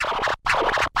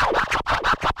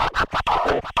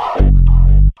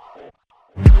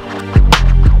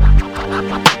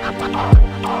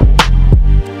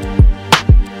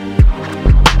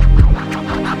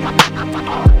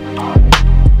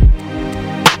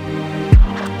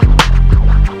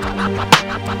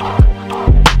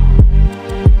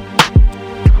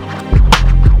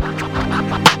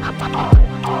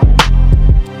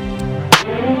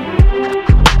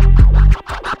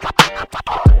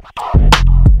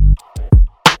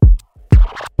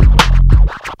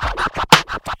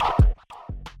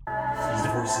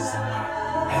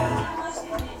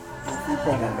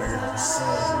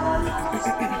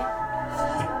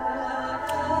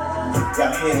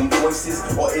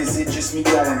is it just me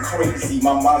going crazy?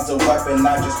 My mind's a weapon,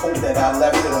 I just hope that I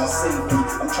left it on safety.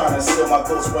 I'm trying to seal my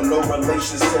thoughts with no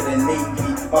relations to the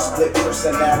Navy. My split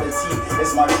personality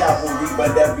is my cavalry,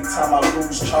 but every time I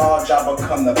lose charge, I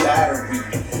become the battery.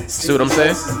 See what I'm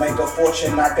saying? Make a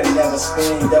fortune I can never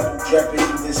spend. Double jeopardy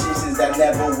decisions that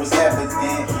never was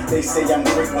evident. They say I'm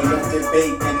great when no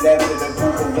debate, inevitable,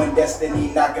 but when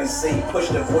destiny knock and say push,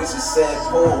 the voices said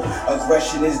pull.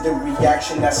 Aggression is the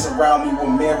reaction that surround me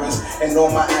with mirrors, and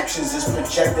all my actions is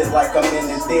projected like I'm in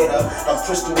the theater. A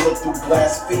crystal look through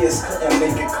glass spheres couldn't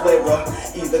make it clearer.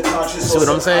 Either conscious or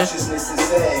subconsciousness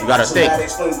is you gotta so think. that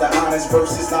explains the honest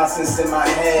versus nonsense in my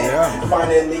head. Yeah.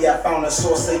 Finally I found a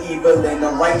source of evil in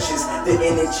the righteous. The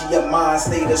energy of mind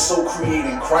state is so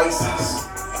creating crisis.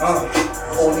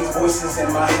 All these voices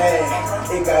in my head,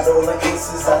 it got all the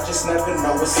answers, I just never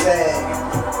know what's said.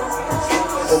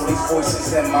 All these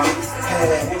voices in my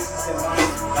head,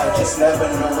 I just never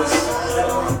know what's said.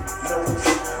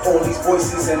 All these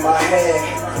voices in my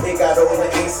head, it got all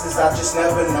the answers, I just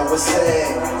never know what's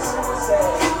said.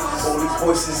 All these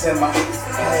voices in my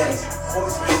head,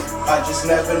 I just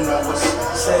never know what's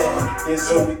said. Yeah,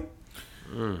 so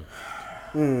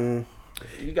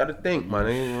You gotta think,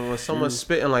 man. When someone's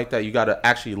spitting like that, you gotta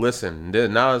actually listen.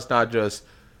 Now it's not just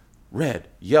red,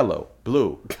 yellow,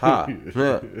 blue, ha,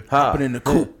 ha. Hopping in the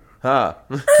coupe, car,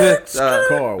 walking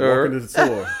to the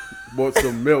store, bought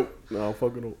some milk. No,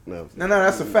 fucking no. No,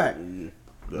 that's a fact.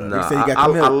 Nah,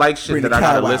 I like shit that I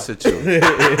gotta listen to.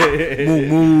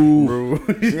 Moo.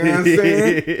 You know what I'm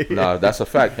saying? Nah, that's a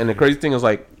fact. And the crazy thing is,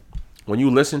 like, when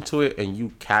you listen to it and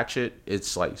you catch it,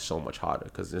 it's like so much harder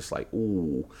because it's like,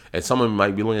 ooh, and someone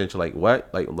might be looking at you like,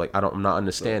 what? Like I'm not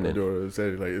understanding. It's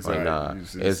like, nah,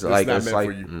 it's like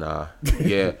nah,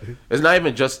 yeah. It's not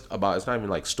even just about. It's not even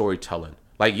like storytelling.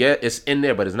 Like, yeah, it's in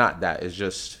there, but it's not that. It's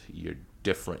just you're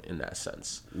different in that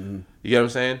sense. Mm-hmm. You get what I'm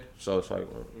saying? So it's like,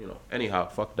 you know. Anyhow,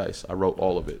 fuck Dice. I wrote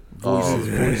all of it.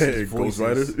 Voices.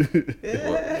 Ghostwriters.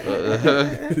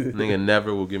 Nigga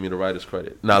never will give me the writer's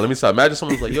credit. Nah, let me stop. Imagine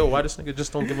someone's like, yo, why this nigga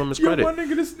just don't give him his credit? My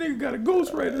nigga, this nigga got a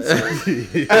ghostwriter.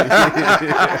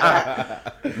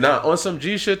 Nah, on some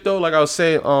G shit though, like I was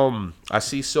saying, I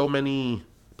see so many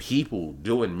people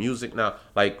doing music now.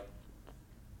 Like,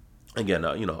 again,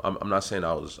 you know, I'm not saying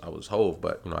I was Hove,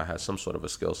 but you know, I had some sort of a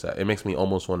skill set. It makes me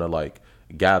almost want to like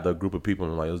gather a group of people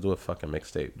and like, let's do a fucking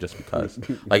mixtape just because.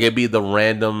 Like, it'd be the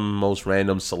most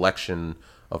random selection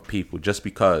of people just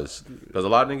because a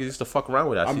lot of niggas used to fuck around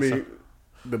with that.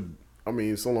 I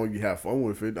mean, so long you have fun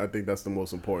with it, I think that's the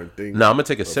most important thing. No, I'm gonna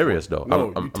take it serious though.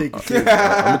 No, I'm take it serious.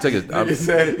 I'm gonna take it.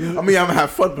 I'm gonna have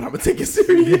fun, but I'm gonna take it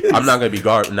serious. I'm not gonna be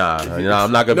I'm not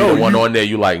gonna be the one on there.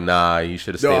 You like, nah, you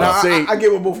should have stayed. I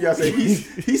get what both of y'all say.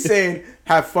 He's saying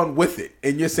have fun with it,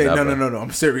 and you're saying no. I'm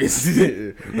serious.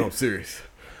 No, I'm serious.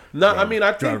 No, I mean,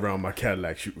 I drive around my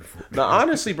Cadillac shooting for. No,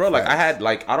 honestly, bro, like I had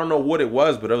like I don't know what it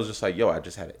was, but it was just like, yo, I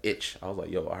just had an itch. I was like,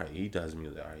 yo, all right, he does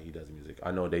music. All right, he does music.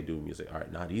 I know they do music. All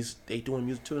right, now they doing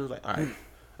music too. And I was like, all right.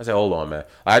 I said, hold on, man.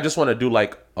 I just want to do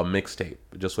like a mixtape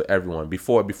just for everyone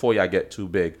before y'all get too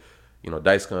big. You know,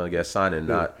 Dice gonna get signed and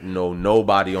not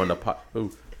nobody on the pot.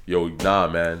 Yo, nah,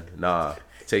 man, nah,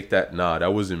 take that. Nah,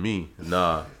 that wasn't me.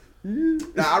 Nah.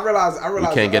 Now I realize you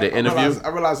can't get an interview. I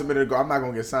realized a minute ago I'm not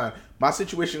gonna get signed. My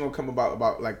situation gonna come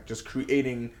about like just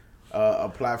creating a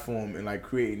platform and like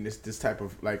creating this type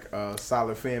of like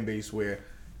solid fan base where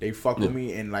they fuck with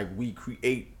me and like we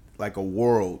create like a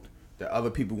world that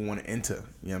other people want to enter.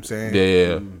 You know what I'm saying?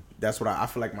 Yeah. That's what I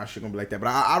feel like my shit gonna be like that. But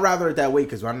I rather it that way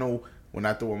because I know when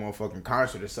I throw a motherfucking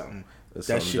concert or something.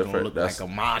 That shit gonna look like a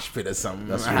mosh pit or something.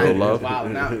 That's real love.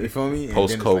 Out, you feel me?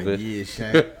 Post-COVID. Like, yeah,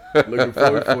 Shane. Looking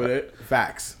forward for that.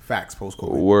 Facts, post-COVID.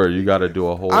 Word, you gotta do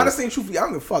a whole. Honestly and truthfully, I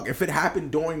don't give a fuck. If it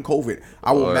happened during COVID,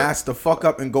 I will mask the fuck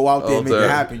up and go out there and make it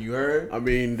happen. You heard? I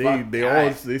mean,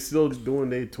 they still doing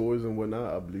their tours and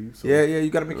whatnot, I believe. So. Yeah, you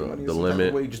gotta make your money. The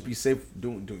limit. Way. Just be safe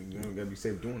doing. You gotta be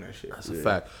safe doing that shit. That's a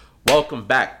fact. Welcome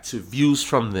back to Views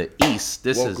from the East.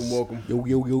 Welcome.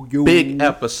 Yo. Big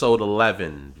episode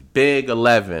 11. Big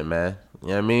 11, man. You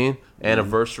know what I mean?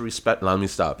 Anniversary special. Let me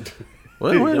stop.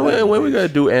 When we gonna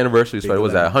do anniversary special?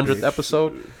 Was that 100th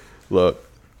episode? Look.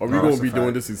 Are we going to be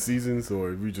doing this in seasons, or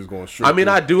are we just going straight? I mean,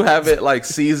 I do have it like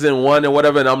season 1 and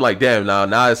whatever, and I'm like, damn,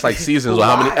 now it's like seasons.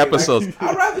 Well, how many episodes?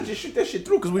 I'd rather just shoot that shit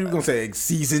through, because we were going to say like,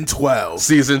 season 12.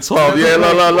 Season 12, yeah,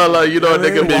 la. You know,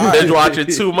 nigga been binge watching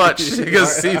too much.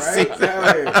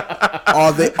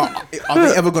 Are they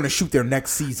ever going to shoot their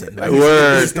next season? Like,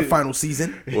 is this the final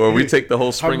season? Or we take the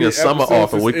whole spring and summer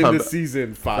off, and we come back.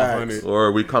 Season 500.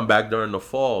 Or we come back during the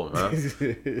fall, man.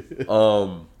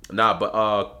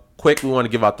 quick, we want to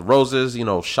give out the roses.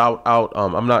 Shout out.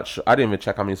 I'm not sure. I didn't even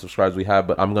check how many subscribers we have,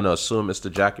 but I'm gonna assume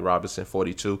Mr. Jackie Robinson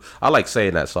 42. I like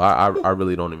saying that, so I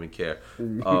really don't even care.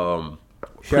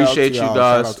 Appreciate you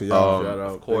guys. Shout out to y'all. Shout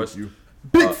out. Of course. Thank you.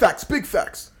 Big facts. Big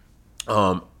facts.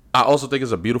 I also think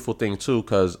it's a beautiful thing too,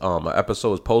 because an episode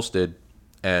was posted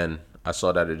and I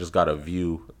saw that it just got a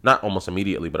view, not almost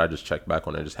immediately, but I just checked back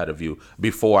on it, just had a view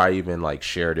before I even like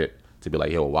shared it to be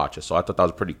like, yo, watch it. So I thought that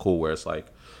was pretty cool, where it's like,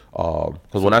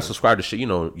 because when I subscribe to shit,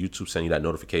 YouTube send you that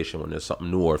notification when there's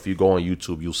something new, or if you go on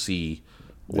YouTube, you'll see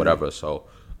whatever. So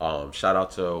shout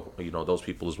out to those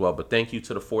people as well. But thank you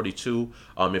to the 42.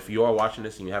 If you are watching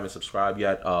this and you haven't subscribed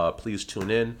yet, please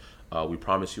tune in. We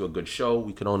promise you a good show.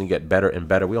 We can only get better and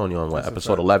better. We're only on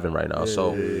episode 11 right now.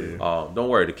 Don't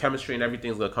worry. The chemistry and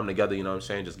everything's going to come together. You know what I'm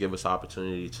saying? Just give us an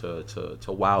opportunity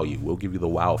to wow you. We'll give you the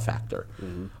wow factor.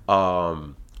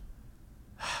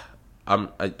 I'm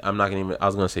not gonna even. I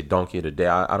was gonna say donkey of the day.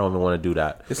 I don't even want to do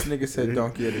that. This nigga said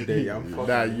donkey of the day.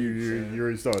 Nah, you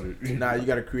already started. Nah, you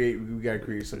gotta create. We gotta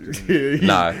create something.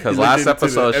 Nah, because last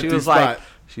episode she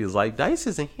was like, Dice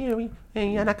isn't here,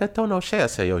 and you're not gonna throw no shit. I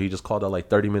say, yo, he just called her like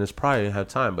 30 minutes prior and have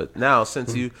time. But now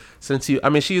since you, I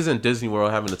mean, she is in Disney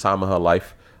World having the time of her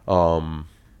life.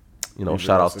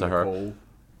 Shout outs to her.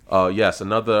 Yes,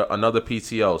 another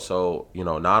PTO. So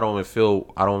now I don't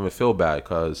even feel bad,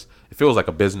 because it feels like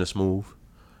a business move,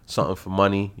 something for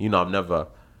money. I'm never.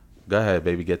 Go ahead,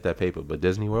 baby, get that paper. But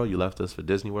Disney World, you left us for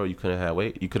Disney World. You couldn't have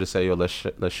wait. You could have said, yo, let's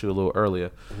shoot a little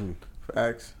earlier.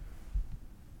 Facts.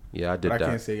 Yeah, I did that. I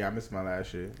can't say I missed my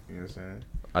last shit. You know what I'm saying?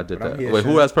 I did that. Wait,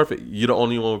 who has perfect? You're the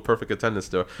only one with perfect attendance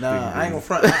still. Nah, I ain't gonna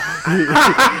front.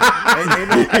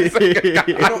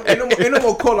 Ain't no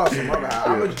more call outs on my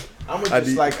behalf. I'm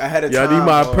just like ahead of time. I need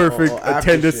my perfect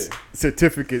attendance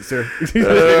certificate, sir. Like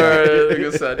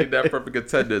I said, I need that perfect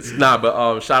attendance. Nah,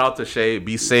 but shout out to Shay.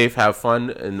 Be safe, have fun,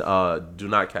 and do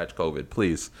not catch COVID,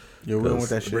 please. Yo, we don't want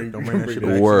that shit. Don't bring that shit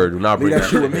back. Word, do not bring that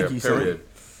shit here. Period.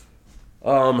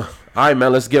 All right,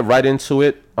 man. Let's get right into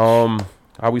it.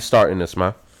 How we starting this,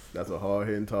 man? That's a hard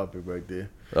hitting topic right there.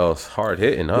 Oh, it's hard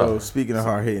hitting, huh? Yo, speaking of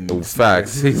hard hitting,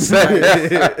 facts. He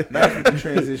said. Nice with the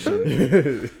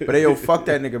transition. But hey, yo, fuck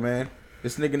that nigga, man.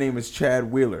 This nigga name is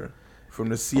Chad Wheeler from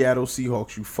the Seattle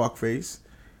Seahawks. You fuckface.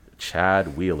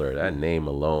 Chad Wheeler. That name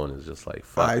alone is just like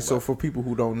fuck. All right, so for people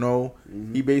who don't know,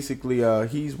 he basically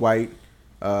he's white.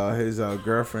 His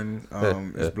girlfriend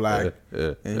is black,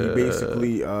 and he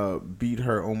basically beat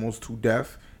her almost to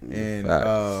death. And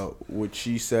what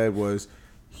she said was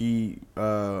he,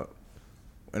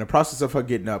 in the process of her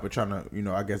getting up and trying to,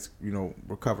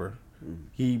 recover,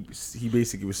 he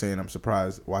basically was saying, "I'm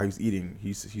surprised while he's eating.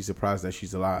 He's surprised that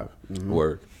she's alive."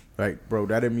 Word. Like, bro,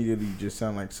 that immediately just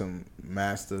sounded like some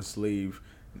master slave.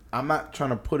 I'm not trying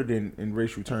to put it in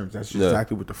racial terms. That's just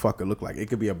exactly what the fuck it looked like. It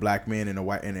could be a black man and a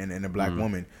white and a black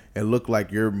woman. It looked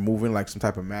like you're moving like some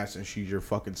type of master, and she's your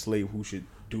fucking slave who should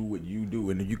do what you do,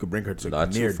 and then you could bring her to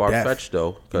not near too far death. fetched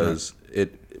though, because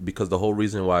because the whole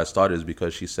reason why it started is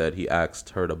because she said he asked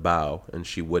her to bow and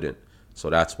she wouldn't, so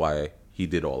that's why he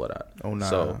did all of that. Oh nah.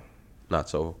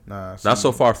 So not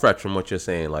so far fetched from what you're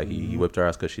saying. Like he whipped her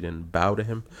ass because she didn't bow to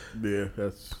him. Yeah,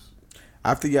 that's.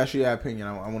 After Yashi's opinion,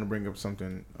 I want to bring up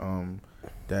something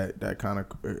that kind of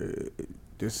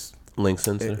this links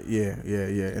into. Yeah,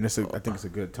 and I think it's a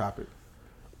good topic.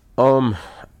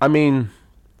 I mean,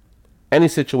 any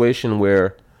situation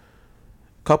where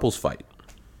couples fight,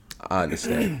 I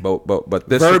understand, but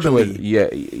this verbally,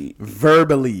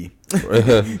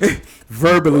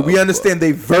 verbally, we understand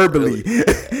they verbally,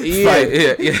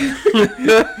 yeah.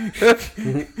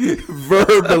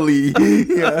 verbally. You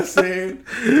know what I'm saying?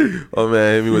 Oh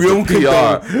man, we don't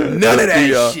PR. None of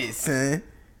that shit, son.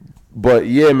 But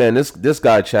yeah, man, this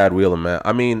guy Chad Wheeler, man.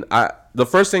 I mean, the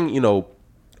first thing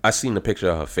I seen the picture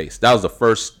of her face. That was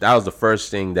the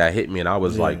first thing that hit me, and I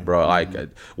was like, bro, like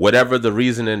whatever the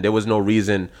reasoning, there was no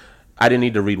reason. I didn't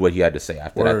need to read what he had to say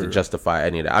after that to justify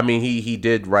any of that. I mean, he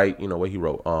did write, what he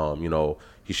wrote.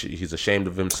 He's ashamed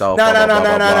of himself. No.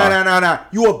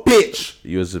 You a bitch.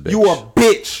 You was a bitch. You a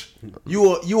bitch.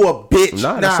 You a bitch.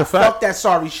 Nah, that's a fact. Fuck that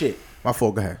sorry shit. My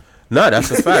fault. Go ahead. Nah, that's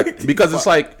a fact. Because it's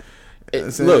like,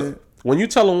 look, when you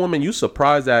tell a woman you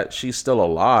surprised that she's still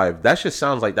alive, that shit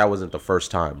sounds like that wasn't the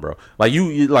first time, bro. Like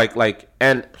you like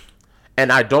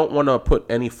and I don't want to put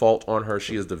any fault on her.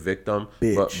 She is the victim.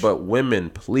 But women,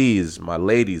 please, my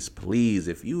ladies, please,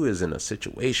 if you is in a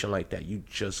situation like that, you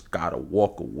just gotta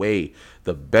walk away.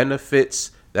 The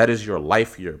benefits, that is your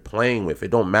life you're playing with.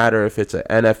 It don't matter if it's an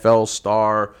NFL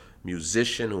star,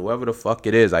 musician, whoever the fuck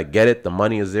it is. I get it. The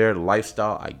money is there. The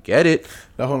lifestyle. I get it.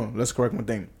 Now hold on. Let's correct one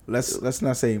thing. Let's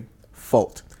not say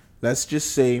fault. Let's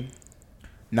just say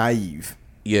naive.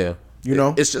 Yeah. You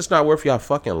know? It's just not worth your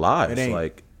fucking lives. It ain't.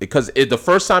 Like, because the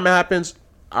first time it happens,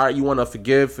 all right, you want to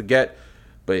forget.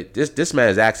 But this man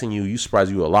is asking you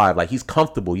surprised you alive. Like, he's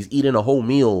comfortable. He's eating a whole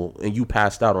meal and you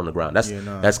passed out on the ground.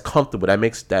 That's comfortable. That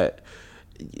makes that.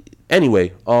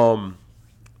 Anyway, I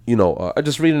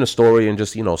just reading the story and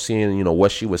just, seeing,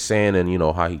 what she was saying and,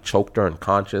 how he choked her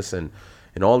unconscious and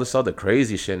all this other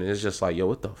crazy shit. And it's just like, yo,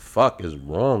 what the fuck is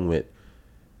wrong with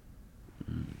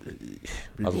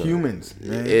humans?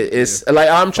 Man. It's like,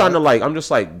 I'm trying to I'm just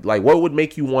like, what would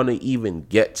make you want to even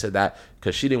get to that?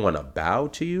 Because she didn't want to bow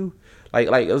to you. Like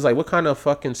it was like, what kind of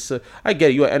fucking? I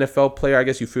get it, you're an NFL player. I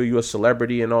guess you feel you're a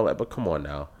celebrity and all that. But come on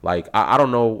now, like I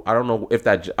don't know if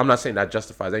that. I'm not saying that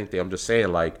justifies anything. I'm just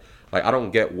saying like I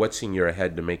don't get what's in your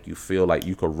head to make you feel like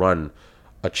you could run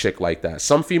a chick like that.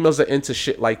 Some females are into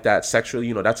shit like that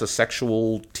sexually. That's a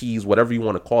sexual tease, whatever you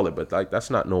want to call it. But like that's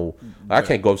not no. I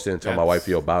can't go sit and tell my wife,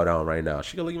 yo, bow down right now.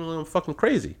 She gonna look fucking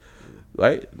crazy.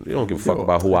 Right? You don't give a fuck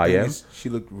about who I am. She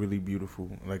looked really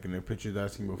beautiful, like in the pictures I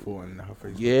seen before, and her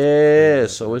face. Yeah,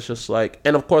 so it's just like,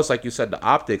 and of course, like you said, the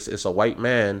optics. It's a white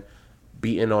man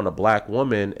beating on a black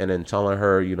woman, and then telling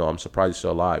her, I'm surprised you're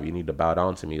still alive. You need to bow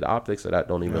down to me. The optics of that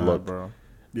don't even look. Bro.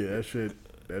 Yeah, that shit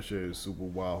is super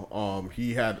wild.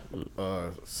 He had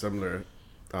a similar,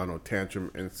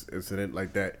 tantrum incident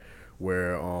like that,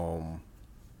 where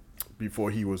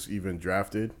before he was even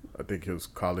drafted, I think his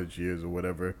college years or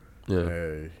whatever. Yeah.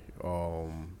 I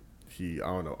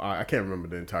don't know. I can't remember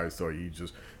the entire story. He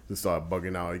just started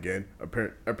bugging out again.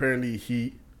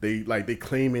 Apparently, they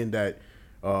claiming that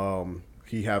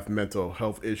he have mental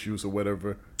health issues or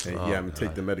whatever, and he haven't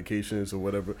take the medications or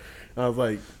whatever. And I was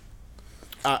like,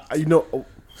 I'm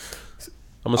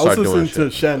gonna start doing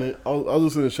shit. I was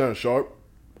listening to Shannon Sharp.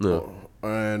 Yeah.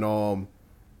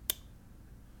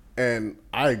 And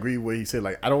I agree with what he said.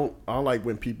 Like, I don't like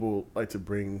when people like to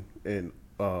bring in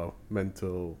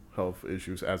mental health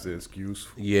issues as an excuse.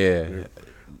 Yeah.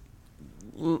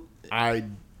 I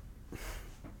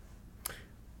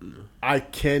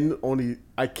can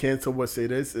somewhat say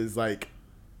this is like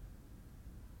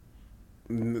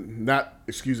not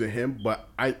excusing him, but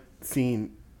I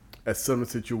seen a similar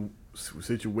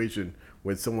situation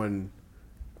when someone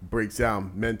breaks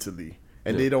down mentally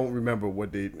and they don't remember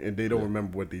what they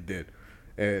did,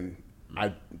 and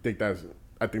I think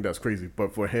that's crazy.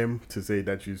 But for him to say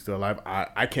that you're still alive,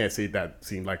 I can't say that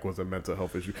seemed like was a mental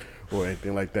health issue or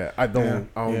anything like that. I don't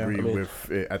agree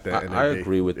with it at the end of the day. I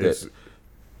agree with it.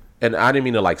 And I didn't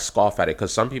mean to scoff at it,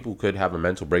 because some people could have a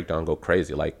mental breakdown and go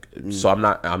crazy. So I'm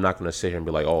not gonna sit here and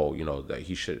be like, oh, that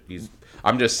he should.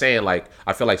 I'm just saying,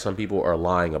 I feel like some people are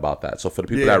lying about that. So for the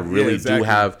people that really do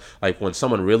have, when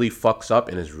someone really fucks up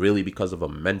and it's really because of a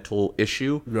mental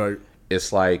issue, right?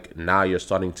 It's like now you're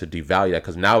starting to devalue that,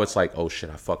 because now it's like, oh shit,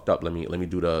 I fucked up. Let me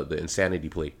do the insanity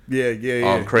plea. Yeah.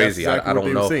 I'm crazy. Exactly I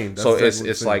don't know. So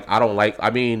it's like, I don't like. I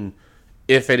mean,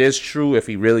 if it is true, if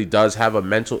he really does have a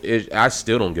mental issue, I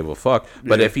still don't give a fuck.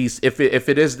 But if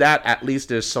it is that, at least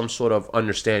there's some sort of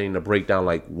understanding to break down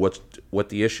what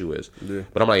the issue is. Yeah.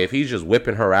 But I'm like, if he's just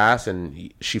whipping her ass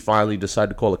and she finally decided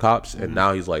to call the cops, and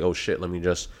now he's like, oh shit, let me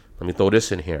throw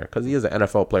this in here, because he is an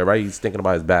NFL player, right? He's thinking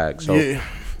about his bag. So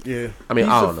yeah. I mean,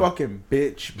 he's I don't know. He's a fucking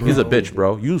bitch, bro. He's a bitch,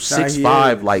 bro. You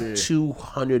 6'5",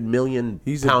 200 million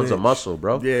pounds of muscle,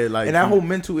 bro. Yeah, and that whole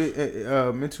mental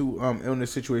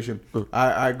illness situation,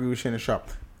 I agree with Shannon Sharp.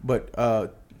 But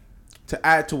to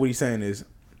add to what he's saying is,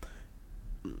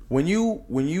 when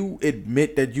you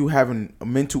admit that you having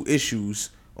mental issues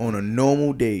on a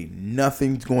normal day,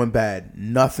 nothing's going bad,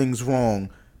 nothing's wrong,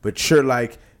 but you're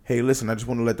like, hey, listen, I just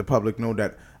want to let the public know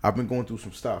that I've been going through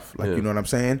some stuff. You know what I'm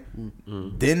saying?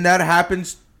 Mm-hmm. Then that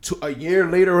happens to a year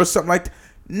later or something like that.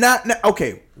 Not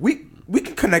okay, we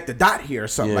can connect the dot here or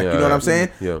something, you know what I'm saying?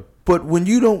 Yeah. But when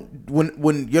you don't,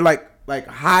 when you're like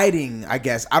hiding, I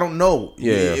guess, I don't know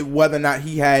whether or not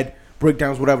he had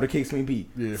breakdowns, whatever the case may be.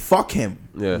 Yeah. Fuck him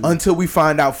until we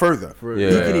find out further. He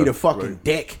can eat a fucking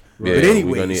dick. Yeah, but anyways,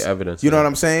 we're gonna need evidence. You know what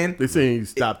I'm saying? They're saying he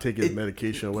stopped taking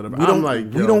medication or whatever.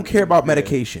 We don't care about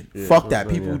medication. Fuck that.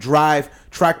 People drive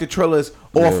tractor trailers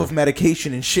off of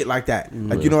medication and shit like that.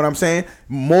 You know what I'm saying?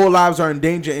 More lives are in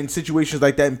danger in situations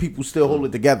like that, and people still hold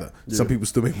it together. Some people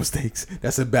still make mistakes.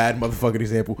 That's a bad motherfucking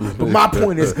example. But my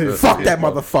point is, fuck that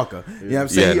motherfucker. You know what I'm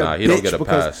saying? He don't get a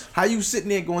pass. How you sitting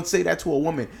there going to say that to a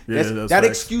woman? That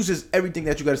excuses everything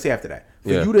that you got to say after that. For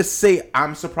you to say,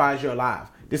 I'm surprised you're alive.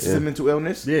 This is a mental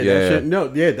illness.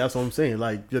 That's what I'm saying.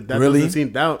 Like that doesn't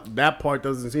seem that part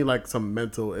doesn't seem like some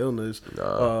mental illness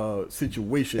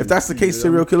situation. If that's the case,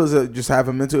 serial killers just have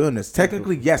a mental illness.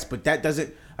 Technically, yes, but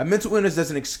a mental illness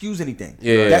doesn't excuse anything.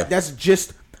 That's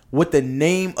just what the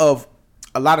name of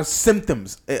a lot of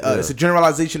symptoms. It's a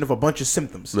generalization of a bunch of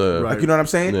symptoms. Like, you know what I'm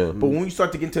saying? Yeah. But when you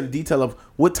start to get into the detail of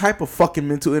what type of fucking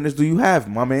mental illness do you have,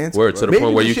 my man? Word to the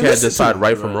point where you can't decide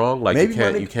right from wrong. Like Maybe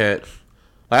you can't.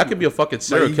 Like I could be a fucking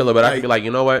serial killer, but I could be like,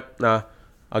 you know what? Nah,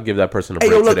 I'll give that person a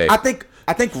break today. I think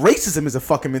racism is a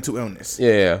fucking mental illness.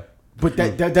 Yeah. But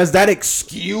does that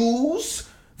excuse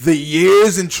the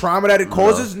years and trauma that it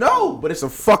causes? No, but it's a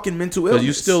fucking mental illness. Because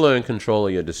you still are in control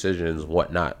of your decisions,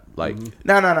 whatnot. Like,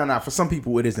 no. For some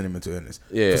people, it isn't a mental illness.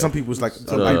 Yeah. For some people, it's like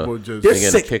people just they're getting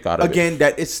a sick. kick out of it. Again,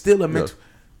 that it's still a mental.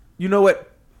 You know what?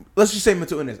 Let's just say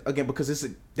mental illness again, because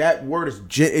that word is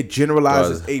it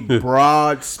generalizes a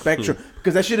broad spectrum.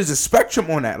 Because that shit is a spectrum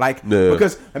on that. Like,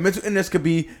 because a mental illness could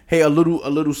be, hey, a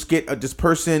little skit. This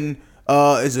person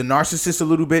is a narcissist a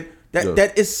little bit.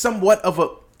 That is somewhat of a.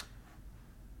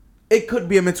 It could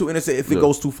be a mental illness if it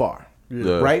goes too far,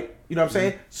 right? You know what I'm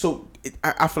saying? So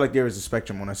I feel like there is a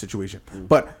spectrum on that situation.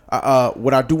 But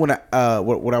what I do want to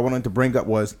what I wanted to bring up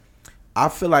was, I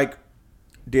feel like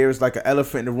there's like an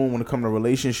elephant in the room when it comes to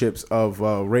relationships of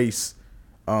race.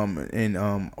 And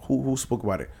who spoke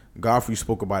about it? Godfrey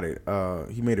spoke about it.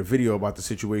 He made a video about the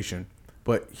situation,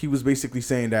 but he was basically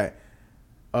saying that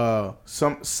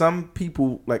some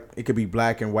people, like, it could be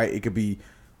black and white, it could be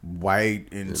white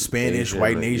and Spanish, Asian,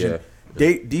 white and Asian.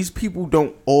 Yeah. These people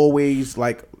don't always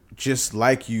just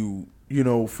like you,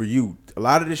 for you. A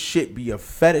lot of this shit be a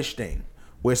fetish thing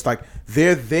where it's like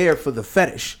they're there for the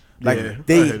fetish. Like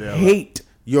they hate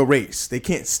your race. They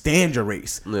can't stand your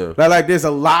race. Yeah. Like there's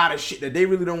a lot of shit that they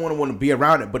really don't want to be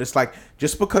around it. But it's like,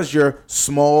 just because you're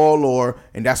small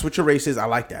and that's what your race is, I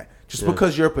like that. Just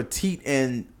because you're petite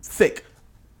and thick,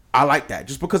 I like that.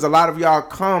 Just because a lot of y'all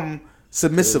come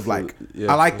submissive, I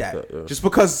like that. Just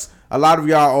because a lot of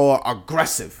y'all are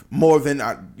aggressive more than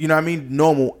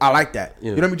normal, I like that.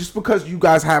 You know what I mean? Just because you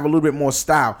guys have a little bit more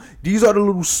style, these are the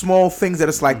little small things that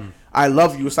it's like, I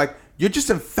love you. It's like you're just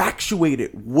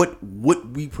infatuated what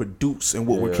we produce and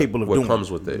what we're capable of doing. What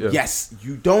comes with it. Yes,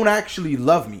 you don't actually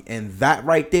love me, and that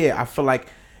right there, I feel like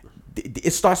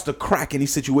it starts to crack in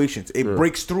these situations. It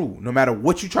breaks through no matter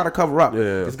what you try to cover up.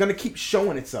 It's gonna keep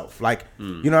showing itself. Like,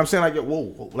 you know what I'm saying? Like,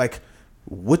 whoa, like,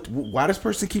 why does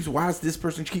this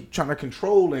person keep trying to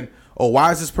control, or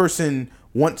why is this person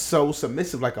once so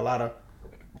submissive? Like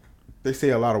they say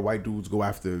a lot of white dudes go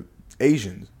after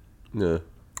Asians,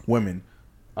 women,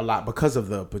 a lot because of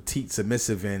the petite,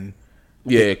 submissive, and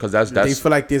because that's they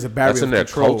feel like there's a barrier. That's in their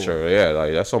culture.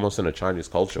 Like that's almost in the Chinese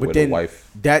culture. But with then the wife,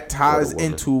 that ties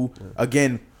into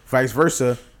again, vice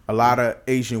versa. A lot of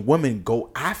Asian women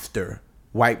go after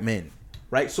white men,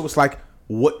 right? So it's like,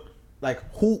 what, like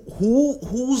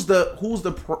who's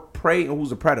the prey and who's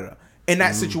the predator in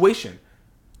that situation?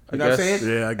 You know what I'm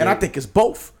saying? Yeah, I think it's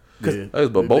both.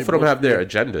 But both of them have their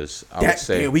agendas. I would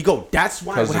say. There we go. That's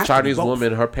why. Because the Chinese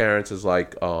woman, her parents is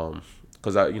like,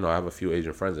 because I have a few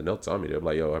Asian friends and they'll tell me, they're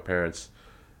like, yo, her parents,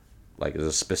 like, is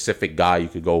a specific guy you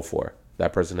could go for.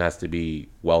 That person has to be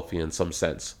wealthy in some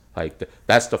sense. Like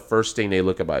that's the first thing they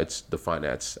look about. It's the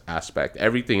finance aspect.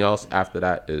 Everything else after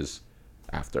that is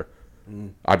after.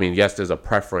 I mean, yes, there's a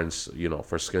preference,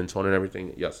 for skin tone and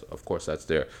everything. Yes, of course, that's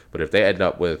there. But if they end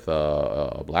up with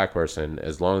a black person,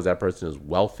 as long as that person is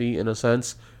wealthy in a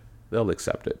sense, they'll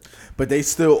accept it. But they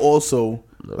still also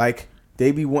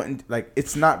they be wanting,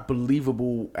 it's not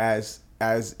believable as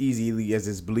easily as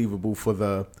it's believable for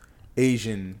the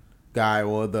Asian guy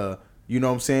or the, you know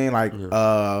what I'm saying?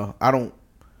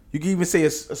 You can even say a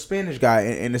Spanish guy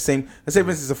in the same. Let's say, for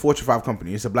instance, a Fortune 5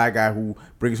 company. It's a black guy who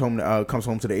comes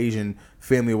home to the Asian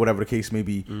family or whatever the case may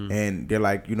be, and they're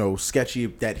like, sketchy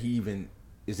that he even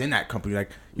is in that company. Like,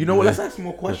 you know what? Let's ask some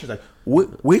more questions. Like,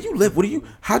 where you live?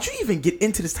 How'd you even get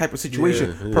into this type of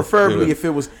situation? Preferably, if it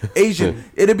was Asian,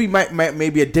 it'd be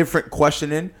maybe a different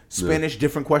question in Spanish,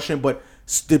 different question, but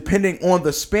depending on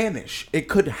the Spanish, it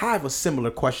could have a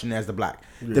similar question as the black.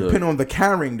 Depending on the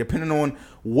carrying, depending on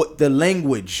what the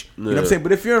language, you know what I'm saying?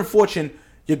 But if you're in Fortune,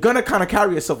 you're gonna kind of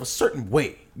carry yourself a certain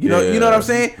way. You know what I'm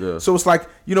saying? Yeah. So it's like,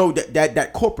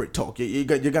 that corporate talk.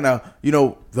 You're gonna,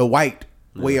 the white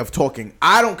way of talking.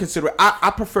 I don't consider it.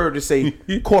 I prefer to say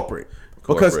corporate.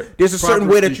 Because there's a certain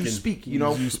way that you speak,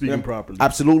 You speaking properly.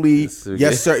 Absolutely.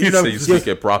 Yes, sir. You speak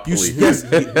it properly. Yes.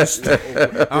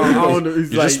 I don't know. You're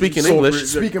just speaking English.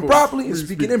 Speaking properly and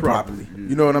speaking improperly.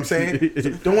 You know what I'm saying?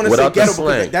 Don't want to say ghetto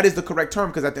because that is the correct term,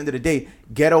 because at the end of the day,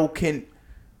 ghetto can...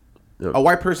 A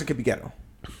white person can be ghetto.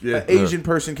 An Asian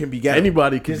person can be ghetto.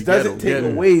 Anybody can be ghetto. This doesn't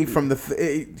take away from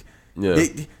the...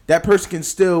 that person can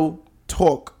still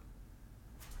talk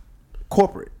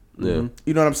corporate. Yeah.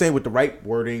 You know what I'm saying? With the right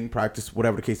wording, practice,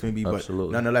 whatever the case may be. Absolutely.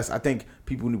 But nonetheless, I think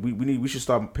people we should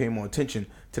start paying more attention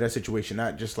to that situation.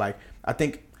 Not just like, I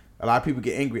think a lot of people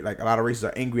get angry. Like a lot of races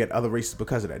are angry at other races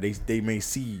because of that. They may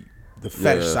see the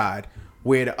fetish side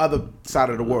where the other side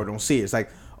of the world don't see it. It's like,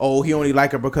 oh, he only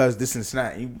like her because this and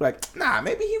that. And you be like, nah,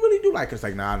 maybe he really do like her. It's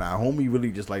like, nah, homie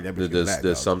really just like that bitch.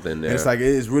 There's something there. And it's like, it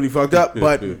is really fucked up,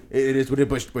 but it is what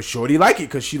it is. But shorty like it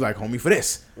because she like homie for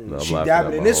this. No, she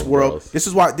dabbing in this world. This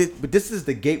is why. But this is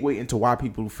the gateway into why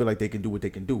people feel like they can do what they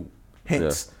can do.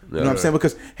 Hence, you know what I'm saying?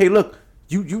 Because hey, look.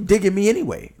 You digging me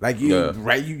anyway, like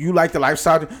right? You like the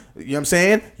lifestyle. You know what I'm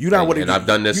saying? You not what? And I've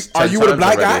done this. Are you with a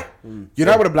black already. guy? You're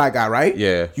not with a black guy, right?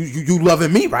 Yeah. You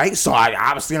loving me, right? So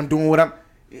obviously I'm doing what I'm.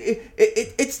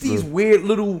 It's these weird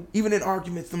little, even in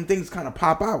arguments, some things kind of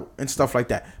pop out and stuff like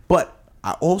that. But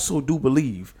I also do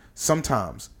believe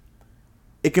sometimes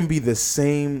it can be the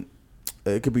same.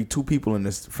 It could be two people in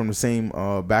this from the same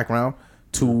background,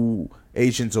 two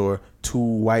Asians or two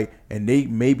white, and they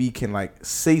maybe can like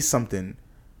say something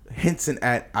hinting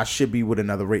at I should be with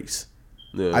another race.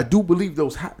 Yeah. I do believe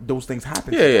those things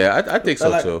happen. Yeah, I think so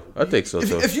like, too. I think so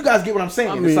too. If you guys get what I'm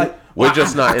saying, it's like we're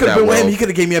just not. I could have been with him. He could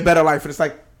have gave me a better life, and it's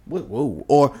like, whoa,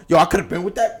 or yo, I could have been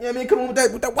with that. You know what I mean, could have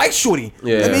been with that white shorty.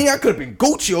 Yeah, you know what I mean, I could have been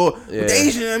Gucci or with the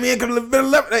Asian. You know what I mean, I could have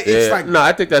been left. It's like, no,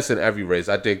 I think that's in every race.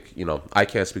 I think I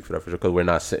can't speak for that for sure because we're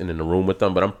not sitting in the room with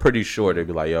them, but I'm pretty sure they'd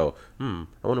be like, yo, I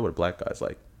wonder what a black guy's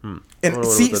like. And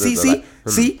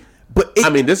see. But I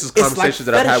mean, this is conversations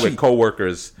that I've had with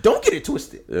coworkers. Don't get it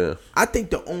twisted. Yeah. I think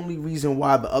the only reason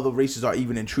why the other races are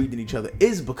even intrigued in each other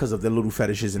is because of their little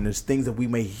fetishes and there's things that we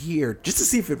may hear just to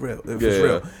see if it's real. If it's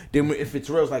real, then if it's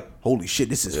real, it's like, holy shit,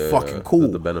 this is fucking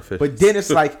cool. The benefit. But then it's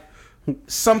like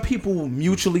some people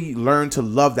mutually learn to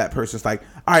love that person. It's like,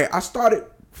 all right, I started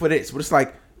for this, but it's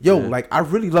like, yo, like I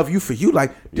really love you for you.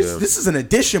 Like this is an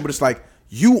addition, but it's like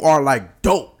you are like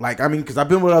dope. Like I mean, because I've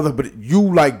been with other, but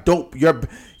you like dope.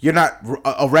 You're not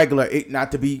a regular,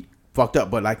 not to be fucked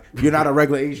up, but like you're not a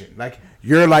regular Asian. Like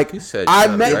you're like I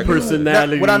met you.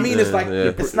 Personality. What I mean is like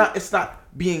it's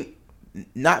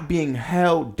not being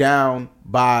held down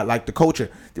by like the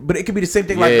culture, but it could be the same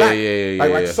thing like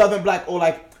black, like Southern black or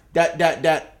like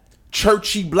that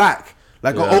churchy black.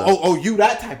 Like oh you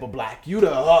that type of black. You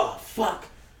the fuck.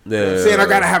 You know what I'm saying? I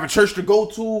gotta have a church to go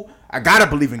to. I gotta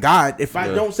believe in God. If I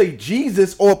don't say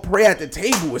Jesus or pray at the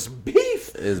table, it's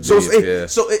beef. So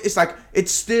it's like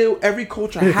it's still every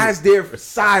culture has their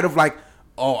side of like,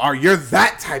 oh, are you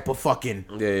that type of fucking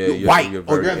white,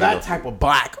 or you're that type of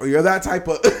black, or you're that type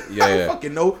of I don't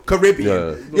fucking know Caribbean. You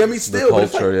know what I mean? Still,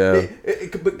 culture,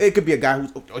 it could be a guy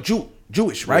who's a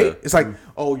Jewish, right? Yeah. It's like,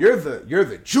 oh, you're the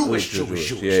Jewish.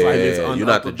 Yeah, you're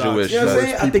not the Jewish. You know what I'm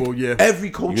saying? I think every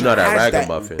culture has that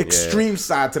ragamuffin. extreme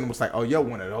side to them. It's like, oh, you're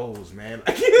one of those, man.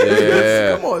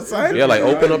 Come on, son. Yeah, like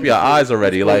open up your eyes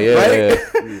already. Like,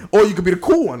 Or you could be the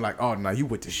cool one. Like, oh, no, you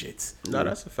with the shits. No,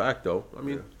 that's a fact, though. I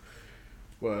mean,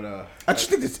 but I just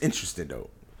think it's interesting, though.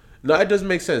 No, it doesn't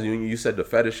make sense. You said the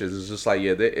fetishes. It's just like,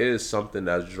 there is something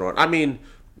that's drawn. I mean,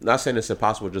 not saying it's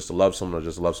impossible just to love someone or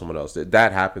just love someone else.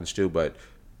 That happens too, but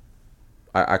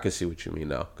I can see what you mean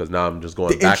now. Because now I'm just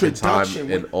going back in time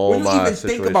in all my situations.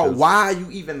 Think about why you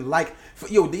even like...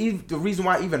 the reason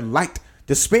why I even liked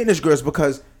the Spanish girls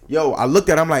because, I looked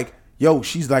at her, I'm like,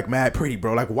 she's like mad pretty,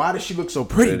 bro. Like, why does she look so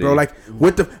pretty, bro? Like,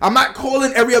 what the... I'm not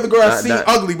calling every other girl I see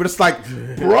ugly, but it's like,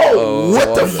 bro,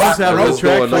 what the fuck,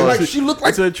 bro? Like, she looked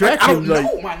like... I don't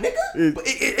know, my nigga. But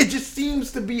it just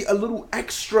seems to be a little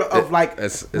extra of like...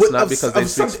 It's not because they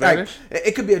speak Spanish? Like,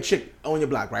 it could be a chick on your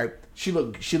block, right? She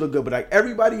look good, but like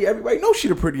everybody knows she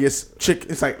the prettiest chick.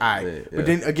 It's like, all right. But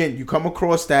then again, you come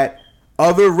across that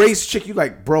other race chick, you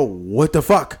like, bro, what the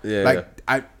fuck?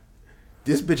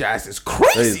 This bitch ass is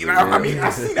crazy. I mean, I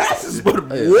seen asses, but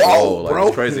whoa,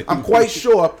 bro. Crazy. I'm quite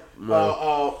sure,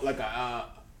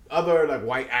 other like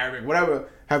white Arabic, whatever,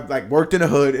 have like worked in the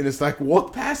hood, and it's like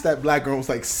walked past that black girl. It's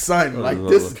like, son, like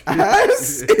this ass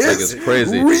is like it's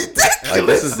crazy. Ridiculous. Like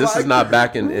this is not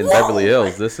back in Beverly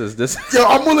Hills. This is. Yo,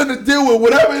 I'm willing to deal with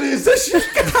whatever it is that she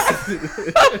got.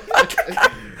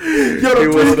 Yo,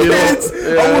 the 3 kids,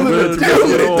 I'm willing to deal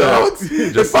with it, dog.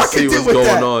 Just to see what's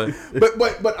going on.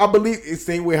 But I believe it's the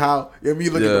same way how you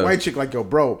look at the white chick like, yo,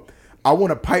 bro, I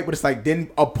want to pipe, but it's like then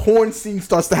a porn scene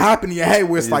starts to happen in your head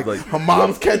where it's like her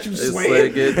mom's catch you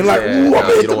swaying and like, ooh, you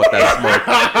don't want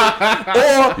that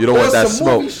smoke. You don't want that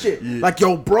smoke. Shit. Like,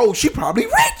 yo, bro, she probably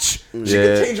rich. She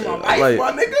can change my life,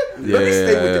 my nigga. Let me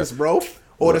stay with this, bro.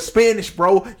 Or the Spanish,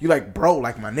 bro. You like, bro,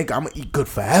 like my nigga, I'm gonna eat good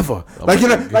forever. Like,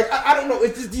 like I don't know.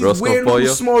 It's just these weird little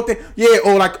small things. Yeah,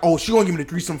 or like, oh, she gonna give me the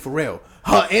threesome for real.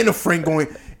 Her and a friend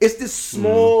going. It's this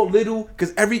small little,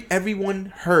 because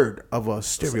everyone heard of a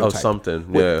stereotype of something.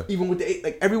 Even with the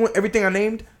like everything I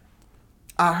named,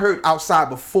 I heard outside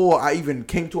before I even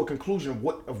came to a conclusion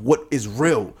of what is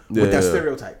real with that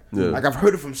stereotype. Like I've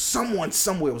heard it from someone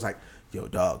somewhere. It was like, yo,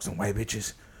 dog, some white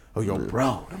bitches. Oh, yo,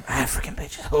 bro, them African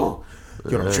bitches. Oh,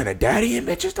 yo, them Trinidadian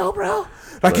bitches though, bro.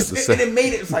 Like and it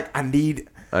made it. It's like I need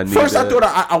first, I thought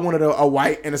I wanted a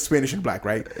white and a Spanish and black,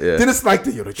 right? Yeah. Then it's like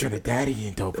the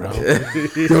Trinidadian though, bro.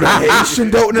 Yo, the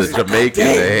Haitian though, and it's the Jamaican,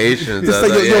 the Haitians. It's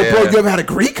like, yo, bro, you ever had a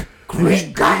Greek?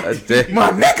 Greek guy,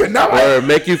 my nigga, no. Or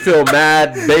make you feel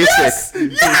mad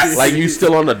basic, yes. Like you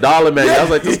still on the dollar, man. I was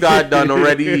like, this guy done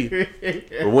already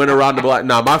went around the block.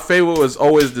 Nah, my favorite was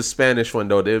always the Spanish one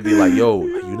though. They'd be like, yo,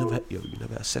 you never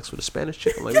had sex with a Spanish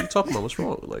chick? I'm like, what you talking about? What's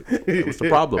wrong? Like, what's the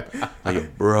problem? Like, yo,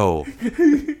 bro,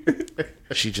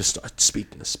 she just started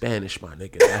speaking Spanish, my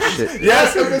nigga. That shit.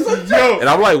 Yes, yo. And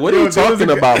I'm like, what are you talking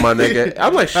about, my nigga?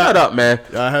 I'm like, shut up, man.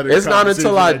 It's not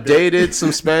until I dated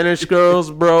some Spanish girls,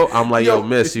 bro. I'm like, yo,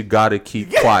 miss, you gotta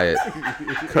keep quiet,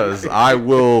 cause I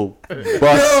will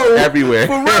bust everywhere.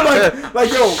 For real,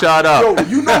 like, yo, shut up. Yo,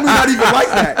 you know me not even like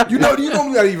that. You know me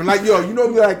not even like, yo, you know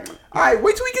me like, all right,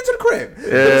 wait till we get to the crib.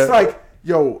 Yeah. It's like,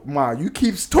 yo, ma, you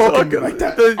keep talking like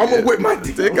that. I'm gonna whip my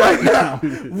dick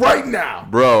right now,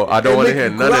 bro. I don't want to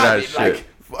hear none of that shit. Like,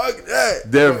 fuck that.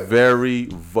 They're very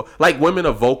like women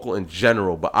are vocal in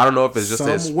general, but I don't know if it's just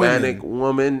a Hispanic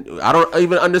woman. I don't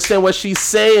even understand what she's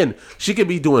saying. She could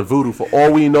be doing voodoo for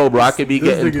all we know, bro. I could be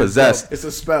getting possessed. It's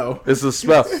a spell. It's a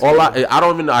spell. I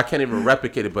don't even know. I can't even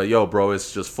replicate it. But yo, bro,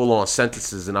 it's just full on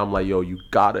sentences, and I'm like, yo, you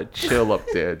gotta chill up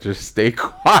there. Just stay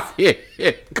quiet.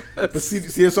 But see,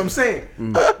 that's what I'm saying.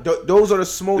 Those are the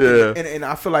small things, and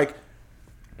I feel like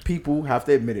people have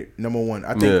to admit it. Number one,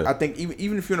 I think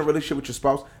even if you're in a relationship with your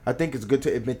spouse, I think it's good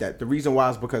to admit that. The reason why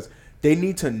is because they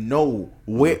need to know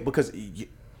where, because you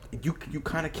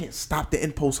kind of can't stop the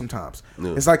impulse sometimes.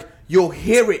 It's like you'll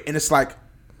hear it and it's like,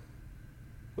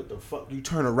 what the fuck? You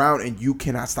turn around and you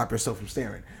cannot stop yourself from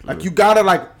staring. Like you gotta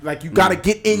like you gotta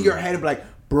get in your head and be like,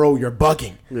 bro, you're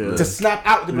bugging. To snap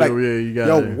out to be like,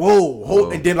 yo, whoa,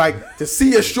 hold, and then like to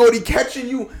see a shorty catching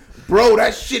you. Bro,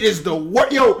 that shit is the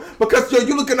worst. Yo, because yo,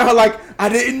 you looking at her like, I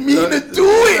didn't mean to do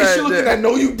it. She looking at,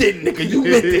 no, you didn't, nigga. You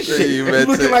meant this shit. You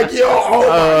looking like, yo, oh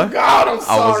my God, I'm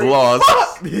sorry. I was lost.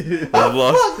 Fuck. I was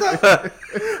lost.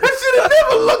 I should have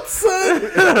never looked, son.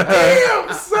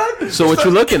 Damn, son. So what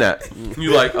you looking at?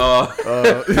 You like,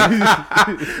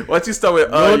 once you start with,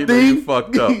 you know you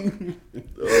fucked up.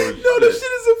 No, this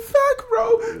shit is a fact,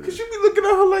 bro. Because you be looking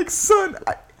at her like, son,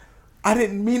 I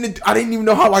didn't mean to. I didn't even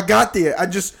know how I got there.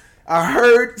 I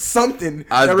heard something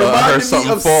that reminded me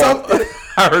of something.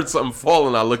 I heard something fall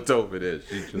and I looked over there.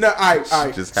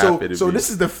 So this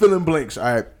is the fill in blanks.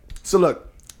 All right. So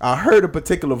look, I heard a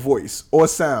particular voice or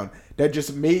sound that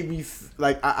just made me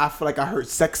I feel like I heard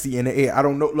sexy in the air. I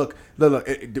don't know. Look,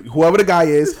 whoever the guy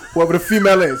is, whoever the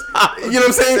female is, you know what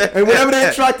I'm saying? And whatever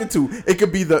they're attracted to, it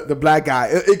could be the black guy,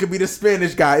 it could be the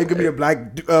Spanish guy, it could be the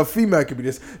black female, it could be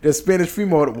the Spanish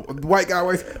female, the white guy.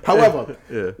 However,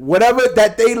 whatever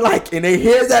that they like, and they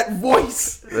hear that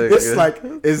voice, it's like,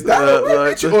 is that a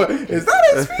white bitch or is that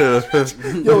a Spanish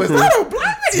bitch? Yo, is that a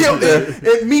black bitch? Yo,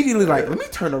 immediately like, let me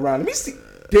turn around, let me see.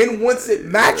 Then once it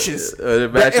matches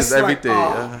everything.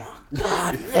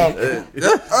 Like, oh,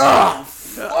 God.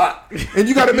 Fuck. And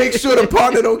you got to make sure the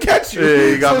partner don't catch you. Yeah,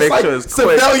 you got to make sure it's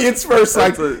quick. Civilians first.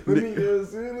 Like, let me you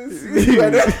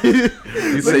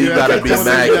say you got to be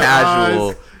mad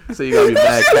casual. So you gotta be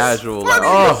mad casual. Like,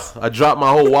 oh, I dropped my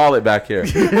whole wallet back here.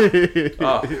 Let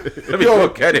me go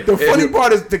get it. The funny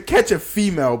part is to catch a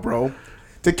female, bro.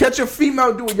 To catch a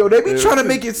female doing, yo, they be trying to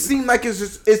make it seem like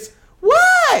it's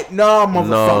what? No,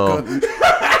 motherfucker.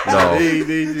 No.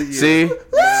 See?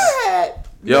 What?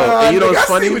 Yo, and you know what's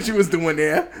funny? I see what you was doing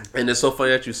there. And it's so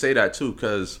funny that you say that too,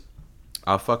 because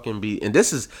I'll fucking be, and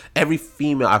this is every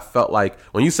female I felt like,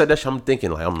 when you said that shit, I'm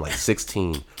thinking like, I'm like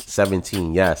 16,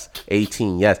 17, yes,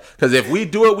 18, yes. Because if we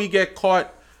do it, we get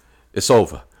caught, it's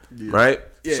over, right?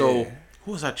 Yeah. So,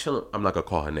 who was I chilling? I'm not going to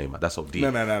call her name. That's OD.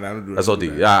 No, don't do that. That's OD.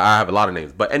 Yeah, I have a lot of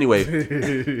names. But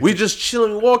anyway, we just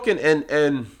chilling, walking,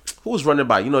 and who was running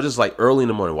by? You know, just like early in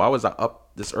the morning. Why was I up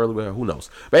this early? Who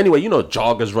knows? But anyway, you know,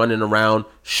 joggers running around,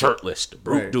 shirtless, the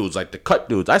brute dudes, like the cut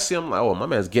dudes. I see them like, oh, my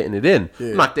man's getting it in.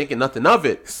 Yeah. I'm not thinking nothing of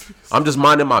it. I'm just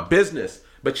minding my business.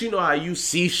 But you know how you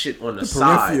see shit on the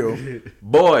side.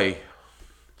 Boy,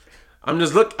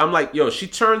 I'm like, yo, she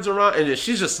turns around and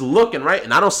she's just looking, right?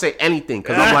 And I don't say anything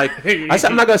because I'm like, I said,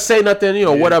 I'm not going to say nothing, you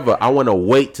know, whatever. I want to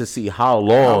wait to see how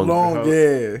long.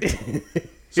 Yeah.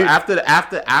 So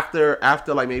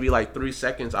after like maybe like 3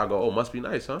 seconds, I'll go, oh, must be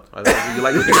nice, huh? You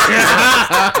like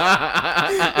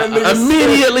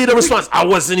immediately the response, I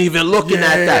wasn't even looking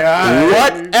at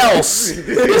that. What else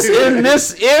is in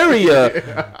this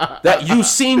area that you've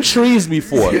seen trees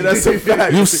before? That's a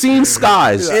fact. You've seen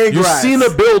skies. And You've grass. seen a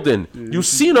building. You've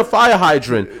seen a fire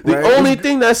hydrant. The only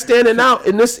thing that's standing out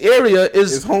in this area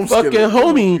is home fucking skillet.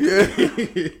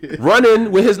 homie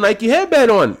running with his Nike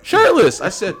headband on, shirtless. I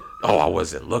said, oh, I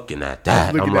wasn't looking at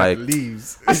that. Looking I'm at like,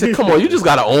 leaves. I said, come on, you just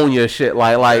gotta own your shit.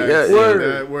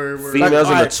 Word. Females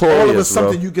are all of notorious, it's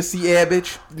something bro. you can see air,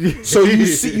 bitch. So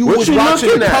you What was you watching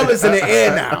looking the at? colors in the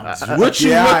air now. What you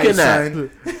Yeah, looking alright, at? son.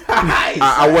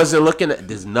 I wasn't looking at.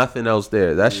 There's nothing else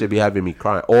there. That should be having me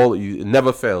crying. It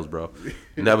never fails, bro.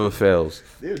 It never fails.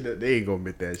 They ain't gonna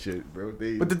admit that shit, bro.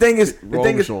 But the thing is,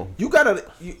 Sean. you gotta.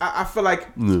 I feel like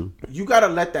you gotta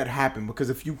let that happen, because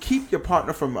if you keep your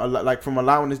partner from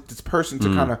allowing this person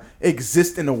to kind of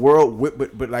exist in the world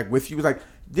but like with you, like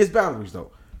there's boundaries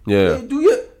though. Yeah. Do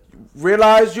you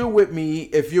realize you're with me?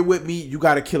 If you're with me, you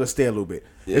gotta kill or stay a little bit.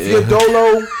 If you're dolo,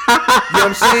 you know what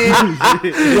I'm saying?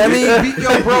 You know what I mean?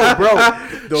 Yo,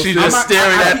 bro. She just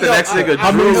staring at the next nigga.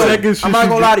 I'm not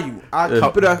gonna lie to you.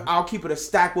 I'll keep it a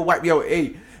stack with white. Yo,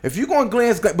 hey, if you gonna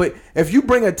glance, but if you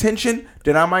bring attention,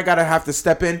 then I might have to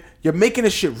step in. You're making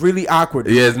this shit really awkward.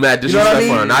 Yeah, it's mad You know what I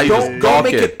disrespectful. mean? Now you just Don't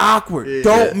make gawking. it awkward.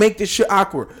 Don't make this shit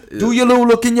awkward. Do your little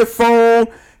look in your phone.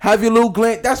 Have your little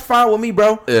glance. That's fine with me,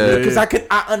 bro. Because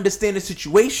I understand the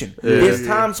situation. There's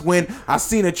times when I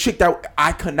seen a chick that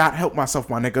I could not help myself,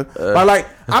 my nigga. But like,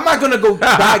 I'm not gonna go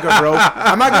bag her, bro.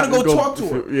 I'm not gonna go talk to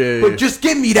her. But just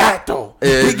give me that though.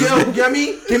 You know what I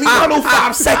mean? Give me my little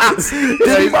 5 seconds.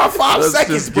 Give me my 5 Let's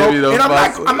seconds, just bro. give me those And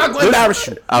I'm not gonna embarrass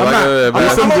you.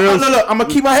 I'm gonna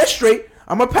keep my head straight.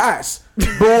 I'm gonna pass.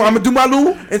 Boom, I'm gonna do my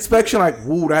little inspection. Like,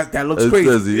 woo, that looks It's crazy.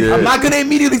 crazy, yeah. I'm not gonna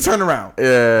immediately turn around.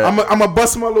 Yeah. I'm gonna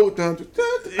bust my little. You know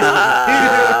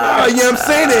what I'm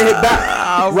saying? And hit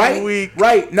back.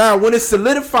 Right now, when it's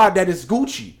solidified that it's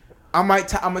Gucci, I'm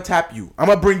gonna tap you. I'm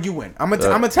gonna bring you in. I'm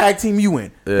gonna tag team you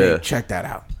in. Yeah. Hey, check that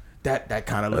out. That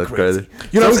kind of look That's crazy. crazy.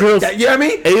 You know what I'm Those saying? You know what I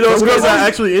mean? And those girls are girls-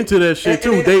 actually into that shit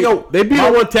too. and- They yo, be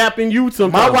the one tapping you My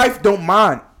sometimes. wife don't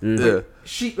mind. Yeah.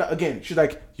 She's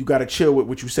like, you gotta chill with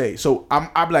what you say. So I'm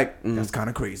like, that's kind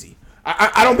of crazy.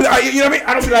 I don't be, you know what I mean?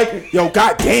 I don't be like, yo,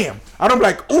 goddamn. I don't be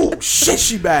like, oh shit,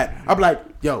 she bad. I'm like,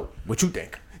 yo, what you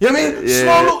think? You know what I mean? Yeah.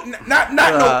 Small little, not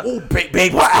no, oh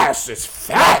babe, her ass is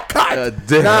fat. God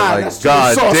Damn, like, that's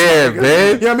God sauce, damn, nigga.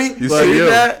 man. You know what I mean? You Like, see yo,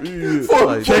 that? For-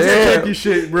 Like, for- damn. Check your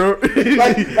shit, bro.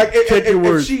 like Check your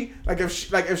words.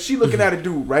 if she looking at a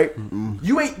dude, right?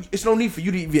 You ain't. It's no need for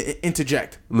you to even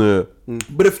interject. Yeah.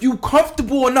 But if you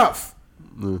comfortable enough,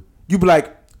 you be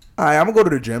like, all right, I'm gonna go to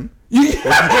the gym. You know what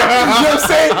I'm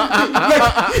saying?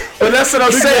 But that's what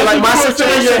I'm saying. Like my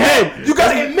situation. You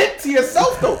gotta admit to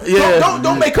yourself though. Yeah.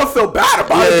 Don't make her feel bad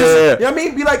about it. Yeah, Just, yeah, yeah. You know what I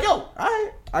mean? Be like, yo, all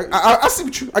right. I see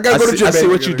what you. I gotta go to the gym. I see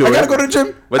baby. what you doing. I gotta go to the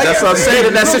gym. But that's what I'm saying.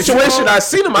 In that situation, I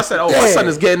seen him. I said, "Oh, my son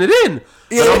is getting it in."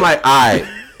 Yeah. And I'm like, "All right,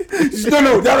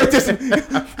 No, that right there.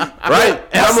 right."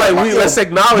 And I'm like, "Let's My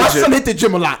acknowledge son it." hit the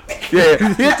gym a lot. Yeah,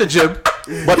 he hit the gym,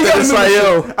 but He then gotta it's know like, this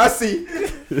yo. shit. I see.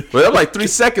 But I'm like 3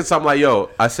 seconds. I'm like, yo.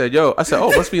 I said,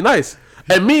 oh, must be nice.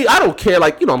 And me, I don't care.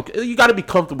 Like, you know, you got to be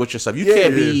comfortable with yourself. You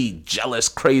can't be jealous,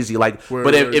 crazy. Like,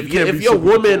 but if your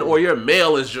woman or your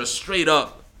male is just straight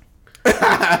up,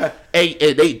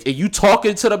 and you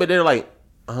talking to them and they're like,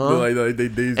 Like,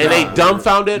 they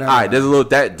dumbfounded. All right, there's a little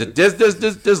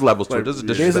there's levels to it.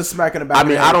 There's a smack in the back. I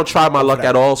mean, I don't try my luck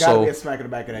at all. Gotta So be a smack in the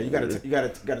back of that. You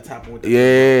gotta tap him with the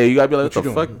yeah, you gotta be like, what the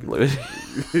you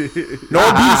fuck?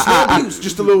 no abuse,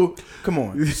 just a little. Come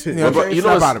on, you know what I'm But saying? you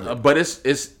know, Snap out of it. but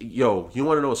it's yo. You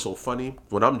want to know what's so funny?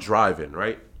 When I'm driving,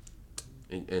 right,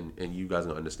 and you guys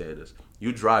gonna understand this.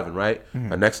 You driving, right?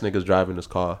 The next nigga's driving his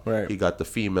car. Right. He got the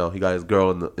female. He got his girl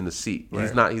in the seat.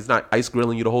 Right. He's not ice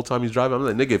grilling you the whole time he's driving. I'm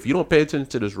like, nigga, if you don't pay attention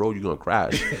to this road, you're gonna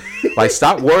crash. Like,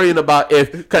 stop worrying about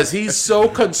because he's so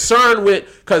concerned with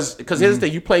because here's the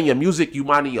thing: you playing your music, you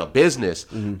minding your business.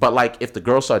 But like, if the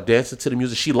girl start dancing to the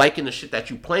music, she liking the shit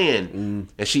that you playing,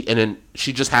 and then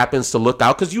she just happens to look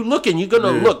out because you looking. You're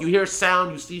gonna look. You hear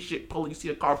sound. You see shit pulling. You see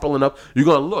a car pulling up. You're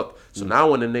gonna look. So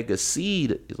now when the nigga see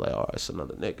it, he's like, oh, it's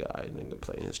another nigga. All right, nigga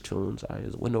playing his tunes. All right,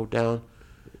 his window down.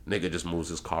 Nigga just moves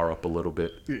his car up a little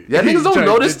bit. Yeah, niggas don't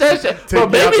notice that shit. But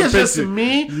maybe it's just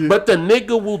me. But the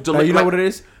nigga will delete. You know what it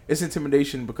is? It's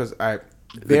intimidation because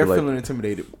they're like- feeling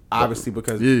intimidated, obviously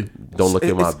because Don't look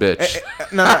at my bitch.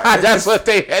 No, That's what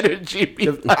they energy be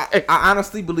like. I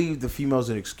honestly believe the female's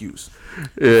an excuse.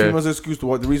 The Yeah. female's an excuse. The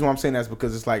reason why I'm saying that is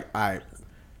because it's like,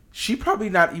 she probably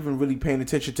not even really paying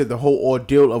attention to the whole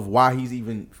ordeal of why he's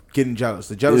even getting jealous.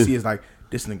 The jealousy is like,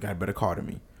 this nigga got a better car than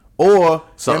me. Or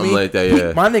something like that,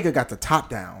 yeah. My nigga got the top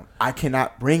down. I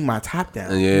cannot bring my top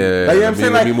down. Yeah, like, you know what I'm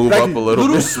saying? Let me move up a little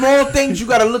bit. small things you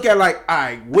gotta look at. Like, all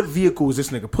right, what vehicle is this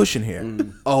nigga pushing here?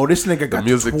 Oh, this nigga got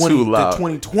the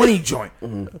 2020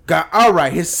 joint. Got all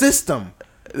right, his system.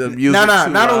 The music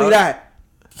not only that,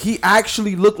 he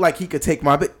actually looked like he could take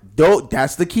my bit. Though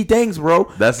that's the key things,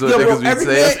 bro. That's what niggas be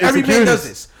saying. Every man does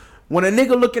this. When a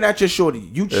nigga looking at your shorty,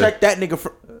 you check that nigga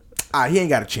for. He ain't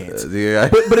got a chance. Yeah.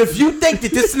 But if you think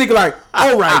that this nigga like,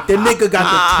 all right, the nigga got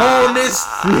the toneness,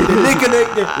 the nigga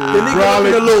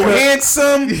looking a little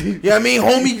handsome. You know what I mean,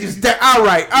 homie? Just that. All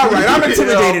right. I'm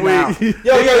intimidated now.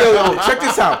 Yo. Check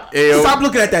this out. Stop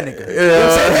looking at that nigga. You know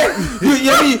what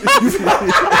I'm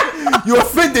saying? You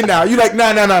offended now. You like,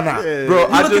 nah. Bro,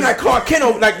 you looking at Clark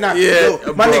Kent like, nah. Yeah,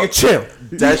 yo, my nigga, chill.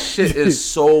 That shit is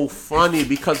so funny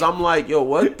because I'm like, yo,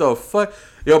 what the fuck,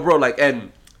 yo, bro, like,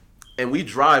 and we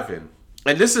driving,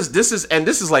 and this is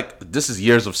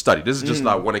years of study. This is just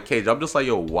not one occasion. I'm just like,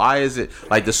 yo, why is it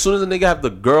like as soon as the nigga have the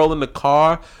girl in the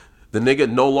car, the nigga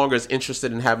no longer is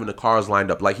interested in having the cars lined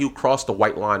up. Like he'll cross the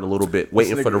white line a little bit,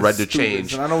 waiting for the red to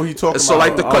change. And I know what he talking so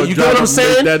about. like the you know what I'm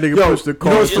saying? That nigga push the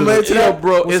car. You know what's yo,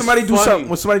 bro, when somebody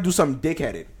do something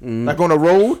dickheaded, like on the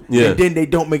road, and then they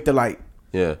don't make the light.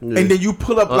 Yeah. And then you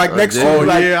pull up like next to yeah. you,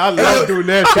 like, I love doing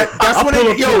that shit. That's when they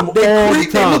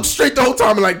creep. They look straight the whole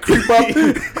time and like creep up,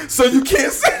 so you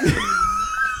can't see.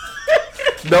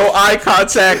 No eye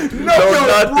contact. No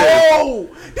nothing.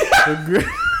 Bro.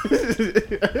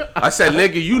 I said,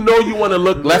 nigga, you know you want to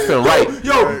look left and right.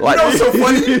 Yo, like, you know what's so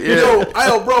funny? Yo,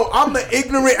 bro, I'm the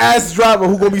ignorant ass driver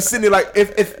who gonna be sitting there like,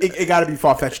 if it gotta be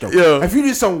far fetched though. Yeah. If you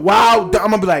did some wild, I'm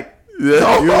gonna be like. Yeah,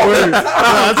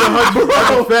 that's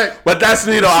 100% but that's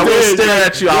me though. I will stare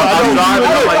at you. I'm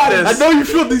driving like this. I know you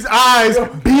feel these eyes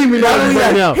beaming at me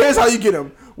right now. Here's how you get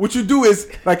them. What you do is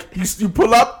like you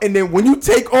pull up, and then when you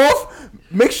take off,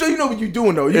 make sure you know what you're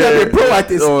doing though. You gotta be a pro like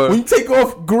this. When you take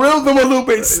off, grill them a little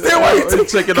bit. Still while you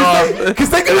take it off, because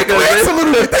they gonna glance a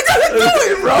little bit. They gotta do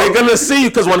it, bro. They're gonna see you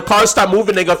because when cars stop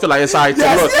moving, they gonna feel like it's alright to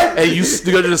look, and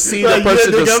you're gonna just see the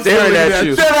person just staring at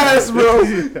you. Deadass, bro.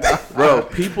 Bro,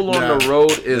 people on the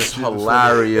road is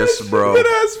hilarious, bro.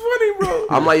 That's funny, bro.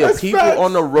 I'm like, yo, people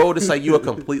on the road, it's like you are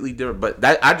completely different. But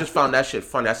that I just found that shit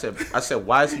funny. I said,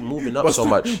 why is he moving up so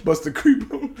much? Busta creep.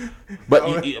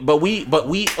 But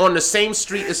we on the same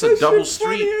street. It's a double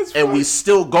street, and we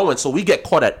still going. So we get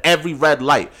caught at every red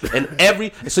light and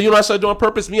So you know what I started doing on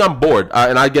purpose? Me, I'm bored,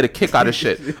 and I get a kick out of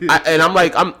shit. And I'm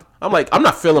like, I'm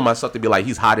not feeling myself to be like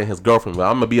he's hiding his girlfriend, but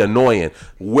I'm gonna be annoying.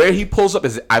 Where he pulls up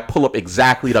is I pull up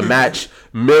exactly to match,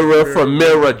 mirror for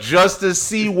mirror, just to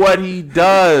see what he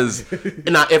does.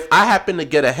 And now, if I happen to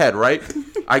get ahead, right?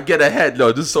 I get ahead.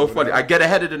 No, this is so funny. I get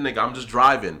ahead of the nigga. I'm just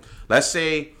driving. Let's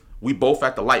say we both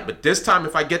at the light, but this time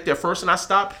if I get there first and I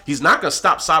stop, he's not gonna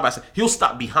stop side by side. He'll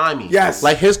stop behind me. Yes.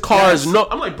 Like his car is no.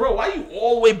 I'm like, bro, why you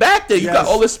all the way back there? You got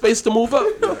all this space to move up.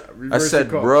 I said,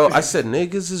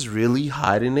 niggas is really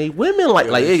hiding they women. Like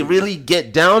they really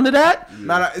get down to that.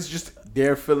 No, it's just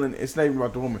they're feeling. It's not even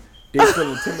about the woman. They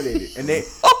feel intimidated, and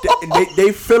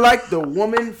they feel like the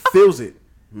woman feels it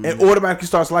and automatically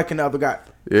starts liking the other guy.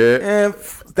 Yeah, and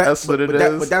that's what it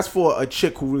is. But that's for a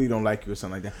chick who really don't like you or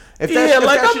something like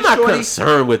that. I'm not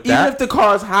concerned with that. Even if the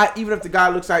car's hot, even if the guy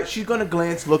looks like, she's gonna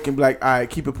glance, look, and be like, "All right,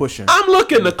 keep it pushing." I'm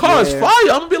looking. The car's fire.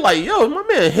 I'm gonna be like, "Yo, my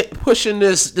man pushing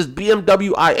this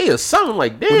BMW IA or something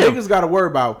like damn." What niggas gotta worry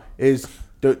about is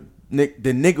the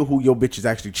nigga who your bitch is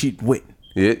actually cheating with.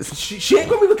 Yeah. She ain't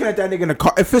gonna be looking at that nigga in the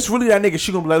car. If it's really that nigga,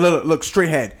 she gonna be like, look straight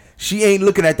ahead. She ain't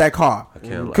looking at that car.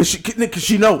 Cause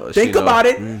she know. Think about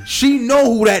it. She know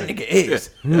who that nigga is.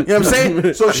 You know what I'm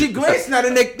saying? So she glancing at a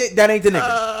nigga, that ain't the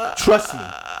nigga. Trust me.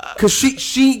 Cause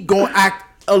she gonna act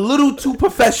a little too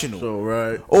professional. So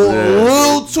right. Or a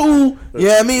little too,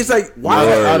 yeah, I mean, it's like,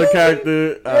 why? Out of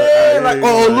character. Or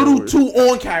a little too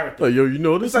on character. Yo, you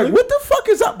know this? It's like, what the fuck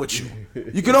is up with you?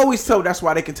 You can always tell. That's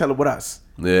why they can tell it with us.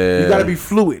 Yeah. You gotta be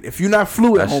fluid. If you're not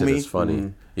fluid, that homie. Shit is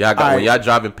funny. Yeah, when y'all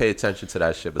driving, pay attention to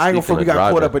that shit. But I ain't gonna fuck. We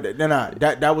got caught up with it.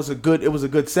 That was a good. It was a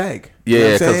good seg.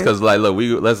 Yeah, because like, look,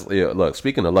 look.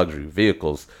 Speaking of luxury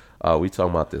vehicles, we talking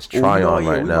about this Tryon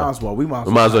right now. We might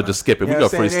as well just skip it. We gonna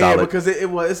freestyle it because it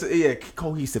was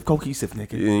cohesive,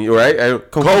 nigga. Right?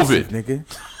 COVID, nigga.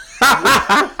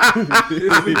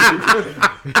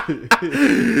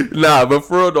 Nah, but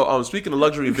for real though, speaking of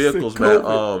luxury vehicles,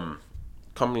 man,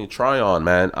 company Tryon,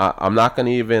 man, I'm not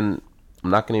gonna even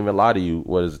lie to you.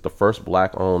 What is it? The first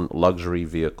black-owned luxury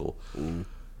vehicle?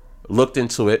 Looked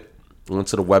into it. Went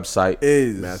to the website.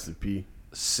 Master P.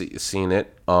 Seen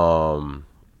it.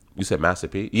 You said Master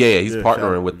P? Yeah, he's Yeah,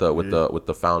 partnering shout- with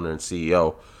the founder and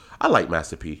CEO. I like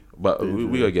Master P, but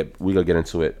we gotta get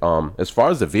into it. As far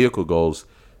as the vehicle goes,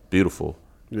 beautiful.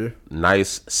 Yeah.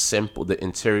 Nice, simple. The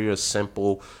interior is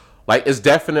simple. Like, it's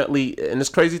definitely, and this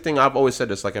crazy thing, I've always said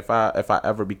this, like, if I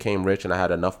ever became rich and I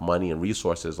had enough money and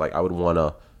resources, like, I would want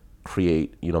to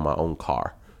create, my own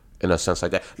car in a sense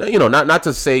like that. Now, not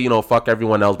to say, fuck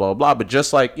everyone else, blah, blah, blah, but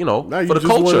just like, Nah, for you the just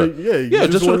culture. wanna-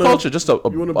 Just for the culture. Just a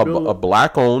build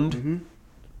black-owned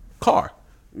car.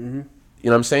 You know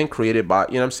what I'm saying? Created by,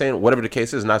 you know what I'm saying? Whatever the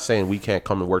case is, not saying we can't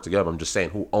come and work together. I'm just saying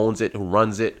who owns it, who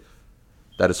runs it.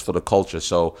 That is for the culture.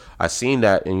 So I seen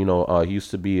that, and he used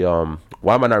to be.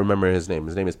 Why am I not remembering his name?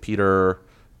 His name is Peter.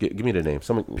 Give me the name.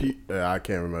 I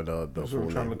can't remember the full trying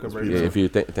to name. look up It's right Peter. Yeah, if you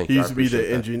think He I used to be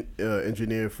the appreciate that.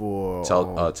 engineer for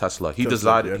Tesla. He Tesla,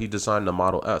 designed. yeah. He designed the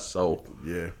Model S. So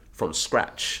Yeah. from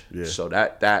scratch. Yeah. So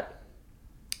that,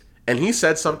 and he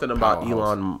said something about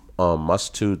Powerhouse. Elon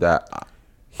Musk too. That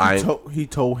He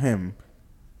told him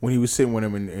when he was sitting with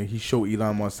him and he showed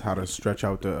Elon Musk how to stretch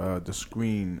out the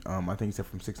screen. I think he said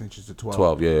from 6 inches to 12.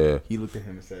 12. Yeah. He looked at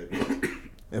him and said,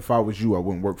 "If I was you, I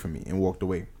wouldn't work for me," and walked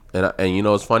away. And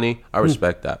it's funny. I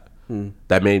respect that.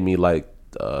 That made me like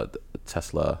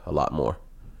Tesla a lot more.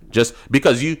 Just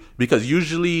because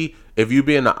usually if you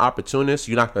being an opportunist,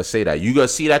 you're not gonna say that. You gonna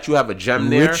see that you have a gem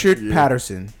there. Richard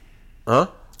Patterson. Huh?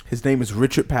 His name is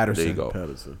Richard Patterson. There you go.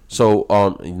 Patterson. So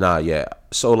yeah.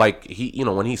 So like he,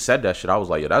 when he said that shit, I was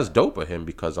like, yeah, that's dope of him,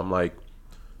 because I'm like,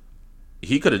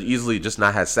 he could have easily just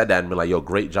not had said that and been like, yo,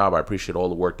 great job, I appreciate all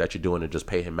the work that you're doing, and just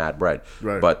pay him mad bread.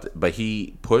 Right. But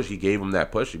he gave him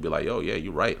that push. He'd be like, yo, yeah,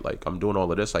 you're right. Like, I'm doing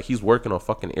all of this. Like, he's working on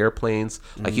fucking airplanes.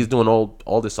 Like, he's doing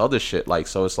all this other shit. Like,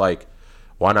 so it's like,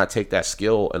 why not take that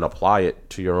skill and apply it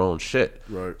to your own shit?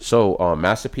 Right. So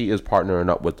Master P is partnering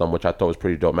up with them, which I thought was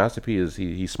pretty dope. Master P is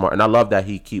he's smart, and I love that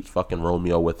he keeps fucking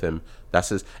Romeo with him. That's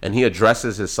his, and he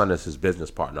addresses his son as his business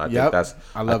partner. I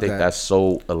think that's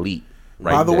so elite.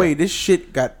 Right. By the way, this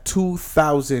shit got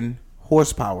 2,000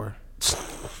 horsepower.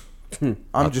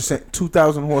 I'm just saying,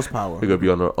 2,000 horsepower. You're gonna be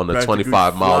on the Practically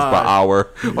 25 miles per fly.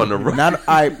 hour on the road.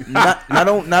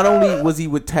 Not only was he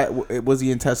was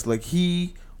he in Tesla,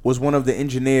 he was one of the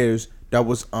engineers that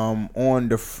was on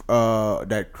the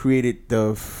that created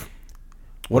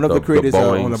one of the creators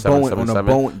Boeing on the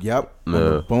 777? Boeing, on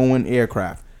the Boeing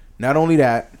aircraft. Not only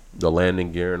that, The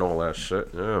landing gear and all that shit.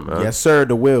 Yeah, man. yes sir,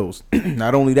 the wheels.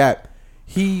 Not only that,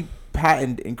 he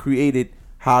patented and created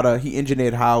he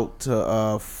engineered how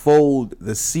to fold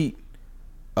the seat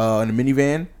in a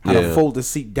minivan, how to fold the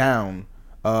seat down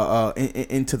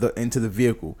into the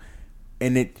vehicle.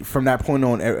 And from that point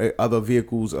on, other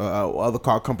vehicles, other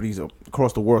car companies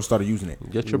across the world started using it.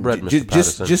 Get your bread, Mr.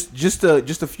 Patterson.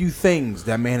 Just a few things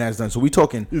that man has done. So we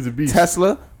talking He's a beast.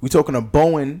 Tesla, we talking a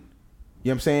Boeing, you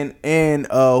know what I'm saying? And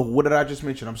what did I just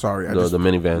mention? I'm sorry. The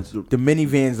minivans. The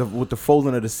minivans with the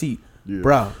folding of the seat. Yeah.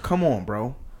 Bruh, come on,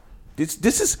 bro. This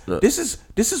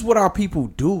is what our people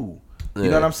do. You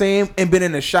know what I'm saying? And been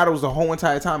in the shadows the whole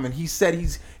entire time. And he said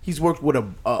he's worked with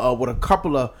a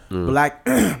couple of black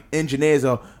engineers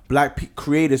or black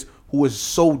creators who was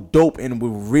so dope and were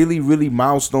really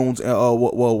milestones.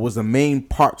 Was the main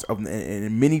parts of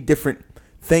and many different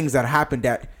things that happened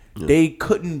that they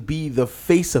couldn't be the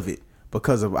face of it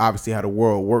because of obviously how the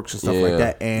world works and stuff like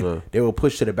that. And they were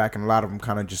pushed to the back, and a lot of them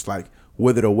kind of just like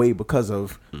withered away because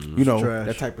of Trash.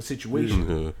 that type of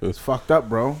situation. It's fucked up,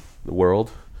 bro. The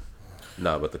world.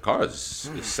 Nah, but the car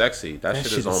is sexy. That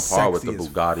shit is on par with the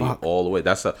Bugatti all the way.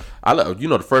 That's the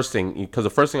first thing, because the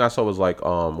first thing I saw was like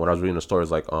when I was reading the story is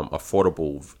like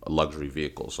affordable luxury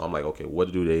vehicles. So I'm like, okay,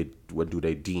 what do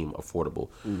they deem affordable?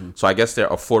 So I guess their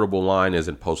affordable line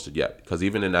isn't posted yet, because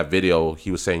even in that video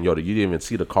he was saying, yo, you didn't even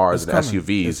see the cars and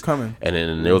SUVs. It's coming. And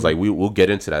then it was like we'll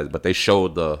get into that, but they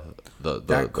showed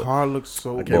that car looks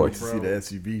so I good, can't wait to bro. see the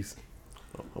SUVs.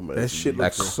 That shit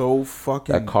looks so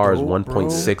fucking that car is dope,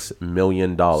 $1.6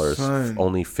 million. Son.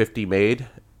 Only 50 made.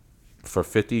 For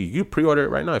 50, you pre-order it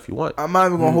right now if you want. I'm not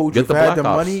even gonna hold you. Get If the I had Black the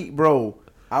Ops. money, bro,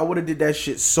 I would have did that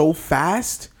shit so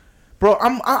fast, bro.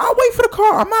 I'll wait for the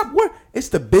car. I'm not. It's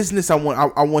the business I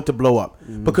want to blow up,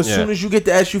 because as soon as you get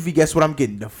the SUV, guess what I'm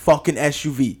getting? The fucking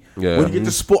SUV. Yeah. When you get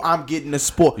the sport, I'm getting the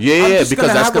sport. I'm Yeah, just because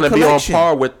that's have a gonna be on collection.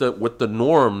 par with the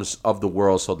norms of the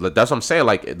world. So that's what I'm saying.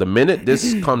 Like, the minute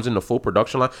this comes in the full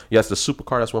production line, yes, the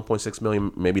supercar that's 1.6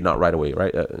 million, maybe not right away,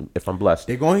 right? If I'm blessed,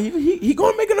 They're going. He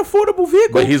going to make an affordable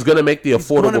vehicle. but he's gonna make the He's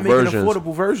gonna affordable make an versions.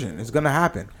 affordable version. It's gonna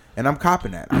happen, and I'm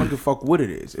copping that. I don't give a fuck what it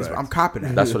is. I'm copping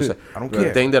that. That's what I'm saying. I don't The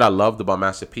care. thing that I loved about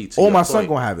Master P, Oh, my son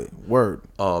gonna have it. Word.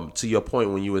 to your point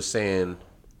when you were saying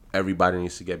everybody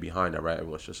needs to get behind that, right?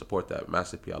 Everyone should support that.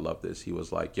 Master P, I love this. He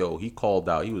was like, yo, he called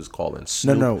out. He was calling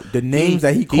Snoop. No, the names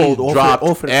that he called dropped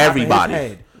off the everybody. Top of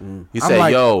his head. He said,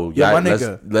 like, yo, my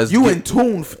nigga, let's you in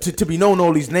tune to be knowing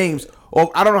all these names. Or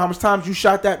I don't know how much times you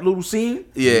shot that little scene.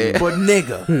 Yeah. But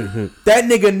nigga, that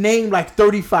nigga named like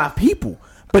 35 people.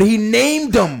 But he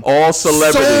named them all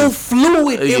celebrities. So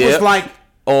fluid. It was like,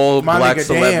 all my black nigga,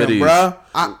 celebrities. Damn,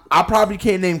 bruh. I probably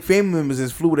can't name family members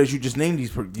as fluid as you just named these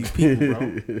people,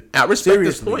 bro. I respect this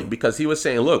Seriously. point because he was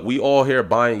saying, look, we all here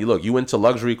buying, look, you into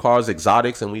luxury cars,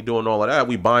 exotics, and we doing all of that.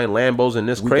 We buying Lambos and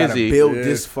this We crazy. gotta build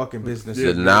this fucking business.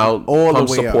 Now all come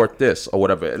the way support up. this or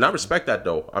whatever. And I respect that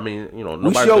though. I mean, you know, We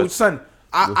nobody. show, son.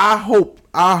 I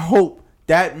hope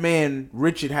that man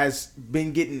Richard has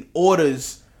been getting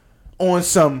orders on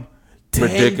some 10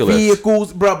 Ridiculous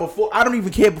vehicles, bro. Before I don't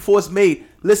even care before it's made.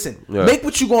 Listen, make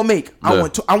what you gonna make. I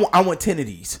want 10 of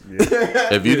these.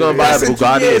 If you're gonna buy a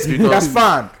Bugatti, if you're gonna, that's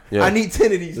fine. Yeah. I need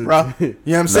 10 of these, bro. You know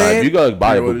what I'm if saying? you're gonna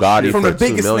buy a Bugatti From for the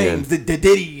biggest $2 million, names, the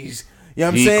Diddy's. You know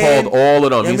what I'm he saying? called all of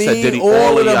them. You know He what I said Diddy, mean?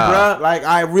 all of them, y'all. bro. Like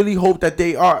I really hope that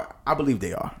they are. I believe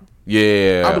they are.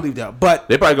 Yeah, I believe they are. But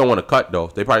they probably gonna want to cut though.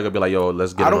 They probably gonna be like, yo,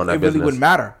 let's get I on don't. that It really business. wouldn't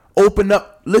matter. Open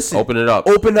up. Listen. Open it up.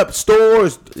 Open up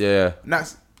stores. Yeah,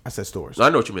 Not. I said stores. I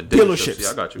know what you meant. Dealerships. Yeah,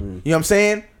 I got you. You know what I'm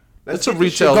saying? It's a get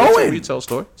this shit retail. It's a going. retail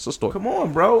store. It's a store. Come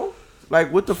on, bro.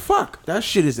 Like what the fuck? That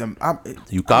shit is. You I copping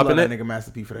love it? that nigga Master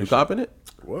P for that. You shit. copping it?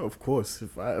 Well, of course.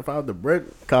 If I had the bread,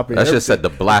 copy. That shit said the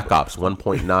Black Ops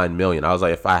 1.9 million. I was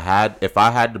like, if I had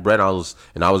the bread, I was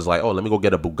like, oh, let me go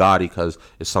get a Bugatti because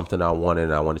it's something I wanted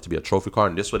and I wanted it to be a trophy car.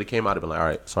 And this would have came out. I'd been like, all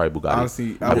right, sorry, Bugatti.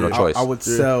 Honestly, I have no choice. I would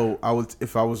sell. I would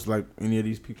if I was like any of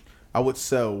these people. I would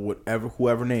sell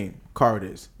whoever name car it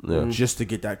is, just to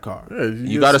get that car. Yeah,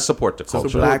 you gotta support the It's a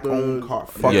culture. black owned car.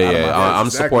 Fuck Yeah, out of my yeah. face. I'm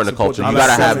Exactly. supporting the culture. Support You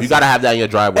the- gotta have that in your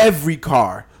driveway. Every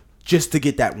car just to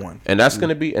get that one. And that's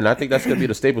gonna be, and I think that's gonna be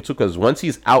the staple too. Because once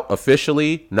he's out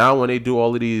officially, now when they do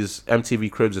all of these MTV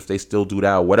cribs, if they still do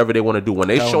that, or whatever they want to do, when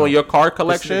they Hell showing no. your car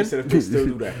collection, This nigga said if they still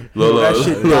do that. Look, that look,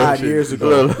 shit look, died years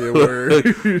ago.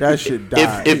 That shit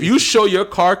died. if you show your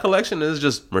car collection and it's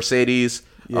just Mercedes,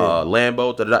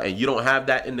 Lambo, and you don't have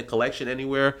that in the collection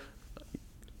anywhere,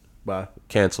 Bye.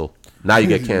 cancel. Now you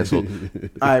get canceled.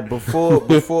 All right,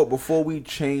 before we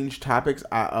change topics,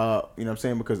 you know what I'm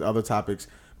saying, because other topics,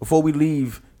 before we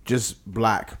leave just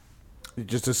black,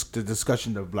 just the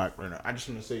discussion of black right now, I just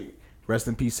want to say rest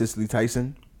in peace Cicely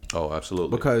Tyson, Oh,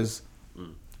 absolutely. because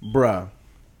bruh,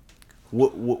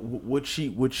 what she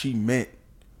meant,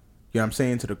 you know what I'm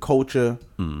saying, to the culture,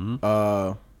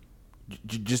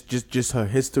 just her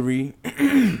history.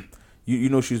 you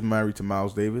know she was married to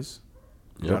Miles Davis.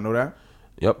 Y'all know that?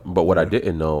 Yep. But what I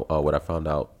didn't know, what I found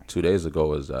out 2 days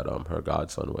ago, is that her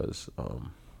godson was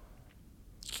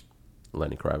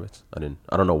Lenny Kravitz. I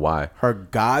don't know why. Her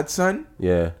godson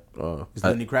Yeah. is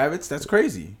Lenny Kravitz. That's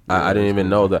crazy. I didn't even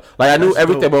know that. Like I knew That's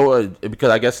everything, dope. but because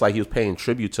I guess like he was paying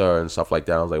tribute to her and stuff like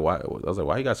that. I was like,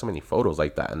 why you got so many photos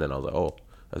like that? And then I was like, oh,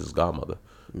 that's his godmother.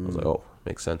 I was like, oh,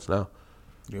 makes sense now.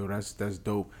 Yo, that's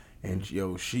dope. And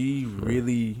yo, she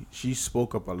really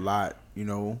spoke up a lot. You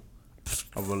know,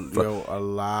 of a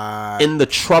lot. In the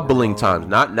troubling times,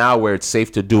 not now where it's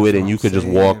safe to do it and you could just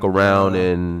walk around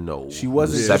in She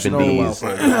wasn't the just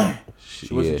 70s.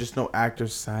 She wasn't just no actor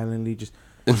silently just.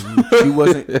 She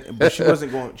wasn't, but she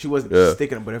wasn't going. She wasn't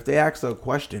sticking it. But if they asked her a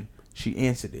question, she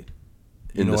answered it.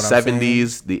 You In know the what I'm saying?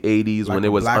 70s, the 80s, Like when a it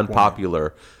was black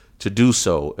unpopular to do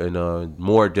so, in a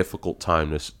more difficult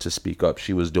time to speak up,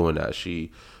 she was doing that.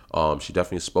 She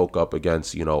definitely spoke up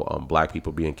against black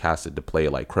people being casted to play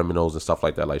like criminals and stuff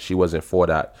like that. Like she wasn't for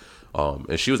that,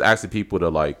 and she was asking people to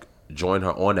like join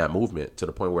her on that movement to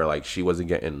the point where like she wasn't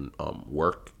getting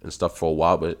work and stuff for a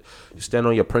while. But you stand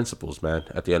on your principles, man.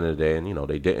 At the end of the day, and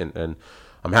they didn't. And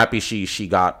I'm happy she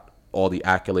got all the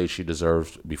accolades she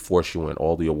deserved before she won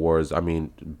all the awards. I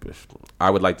mean, I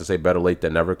would like to say better late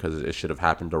than never because it should have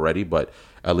happened already. But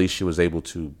at least she was able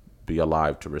to be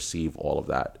alive to receive all of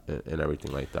that and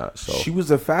everything like that. So She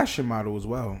was a fashion model as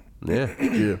well. yeah.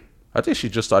 Yeah. I think she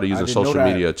just started using I didn't know social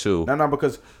that. media too. No,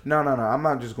 because no. I'm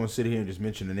not just gonna sit here and just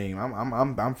mention the name.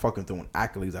 I'm fucking throwing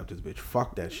accolades out this bitch.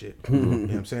 Fuck that shit. You know what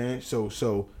I'm saying?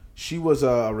 So she was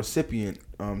a recipient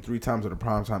 3 times of the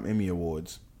Primetime Emmy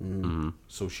Awards.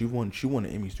 So she won the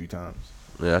Emmys 3 times.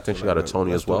 Yeah, I think she got a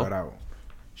Tony Let's as throw well. that out.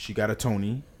 She got a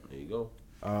Tony. There you go.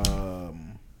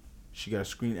 She got a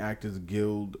Screen Actors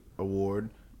Guild Award.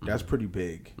 That's pretty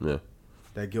big. Yeah.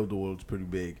 That Guild Award's pretty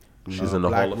big. She's in the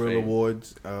Black Hall of Reel Fame.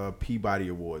 Awards, Peabody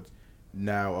Awards.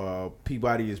 Now,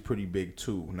 Peabody is pretty big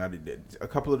too. Now, a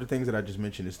couple of the things that I just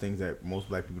mentioned is things that most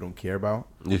black people don't care about.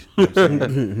 You know what I'm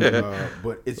saying?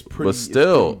 But it's pretty. But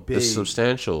still, it's pretty big. it's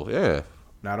substantial. Yeah.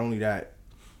 Not only that,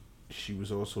 she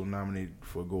was also nominated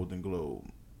for a Golden Globe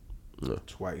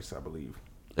twice, I believe.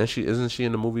 And isn't she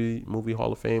in the movie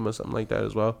Hall of Fame or something like that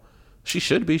as well? She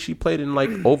should be. She played in like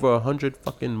over 100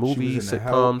 fucking movies,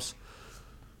 sitcoms.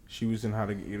 She was in How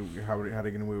to Get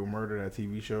Away with Murder, that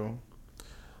TV show.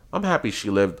 I'm happy she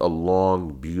lived a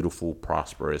long, beautiful,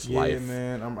 prosperous life. Yeah,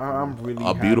 man. I'm really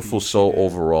a beautiful soul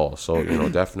overall. So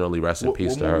definitely rest in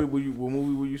peace to her. What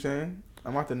movie were you saying?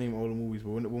 I'm about to name all the movies,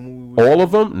 but what movie? All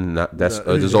of them? There's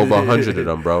over 100 of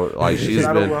them, bro. Like she's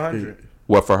not been over 100.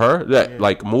 What for her? That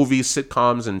like movies,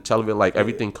 sitcoms, and television, like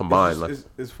everything combined. Like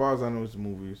as far as I know, it's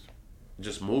movies.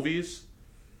 Just movies.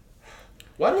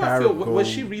 Why do I feel? Was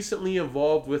she recently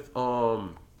involved with?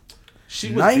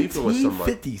 She was beefing with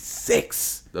somebody.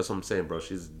 1956. That's what I'm saying, bro.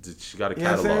 She got a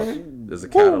catalog. There's a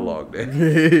catalog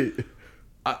there.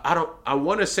 I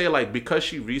want to say like because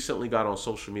she recently got on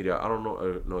social media. I don't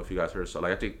know if you guys heard. So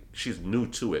like I think she's new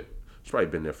to it. She's probably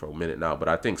been there for a minute now. But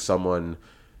I think someone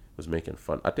was making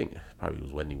fun. I think probably it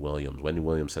was Wendy Williams. Wendy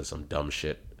Williams said some dumb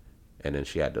shit, and then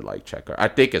she had to like check her. I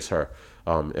think it's her,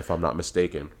 if I'm not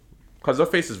mistaken. Because her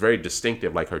face is very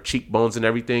distinctive, like her cheekbones and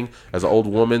everything as an old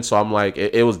woman. So I'm like,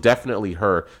 it was definitely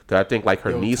her. Because I think like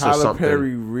her niece or something. Tyler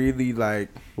Perry really like...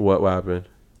 What happened?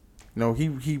 No,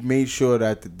 he made sure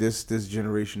that this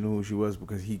generation knew who she was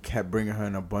because he kept bringing her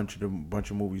in a bunch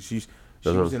of movies. She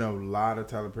was in a lot of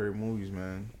Tyler Perry movies,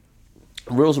 man.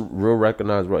 Real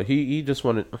recognized, bro. He just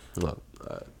wanted... Look,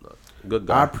 good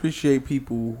guy. I appreciate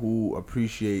people who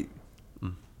appreciate,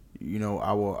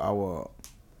 our...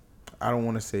 I don't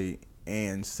want to say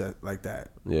set like that.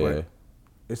 Yeah. But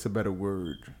it's a better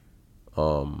word.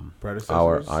 Predecessors?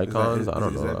 Our icons? I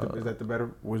don't know. Is that the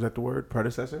better... Was that the word?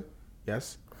 Predecessor?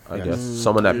 Yes? I guess.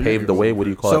 Someone that paved the way. What do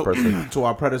you call that person? To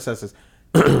our predecessors.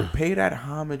 Pay that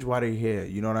homage while they're here.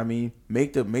 You know what I mean?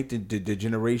 Make the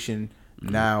generation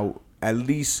now at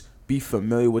least be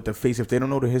familiar with the face. If they don't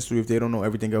know the history, if they don't know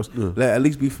everything else, at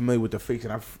least be familiar with the face.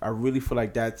 And I really feel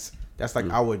like that's like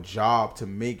our job to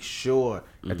make sure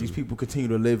that these people continue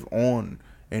to live on.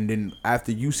 And then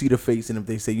after you see the face, and if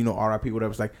they say, R.I.P. whatever,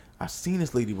 it's like, I've seen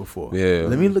this lady before. Yeah.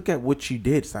 Let me look at what she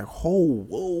did. It's like,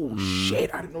 whoa,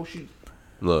 shit! I didn't know she.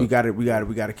 Look. We got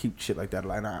to keep shit like that.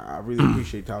 Like, I really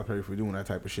appreciate Tyler Perry for doing that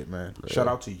type of shit, man. Yeah. Shout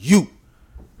out to you.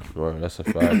 Well, that's a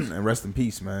fact. And rest in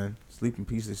peace, man. Sleep in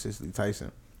peace to Cicely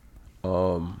Tyson.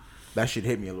 That shit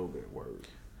hit me a little bit. Word.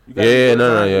 You got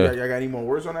yeah. Y'all got any more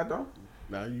words on that though?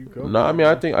 Now you go. No, I mean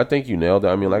I think you nailed it.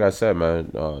 I mean, like I said,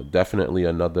 man, definitely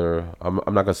another. I'm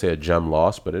not gonna say a gem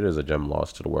lost, but it is a gem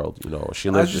lost to the world. She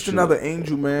lives. It's just another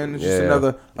angel, man. It's just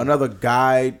another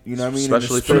guide. You know what I mean?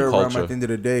 Especially in the for the spirit realm culture. at the end of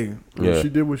the day. Yeah. She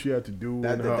did what she had to do.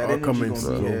 That her energy upcoming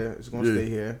gonna be here. It's gonna stay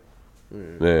here.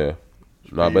 Yeah.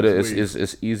 No, but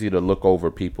it's easy to look over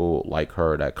people like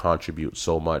her that contribute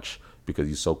so much because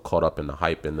you're so caught up in the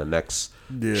hype and the next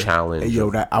challenge. Hey,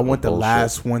 yo, I want the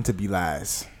last one to be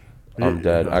last. I'm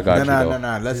dead. I got you.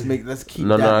 No. Let's keep.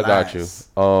 No, I got you.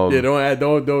 Don't add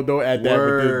that.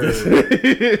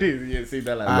 Yeah, see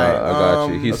that. I got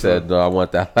you. He said, "No, I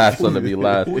want that last one to be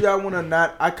last." Who y'all want to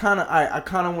not? I kind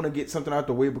of want to get something out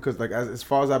the way because like as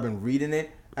far as I've been reading it,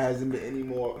 hasn't been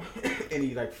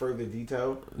any like further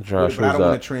detail. Josh, but I don't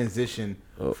want to transition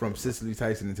from Cicely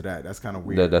Tyson into that. That's kind of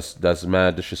weird. That's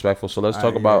mad disrespectful. So let's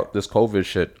talk about this COVID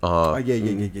shit.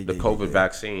 The COVID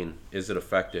vaccine, is it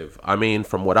effective? I mean,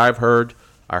 from what I've heard,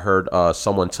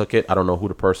 someone took it. I don't know who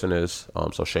the person is.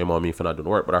 So shame on me for not doing the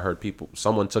work. But I heard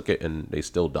someone took it and they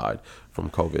still died from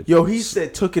COVID. Yo, he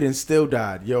said took it and still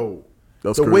died. Yo.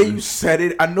 That's the crazy. way you said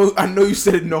it, I know you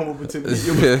said it normal, but to me it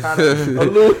was kind of a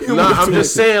little humorous. No, I'm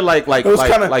just saying, like,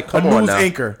 come on now.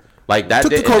 Anchor. Like that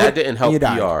didn't help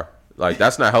PR. Like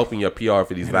that's not helping your PR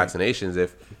for these vaccinations.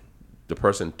 If the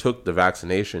person took the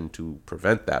vaccination to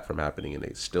prevent that from happening and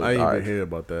they still died. I didn't even hear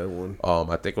about that one.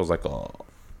 I think it was like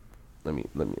let me.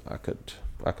 I could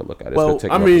look at it. Well,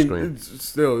 I mean, it's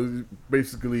still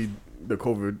basically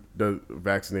the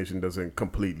vaccination doesn't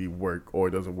completely work, or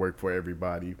it doesn't work for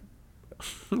everybody.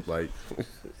 Like,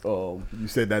 you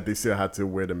said that they still have to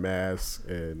wear the mask,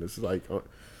 and it's like,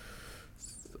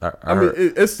 I mean,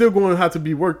 it's still going to have to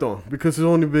be worked on because it's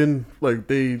only been like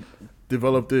they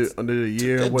developed it under a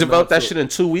year. Developed that shit in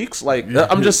 2 weeks. Like,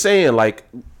 I'm just saying, like,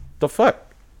 the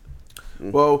fuck.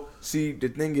 Well, see, the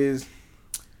thing is,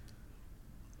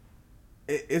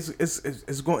 it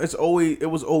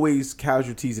was always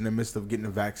casualties in the midst of getting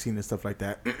a vaccine and stuff like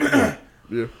that.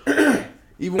 Yeah.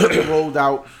 Even when it rolled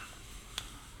out,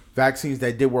 vaccines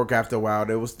that did work after a while.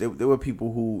 There were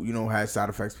people who had side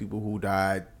effects, people who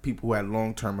died, people who had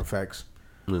long-term effects.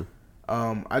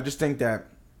 I just think that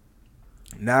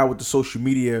now with the social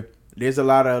media, there's a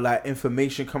lot of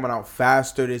information coming out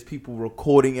faster. There's people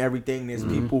recording everything. There's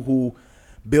people who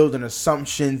building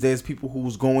assumptions. There's people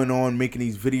who's going on making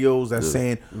these videos that's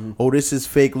saying, "Oh, this is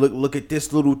fake. Look at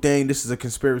this little thing. This is a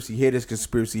conspiracy here. This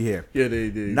conspiracy here." Yeah, they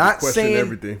not question saying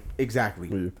everything. Exactly.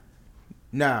 Yeah.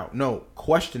 Now, no,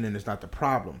 questioning is not the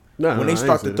problem. No, when they I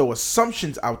start ain't to say throw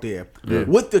assumptions out there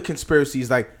with the conspiracies,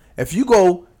 like if you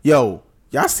go, "Yo,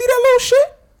 y'all see that little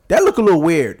shit? That look a little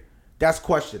weird." That's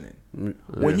questioning.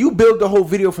 When you build the whole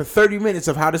video for 30 minutes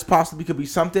of how this possibly could be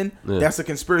something, that's a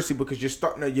conspiracy, because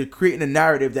you're creating a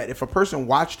narrative that if a person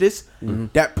watched this,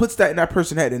 that puts that in that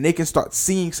person's head and they can start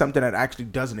seeing something that actually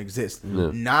doesn't exist.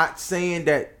 Not saying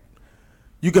that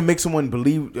you can make someone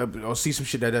believe or see some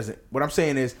shit that doesn't. What I'm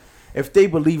saying is, if they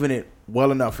believe in it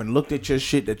well enough and looked at your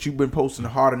shit that you've been posting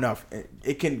hard enough,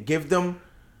 it can give them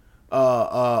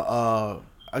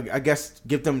I guess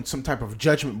give them some type of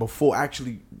judgment before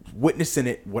actually witnessing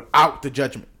it without the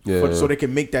judgment, so they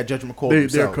can make that judgment call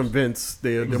themselves. They're convinced.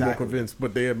 They're more convinced,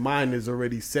 but their mind is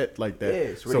already set like that. Yeah,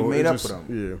 it's already made up for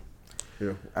them.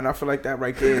 Yeah. And I feel like that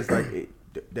right there is like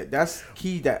that's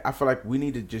key. That I feel like we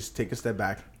need to just take a step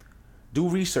back, do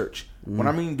research. When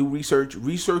I mean do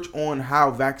research on how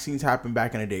vaccines happened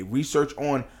back in the day. Research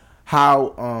on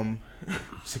how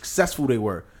successful they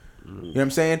were. You know what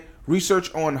I'm saying?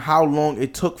 Research on how long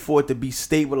it took for it to be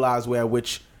stabilized, where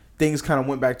which things kind of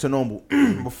went back to normal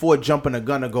before jumping a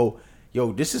gun to go,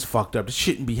 "Yo, this is fucked up. This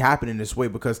shouldn't be happening this way."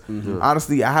 Because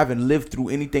honestly, I haven't lived through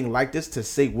anything like this to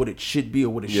say what it should be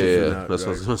or what it should be. Yeah, that's what I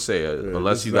was gonna say.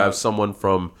 Unless you have someone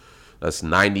from that's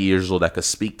 90 years old that could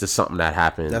speak to something that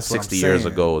happened 60 years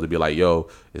ago to be like, "Yo,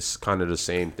 it's kind of the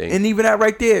same thing." And even that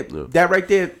right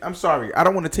there, I'm sorry, I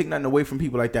don't want to take nothing away from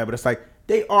people like that, but it's like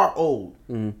they are old.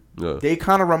 They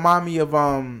kind of remind me of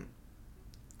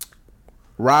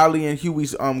Riley and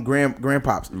Huey's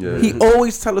grandpops. He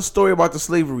always tell a story about the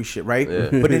slavery shit, right?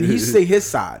 But then he say his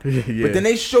side. But then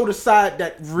they show the side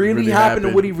that really happened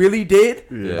and what he really did.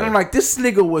 And I'm like, this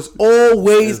nigga was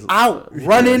always out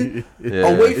running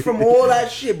away from all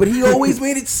that shit. But he always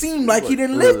made it seem like he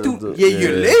didn't live through.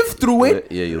 You lived through it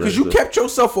because you kept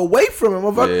yourself away from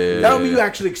him. That don't mean you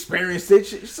actually experienced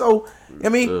it. So I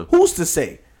mean, who's to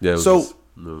say?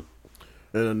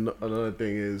 And another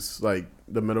thing is, like,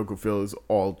 the medical field is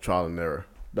all trial and error.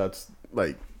 That's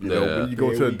like, when you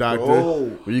go to the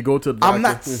doctor, I'm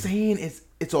not saying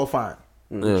it's all fine.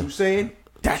 What you saying?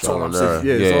 That's all I'm saying.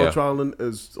 Yeah, it's all trial and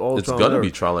it's gonna be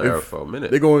trial and error for a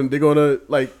minute. They're gonna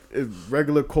like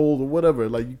regular cold or whatever.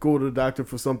 Like, you go to the doctor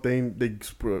for something, they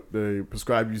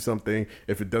prescribe you something.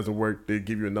 If it doesn't work, they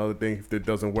give you another thing. If it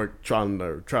doesn't work, trial and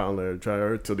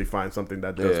error till they find something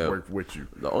that does work with you.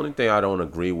 The only thing I don't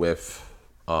agree with,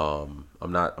 I'm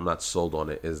not sold on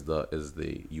it, is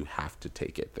the you have to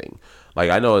take it thing.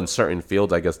 Like, I know in certain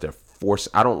fields, I guess they're forced.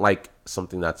 I don't like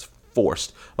something that's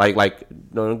forced. Like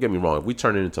no, don't get me wrong. If we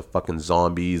turn it into fucking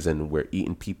zombies and we're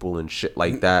eating people and shit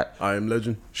like that, I Am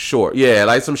Legend. Sure, yeah,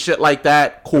 like some shit like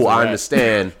that. Cool, I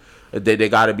understand. They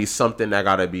gotta be something that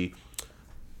gotta be.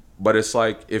 But it's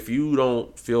like, if you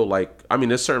don't feel like, I mean,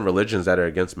 there's certain religions that are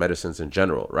against medicines in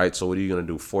general, right? So what are you gonna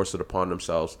do? Force it upon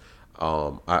themselves?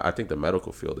 I think the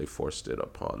medical field, they forced it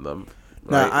upon them.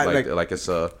 Right? No, like it's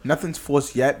a nothing's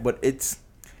forced yet, but it's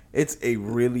a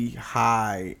really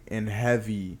high and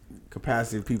heavy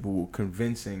capacity of people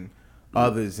convincing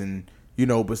others, and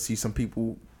but see, some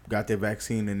people got their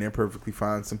vaccine and they're perfectly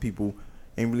fine. Some people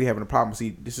ain't really having a problem.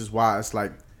 See, this is why it's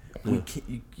like we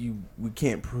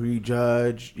can't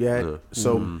prejudge yet.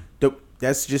 So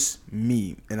that's just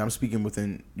me, and I'm speaking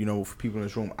within for people in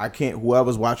this room. I can't.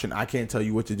 Whoever's watching, I can't tell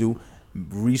you what to do.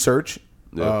 Research,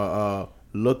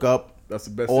 look up. That's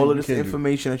the best. All of this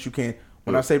information that you can.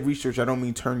 When I say research, I don't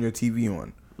mean turn your TV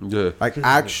on. Like,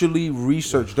 actually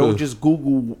research. Don't just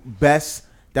Google best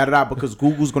because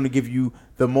Google's going to give you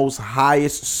the most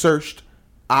highest searched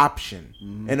option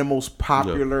and the most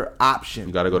popular option.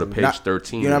 You got to go to page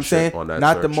 13. You know what I'm saying? On that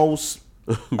Not search. the most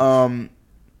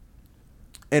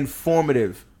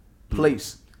informative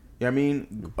place. You know what I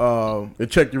mean? And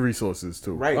check your resources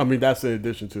too. Right. I mean, that's in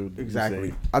addition to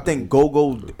exactly. I think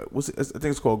Gogo. I think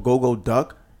it's called Gogo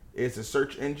Duck. It's a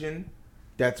search engine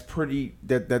that's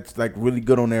that's like really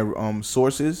good on their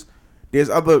sources. There's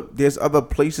other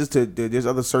places there's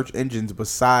other search engines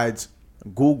besides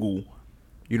Google.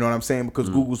 You know what I'm saying? Because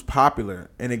Google's popular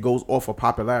and it goes off of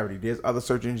popularity. There's other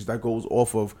search engines that goes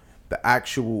off of the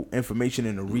actual information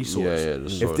and the resource.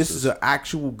 If this is an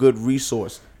actual good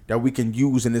resource that we can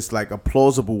use and it's like a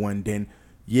plausible one, then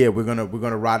yeah, we're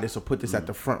gonna ride this or put this at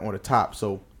the front or the top.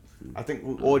 So I think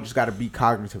we all just got to be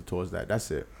cognitive towards that. That's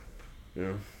it.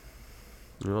 Yeah.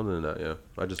 Other than that, yeah,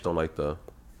 I just don't like the.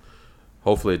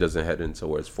 Hopefully, it doesn't head into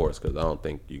where it's forced, because I don't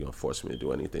think you're gonna force me to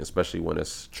do anything, especially when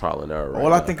it's trial and error.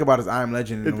 All I think about is I Am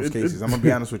Legend in those cases. I'm gonna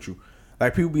be honest with you.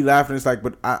 Like, people be laughing. It's like,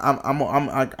 but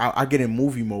I get in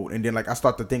movie mode, and then like I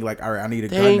start to think like, all right, I need a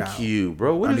gun now. Thank you,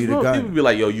 bro. What I is need a wrong? gun. People be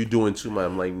like, yo, you doing too much.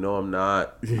 I'm like, no, I'm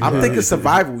not. I'm thinking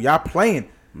survival. Y'all playing.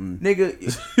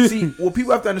 Nigga, see, what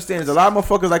people have to understand is a lot of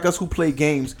motherfuckers like us who play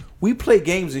games, we play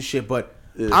games and shit, but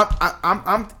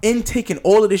I'm intaking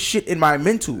all of this shit in my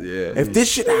mental. Yeah. If this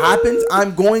shit happens,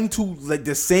 I'm going to, like,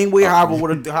 the same way how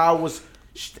I was.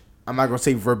 I'm not gonna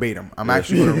say verbatim. I'm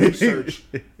actually gonna research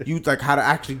like how to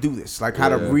actually do this, like how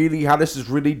this is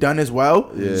really done as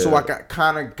well. Yeah. So I got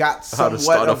how to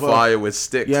start a fire with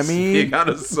sticks. You know what I mean? You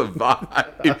gotta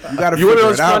survive. You gotta. You know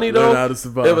what's funny though? How to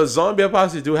survive. If a zombie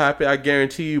apocalypse do happen, I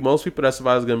guarantee you, most people that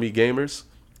survive is gonna be gamers.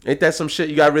 Ain't that some shit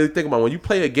you gotta really think about? When you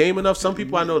play a game enough, some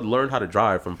people I know learn how to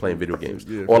drive from playing video games.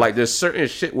 Yeah, or like there's certain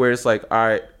shit where it's like, all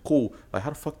right, cool. Like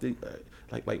how the fuck they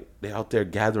like they out there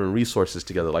gathering resources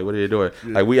together? Like what are they doing?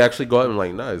 Yeah. Like we actually go out and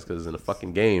like, no, it's because it's in a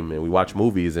fucking game and we watch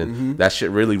movies and that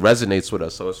shit really resonates with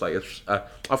us. So it's like,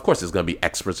 of course there's gonna be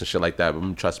experts and shit like that,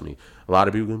 but trust me, a lot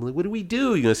of people are gonna be like, what do we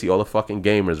do? You're gonna see all the fucking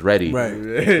gamers ready. Right.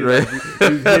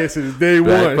 Yeah, since day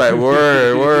one. Right,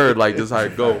 word. Like this is how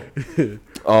it go.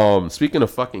 Speaking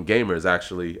of fucking gamers,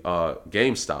 actually,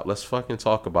 GameStop. Let's fucking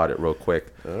talk about it real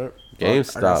quick.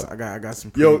 GameStop. I got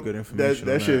some pretty good information.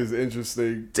 That shit is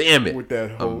interesting. Damn it! With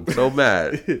that whole, I'm so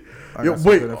mad.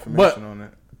 But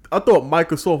I thought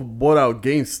Microsoft bought out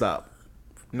GameStop.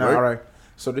 No, right? All right.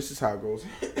 So this is how it goes.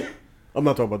 I'm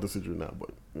not talking about the situation now,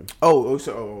 but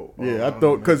yeah, I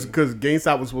thought because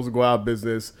GameStop was supposed to go out of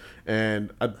business,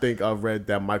 and I think I read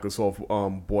that Microsoft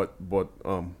bought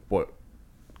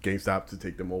GameStop to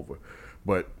take them over,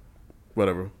 but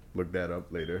whatever. Look that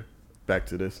up later. Back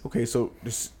to this. Okay, so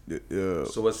this.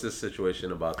 So what's this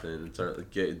situation about them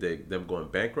going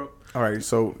bankrupt? All right,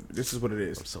 so this is what it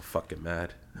is. I'm so fucking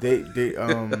mad. They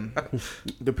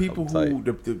the people who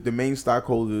the main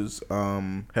stockholders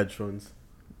hedge funds.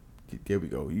 There we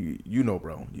go. You know,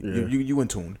 bro. You in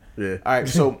tune. Yeah. All right,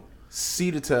 so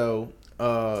Citatel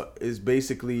is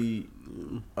basically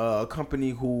a company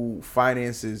who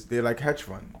finances. They're like hedge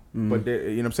fund, but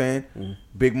they, you know what I'm saying,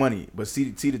 big money. But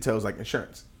Citatel is like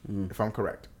insurance, if I'm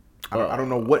correct. I don't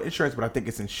know what insurance, but I think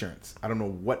it's insurance. I don't know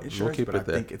what insurance, but I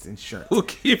think it's insurance. We'll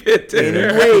keep it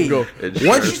there. Anyway,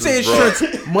 once you say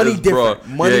insurance, money different.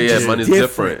 Money's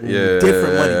different. Yeah,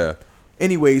 different money. Yeah.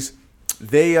 Anyways,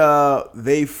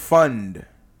 they fund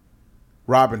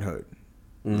Robinhood,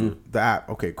 the app.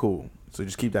 Okay, cool. So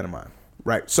just keep that in mind.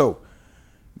 Right. So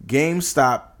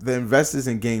GameStop, the investors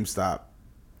in GameStop,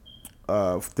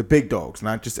 the big dogs,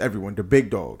 not just everyone, the big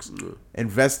dogs,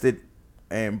 invested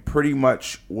and pretty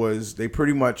much was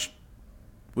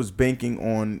banking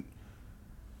on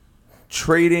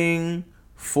trading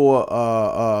for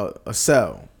a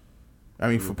sell. I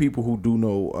mean, for people who do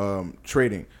know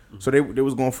trading, so they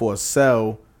was going for a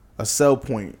sell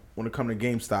point when it comes to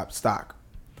GameStop stock.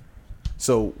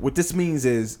 So what this means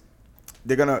is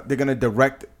they're gonna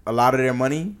direct a lot of their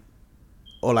money,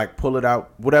 or like pull it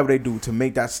out, whatever they do to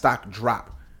make that stock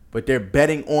drop. But they're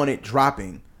betting on it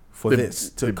dropping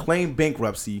to claim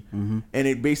bankruptcy, and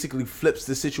it basically flips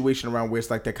the situation around where it's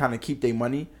like they kind of keep their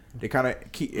money. They kind of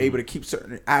able to keep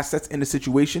certain assets in the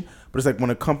situation, but it's like when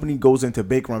a company goes into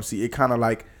bankruptcy, it kind of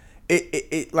like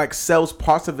it like sells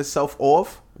parts of itself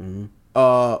off,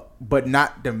 but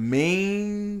not the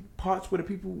main parts where the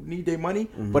people need their money,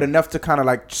 but enough to kind of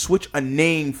like switch a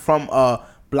name from a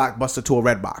Blockbuster to a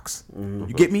Redbox.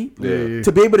 You get me? Yeah.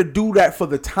 To be able to do that for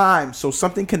the time, so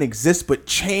something can exist but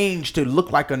change to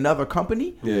look like another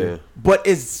company. Yeah. But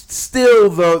it's still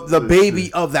the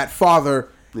baby of that father.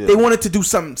 Yeah. They wanted to do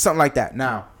something like that.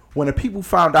 Now, when the people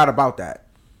found out about that,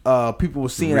 people were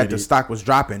seeing that the stock was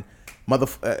dropping.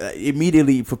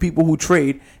 Immediately, for people who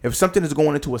trade, if something is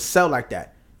going into a sell like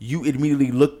that, you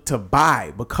immediately look to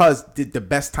buy, because the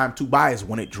best time to buy is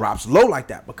when it drops low like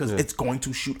that, because it's going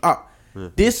to shoot up.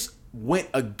 This went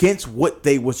against what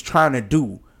they was trying to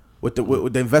do, what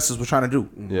the investors were trying to do.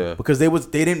 Yeah. Because they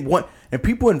didn't want, and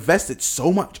people invested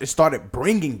so much, it started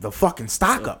bringing the fucking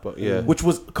stock up, which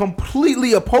was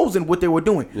completely opposing what they were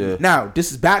doing. Yeah. Now,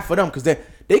 this is bad for them because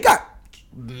they got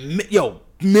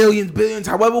millions, billions,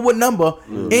 however what number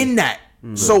in that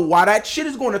So while that shit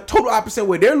is going the total opposite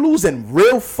way, they're losing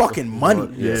real fucking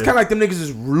money. Yeah. It's kind of like them niggas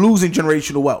is losing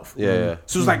generational wealth. Yeah.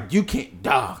 So it's like, you can't,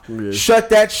 shut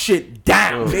that shit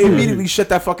down. They immediately shut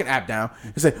that fucking app down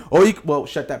and say,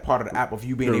 shut that part of the app of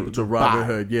you being able to buy.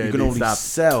 Robinhood, yeah, you can they only stopped.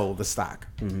 sell the stock.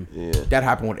 Yeah. That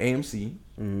happened with AMC.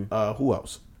 Who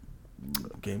else?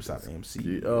 GameStop, AMC. I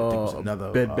think it was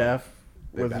another Bed Bath.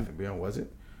 Bed Bath & Beyond, was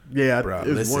it? Yeah, Bruh,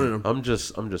 it's one of them. I'm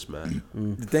just mad.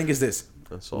 The thing is this: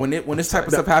 That's all. when this type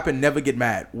of stuff happen, never get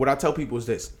mad. What I tell people is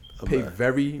this: pay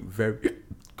very, very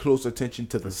close attention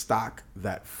to the stock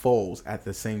that falls at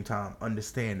the same time.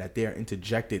 Understand that they're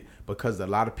interjected because a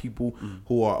lot of people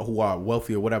who are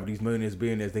wealthy or whatever, these millionaires,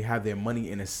 billionaires, they have their money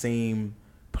in the same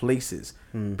places.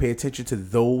 Pay attention to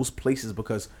those places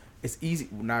because it's easy.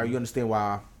 Now you understand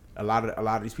why a lot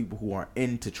of these people who are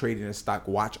into trading and stock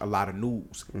watch a lot of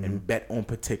news and bet on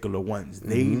particular ones.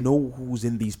 They know who's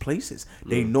in these places.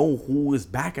 They know who is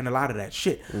backing a lot of that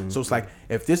shit. So it's like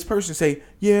if this person say,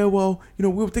 yeah, well, we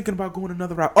were thinking about going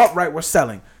another route. Oh, right, we're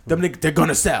selling. Them niggas, they're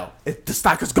gonna sell. The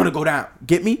stock is gonna go down.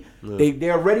 Get me? They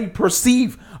already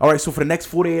perceive. All right, so for the next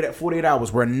 48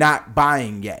 hours, we're not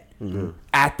buying yet.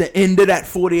 At the end of that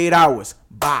 48 hours,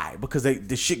 buy because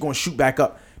the shit gonna shoot back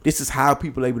up. This is how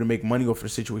people are able to make money off of the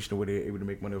situation the way they're able to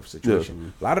make money off of the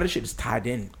situation. A lot of the shit is tied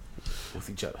in with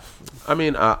each other. I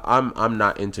mean, I'm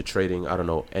not into trading. I don't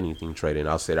know anything trading.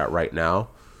 I'll say that right now.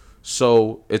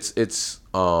 So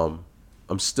I'm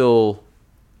still.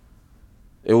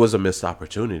 It was a missed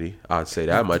opportunity. I'd say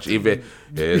that much. Even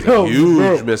it's a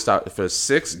huge missed out for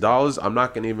 $6. I'm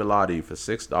not gonna even lie to you. For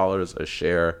 $6 a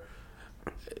share,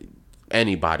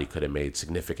 anybody could have made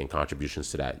significant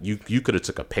contributions to that. You could have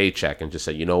took a paycheck and just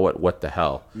said, you know what the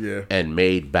hell, and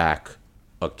made back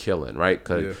a killing, right?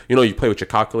 Because you play with your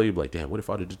calculator, you be like, damn, what if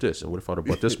I'd have did this, and what if I'd have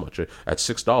bought this much at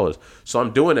 $6? So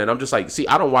I'm doing it. And I'm just like, see,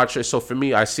 I don't watch it, so for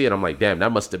me, I see it. I'm like, damn,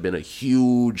 that must have been a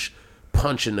huge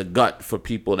punch in the gut for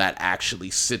people that actually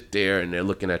sit there and they're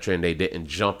looking at you and they didn't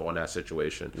jump on that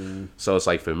situation. So it's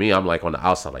like for me, I'm like on the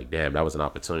outside, like damn, that was an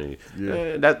opportunity.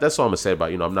 That's all I'm gonna say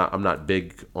about I'm not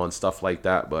big on stuff like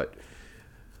that, but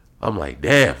I'm like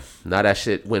damn, now that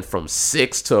shit went from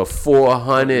 $6 to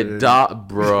 $400,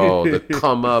 bro. To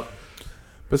come up.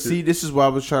 But see, this is what I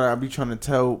was trying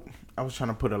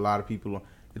to put a lot of people on.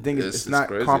 The thing is, it's not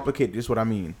crazy. Complicated. This is what I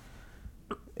mean.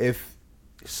 If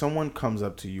someone comes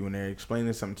up to you and they're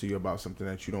explaining something to you about something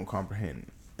that you don't comprehend,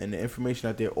 and the information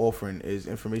that they're offering is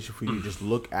information for you to just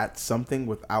look at something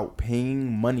without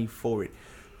paying money for it,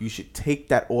 you should take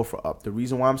that offer up. The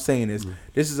reason why I'm saying is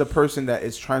this is a person that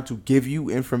is trying to give you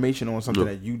information on something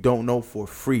that you don't know for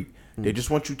free. They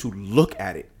just want you to look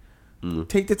at it.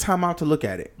 Take the time out to look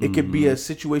at it. It could be a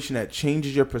situation that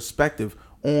changes your perspective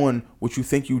on what you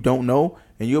think you don't know,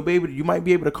 and you might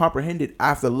be able to comprehend it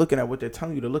after looking at what they're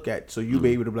telling you to look at. So you'll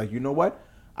be able to be like, you know what?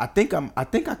 I think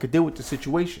I could deal with the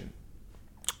situation.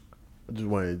 I just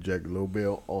want to inject a little bit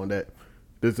on that.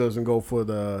 This doesn't go for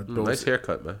the nice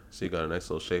haircut, man. So you got a nice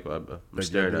little shape. I'm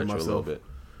staring at you a little bit.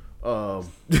 Huh?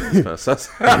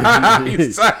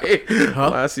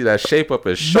 I see that shape up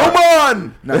his shirt. Come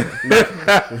on! He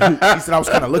said I was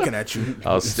kind of looking at you.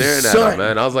 I was staring at him,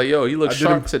 man. I was like, yo, he looks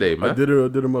sharp today, man. I did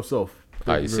it myself.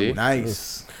 You see?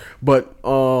 Nice. But I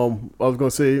was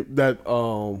gonna say that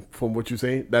from what you're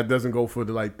saying, that doesn't go for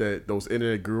those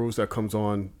internet gurus that comes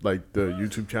on like the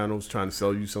YouTube channels trying to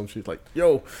sell you some shit like,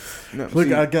 yo, look,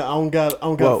 I don't got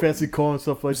a fancy car and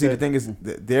stuff like that. See, the thing is,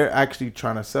 they're actually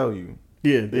trying to sell you.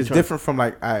 Yeah, it's different from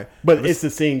like but it's the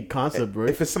same concept, right?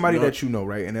 If it's somebody that you know,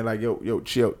 right, and they're like, yo,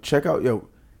 chill, check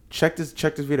this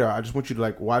video out. I just want you to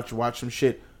like watch some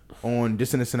shit on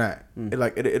this and this and that.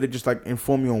 It just like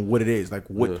inform you on what it is, like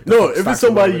what. No, if it's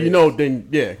somebody you know, then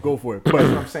yeah, go for it. But that's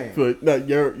what I'm saying. But no,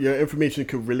 your information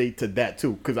could relate to that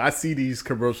too, because I see these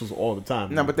commercials all the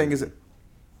time. No, but the thing is,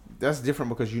 that's different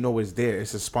because you know it's there.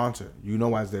 It's a sponsor. You know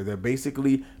why it's there. They're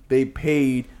basically they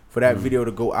paid for that video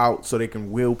to go out so they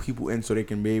can wheel people in, so they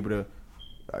can be able to,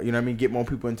 you know what I mean, get more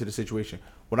people into the situation.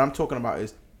 What I'm talking about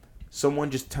is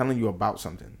someone just telling you about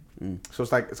something. So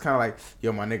it's kind of like,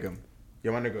 yo, my nigga,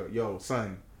 yo,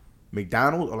 son,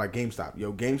 McDonald's or like GameStop.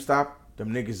 Yo, GameStop, them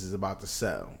niggas is about to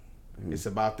sell. It's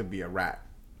about to be a wrap.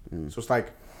 So it's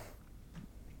like,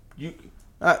 yo,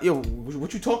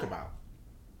 what you talking about?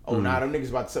 Oh, nah, them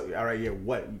niggas about to sell. All right, yeah,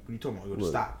 what you talking about? Yo, the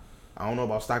stock. I don't know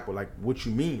about stock, but like, what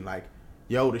you mean? Like,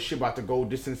 yo, this shit about to go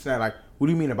this and that. Like, what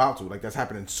do you mean about to? Like, that's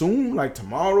happening soon? Like,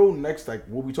 tomorrow? Next? Like,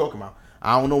 what we talking about?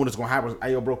 I don't know when it's going to happen.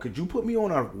 Hey, yo, bro, could you put me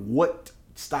on what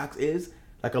stocks is?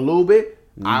 Like, a little bit?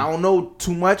 I don't know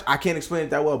too much. I can't explain it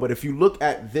that well. But if you look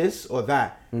at this or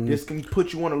that, this can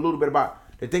put you on a little bit about.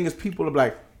 The thing is, people are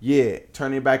like, yeah,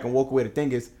 turn it back and walk away. The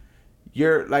thing is,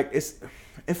 you're like it's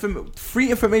free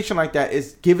information like that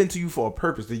is given to you for a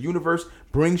purpose. The universe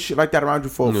brings shit like that around you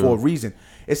for a reason.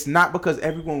 It's not because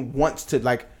everyone wants to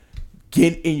like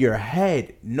get in your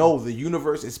head. No, the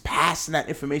universe is passing that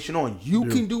information on. You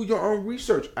can do your own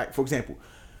research. For example,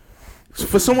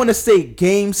 for someone to say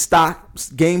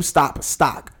GameStop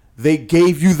stock, they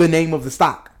gave you the name of the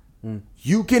stock.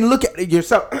 You can look at it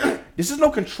yourself. This is no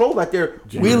control that they're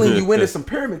wheeling you into some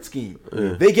pyramid scheme.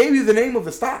 They gave you the name of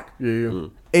the stock.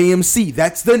 AMC,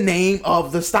 that's the name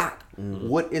of the stock.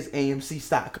 What is AMC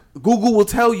stock? Google will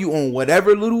tell you on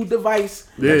whatever little device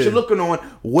that you're looking on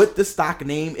what the stock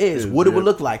name is, what it would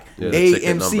look like.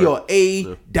 AMC or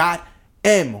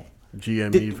A.M.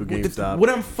 GME for GameStop. What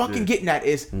I'm fucking getting at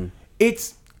is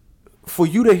it's for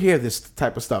you to hear this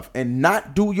type of stuff and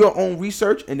not do your own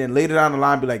research and then later down the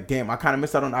line be like, damn, I kind of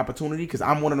missed out on the opportunity because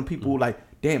I'm one of the people who like,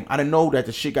 damn, I didn't know that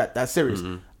the shit got that serious.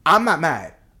 I'm not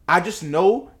mad. I just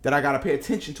know that I gotta pay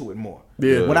attention to it more.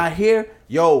 Yeah. When I hear,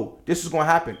 yo, this is gonna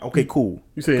happen. Okay, cool.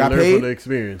 You say learn from the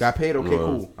experience. Got paid. Okay,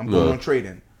 cool. I'm going on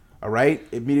trading. All right.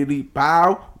 Immediately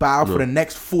bow for the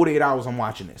next 48 hours. I'm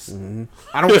watching this.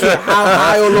 I don't care how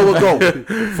high or low it go.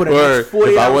 For the next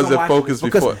 48 hours, I wasn't focused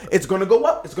before. It's gonna go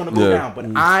up. It's gonna go down. But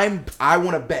I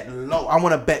want to bet low. I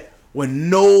want to bet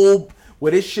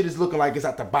where this shit is looking like it's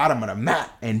at the bottom of the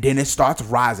map, and then it starts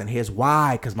rising. Here's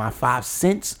why: because my 5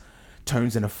 cents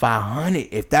turns into 500.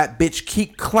 If that bitch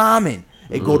keep climbing,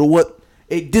 it go to what?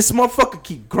 This motherfucker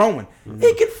keep growing.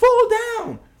 It can fall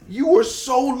down. You were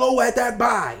so low at that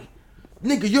buy,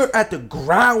 nigga. You're at the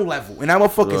ground level, and that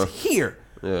motherfucker's here.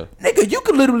 Nigga, you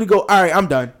could literally go, all right, I'm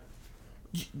done.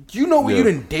 You know what you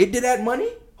done did to that money?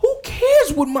 Who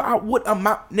cares what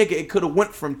amount, nigga? It could have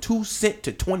went from 2 cents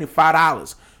to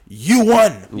 $25. You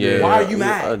won. Why are you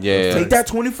mad? Take that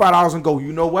 $25 and go.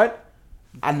 You know what?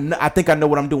 I think I know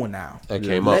what I'm doing now.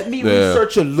 Let me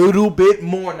research a little bit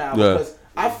more now because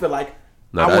I feel like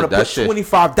I want to put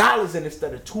 $25 in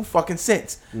instead of 2 fucking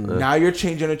cents. Now you're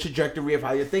changing the trajectory of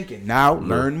how you're thinking. Now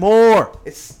learn more.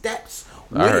 It's steps.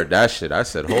 I heard that shit. I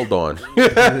said, hold on. I'm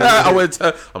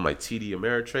like, TD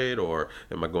Ameritrade or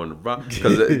am I going to Brown?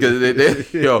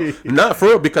 Because not for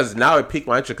real. Because now it piqued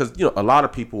my interest. Because a lot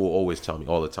of people will always tell me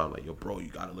all the time, like, yo, bro, you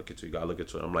gotta look into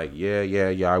it. I'm like,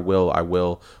 yeah, I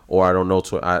will, or I don't know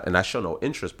and I show no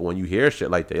interest. But when you hear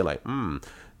shit like that, you're like,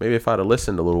 maybe if I'd have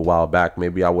listened a little while back,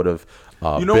 maybe I would have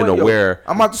been aware.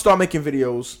 I'm about to start making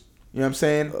videos. You know what I'm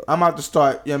saying? I'm about to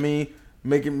start. You know what I mean?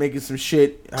 Making some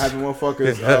shit, having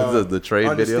motherfuckers the trade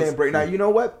videos. Now you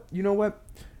know what?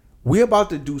 We're about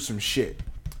to do some shit.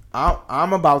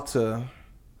 I'm about to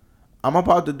do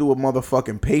a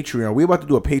motherfucking Patreon. We're about to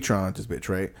do a Patreon on this bitch,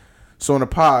 right? So on the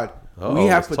pod, we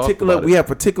have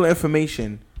particular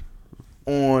information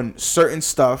on certain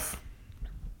stuff.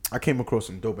 I came across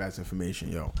some dope ass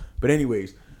information, yo. But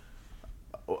anyways,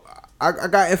 I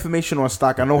got information on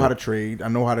stock. I know how to trade. I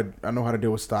know how to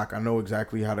deal with stock. I know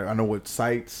exactly I know what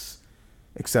sites,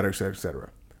 et cetera, et cetera, et cetera.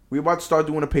 We're about to start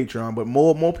doing a Patreon, but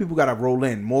more people got to roll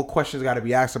in. More questions got to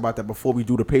be asked about that before we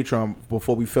do the Patreon,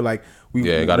 before we feel like we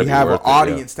have an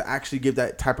audience to actually give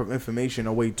that type of information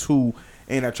away to,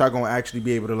 and that y'all going to actually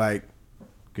be able to like,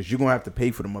 because you're going to have to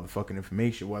pay for the motherfucking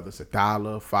information, whether it's $1,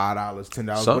 $5,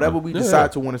 $10, whatever we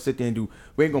decide to want to sit there and do.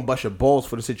 We ain't going to bust your balls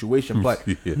for the situation, but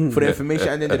for the information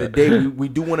at the end of the day, we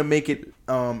do want to make it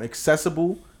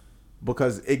accessible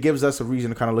because it gives us a reason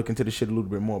to kind of look into the shit a little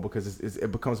bit more because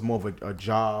it becomes more of a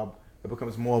job. It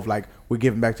becomes more of like we're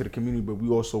giving back to the community, but we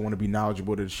also want to be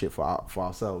knowledgeable to the shit for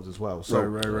ourselves as well. So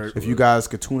right. If you guys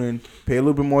could tune in, pay a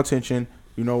little bit more attention,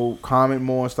 comment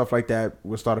more and stuff like that.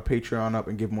 We'll start a Patreon up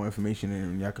and give more information,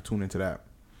 and y'all can tune into that.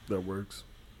 That works.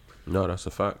 No, that's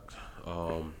a fact.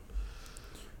 All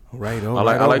right.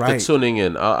 I like the tuning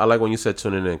in. I like when you said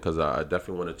tuning in because I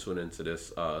definitely want to tune into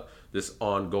this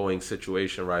ongoing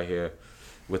situation right here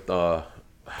with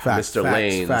Mr.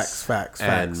 Lanez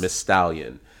and Miss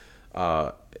Stallion.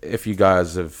 If you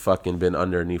guys have fucking been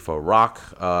underneath a rock,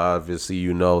 obviously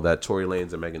you know that Tory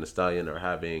Lanez and Megan Thee Stallion are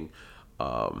having.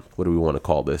 What do we want to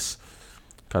call this?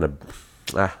 Kind of.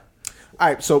 All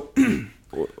right. So,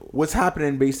 what's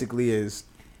happening basically is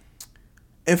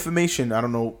information. I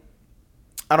don't know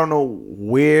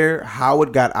how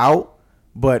it got out,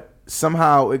 but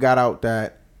somehow it got out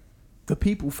that the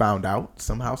people found out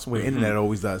somehow. Somewhere, internet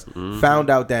always does.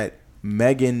 Found out that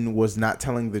Megan was not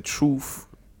telling the truth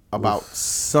about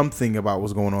something about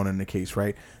what's going on in the case.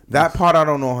 Right. That part I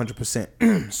don't know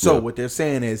 100%. So what they're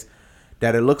saying is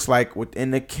that it looks like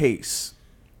within the case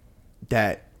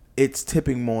that it's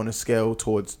tipping more on the scale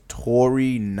towards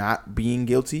Tory not being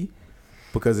guilty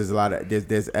because there's a lot of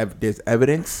there's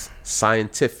evidence,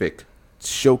 scientific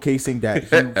showcasing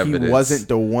that he wasn't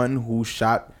the one who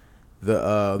shot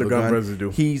the gun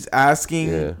residue. He's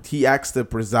asking. He asked the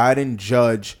presiding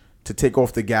judge to take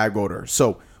off the gag order.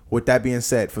 So, with that being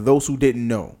said, for those who didn't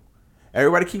know,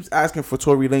 everybody keeps asking for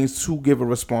Tory Lanez to give a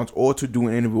response or to do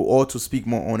an interview or to speak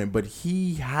more on it, but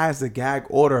he has a gag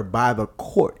order by the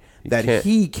court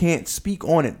he can't speak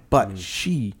on it, but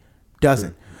she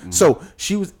doesn't. So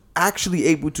she was actually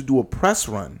able to do a press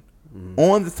run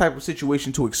on this type of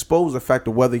situation to expose the fact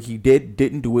of whether he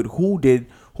didn't do it, who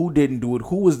didn't do it,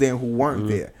 who was there and who weren't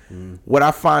there. What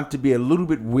I find to be a little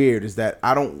bit weird is that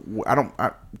I don't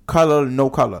color, no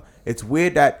color. It's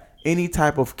weird that any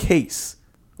type of case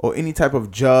or any type of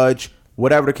judge,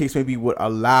 whatever the case may be, would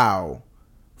allow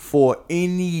for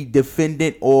any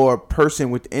defendant or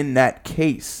person within that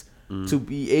case to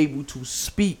be able to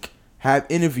speak, have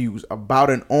interviews about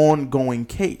an ongoing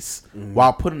case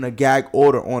while putting a gag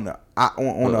order on the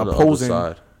opposing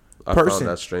side. I found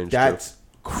that strange. That's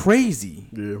crazy.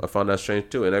 Yeah. I found that strange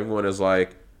too. And everyone is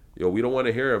like, yo, we don't want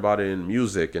to hear about it in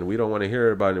music, and we don't want to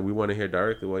hear about it. We want to hear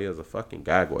directly. Well, he has a fucking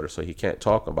gag order, so he can't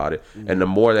talk about it. And the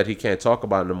more that he can't talk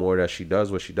about it, the more that she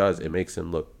does what she does, it makes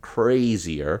him look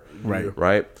crazier.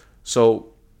 Right. So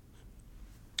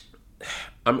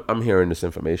I'm hearing this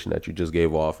information that you just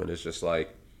gave off, and it's just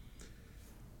like,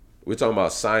 we're talking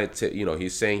about scientific,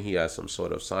 he's saying he has some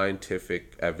sort of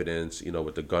scientific evidence,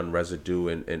 with the gun residue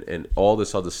and all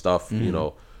this other stuff,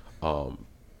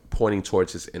 pointing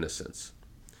towards his innocence.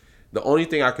 The only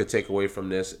thing I could take away from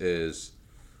this is,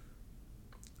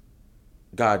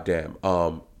 goddamn,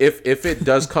 if it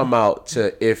does come out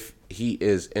to if he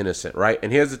is innocent, right?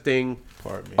 And here's the thing,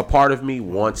 a part of me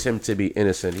wants him to be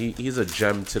innocent. He's a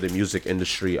gem to the music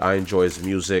industry. I enjoy his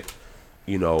music.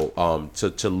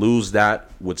 To lose that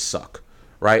would suck,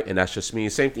 right? And that's just me.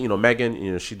 Same thing,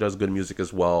 Megan, she does good music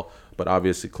as well, but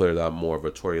obviously clearly I'm more of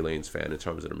a Tory Lanez fan in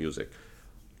terms of the music,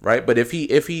 right? But if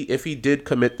he did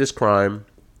commit this crime,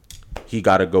 he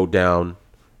got to go down.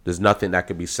 There's nothing that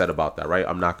can be said about that, right?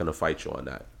 I'm not going to fight you on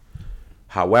that.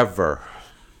 However,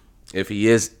 if he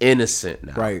is innocent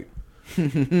now, right?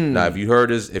 Now, if you heard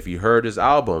his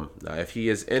album, now if he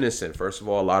is innocent, first of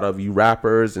all, a lot of you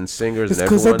rappers and singers and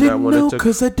everyone that wanted to,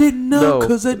 because I didn't know.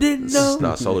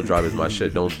 Nah, Solo Drive is my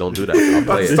shit. Don't do that. I'll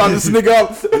play it. Start this nigga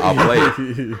up. I'll play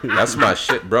it. That's my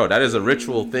shit, bro. That is a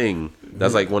ritual thing.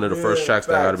 That's like one of the first tracks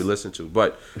that I got to be listened to.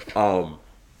 But no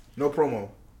promo.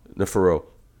 No, for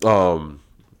real.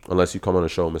 Unless you come on the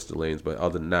show, Mr. Lanez. But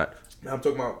other than that, I'm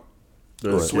talking about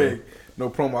the swig. No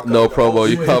promo. No promo.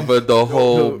 You covered the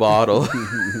whole bottle.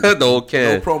 The whole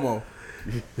can. No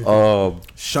promo.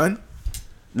 Shun?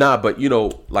 Nah, but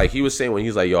like he was saying when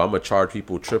he's like, yo, I'm going to charge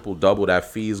people triple, double that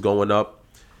fees going up.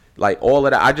 Like all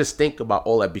of that. I just think about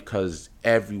all that because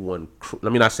everyone,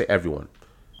 let me not say everyone.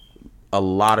 A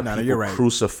lot of people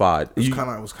crucified. It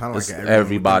was kind of like an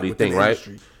everybody thing, right?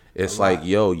 Industry. It's like,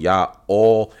 yo, y'all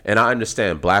all, and I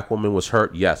understand black woman was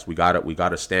hurt. Yes, we got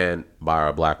to stand by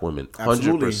our black women.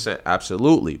 100%,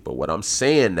 absolutely. But what I'm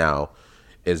saying now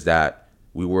is that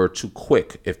we were too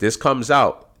quick. If this comes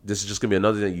out, this is just gonna be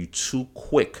another thing. You too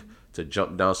quick to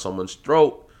jump down someone's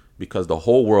throat because the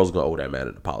whole world's gonna owe that man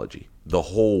an apology. The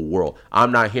whole world.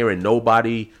 I'm not hearing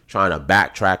nobody trying to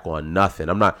backtrack on nothing.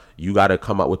 You got to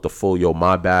come up with the full, yo,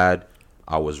 my bad,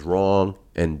 I was wrong,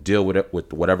 and deal with it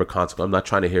with whatever consequence. I'm not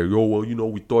trying to hear, yo,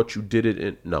 well, we thought you did it.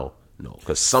 And no,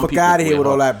 because some people out of here with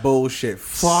all that bullshit.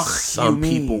 Fuck some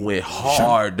people went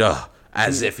hard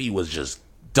as if he was just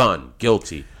done,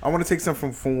 guilty. I want to take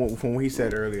something from what he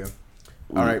said earlier.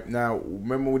 All right, now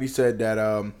remember when he said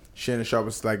that Shannon Sharpe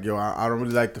was like, yo, I don't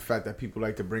really like the fact that people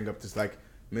like to bring up this like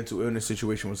mental illness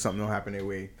situation when something don't happen their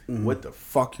way. What the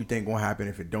fuck you think gonna happen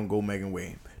if it don't go Megan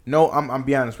way? No, I'm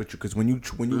be honest with you, because when you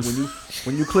click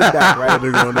that, right,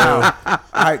 they're gonna know.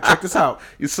 All right, check this out.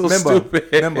 You're so stupid.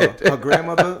 Remember, her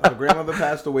grandmother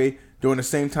passed away during the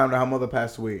same time that her mother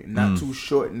passed away, not too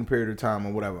short in a period of time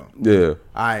or whatever. Yeah. All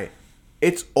right.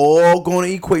 It's all going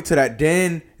to equate to that.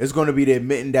 Then it's going to be the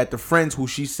admitting that the friends who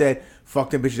she said,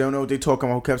 fuck them bitches, don't know what they talking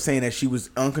about, who kept saying that she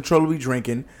was uncontrollably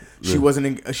drinking. She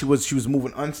wasn't. She was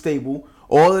moving unstable.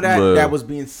 All of that that was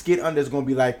being skid under is going to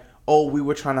be like, oh, we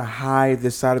were trying to hide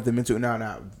this side of the mental.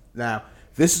 Now,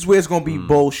 this is where it's going to be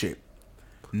bullshit.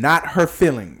 Not her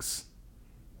feelings.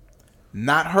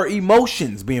 Not her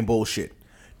emotions being bullshit.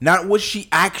 Not what she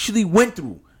actually went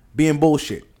through being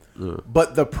bullshit.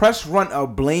 But the press run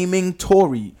of blaming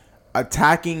Tory,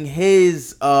 attacking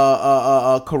his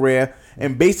career,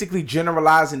 and basically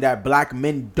generalizing that black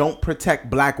men don't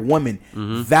protect black women.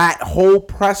 That whole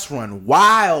press run,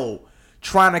 while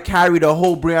trying to carry the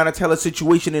whole Breonna Taylor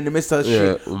situation in the midst of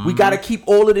shit. We got to keep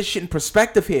all of this shit in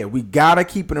perspective here. We got to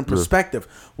keep it in perspective.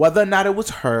 Whether or not it was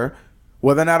her,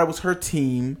 whether or not it was her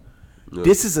team,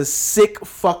 this is a sick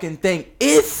fucking thing.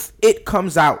 If it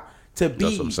comes out to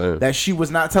be that she was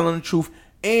not telling the truth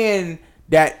and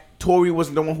that Tory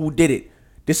wasn't the one who did it,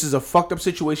 this is a fucked up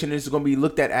situation. This is going to be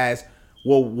looked at as,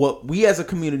 well, what we as a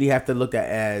community have to look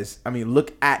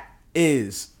at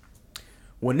is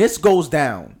when this goes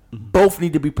down, both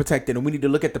need to be protected, and we need to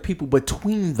look at the people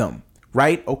between them,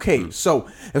 right? Okay, so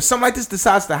if something like this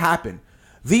decides to happen,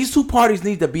 these two parties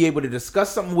need to be able to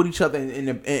discuss something with each other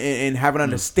and have an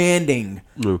understanding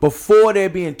before they're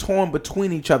being torn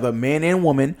between each other, man and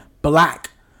woman, black,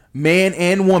 man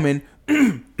and woman,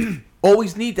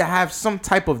 always need to have some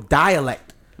type of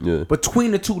dialect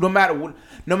between the two, no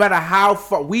matter how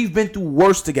far. We've been through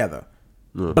worse together.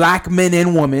 Black men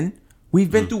and women,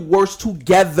 we've been through worse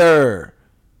together.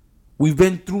 We've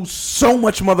been through so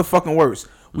much motherfucking worse.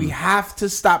 We have to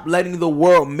stop letting the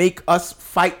world make us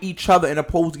fight each other and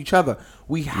oppose each other.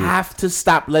 We have to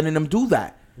stop letting them do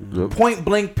that. Point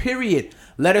blank, period.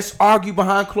 Let us argue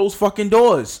behind closed fucking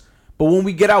doors. But when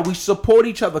we get out, we support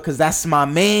each other because that's my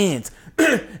man's.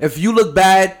 If you look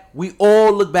bad, we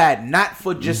all look bad. Not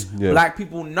for just black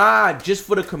people. Nah, just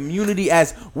for the community,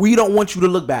 as we don't want you to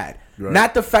look bad. Right.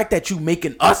 Not the fact that you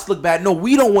making us look bad. No,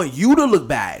 we don't want you to look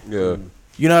bad. Yeah.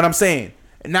 You know what I'm saying?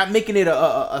 And not making it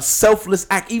a selfless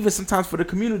act, even sometimes for the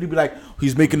community, be like,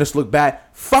 he's making us look bad.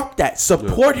 Fuck that.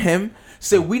 Support him.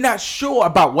 Say, we're not sure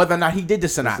about whether or not he did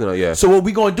this or not. So what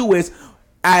we're going to do is,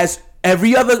 as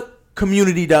every other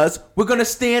community does, we're going to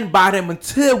stand by them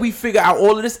until we figure out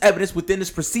all of this evidence within this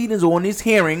proceedings or in these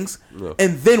hearings.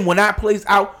 And then when that plays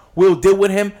out, we'll deal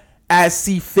with him as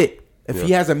see fit. If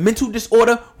he has a mental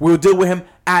disorder, we'll deal with him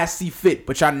as see fit.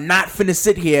 But y'all not finna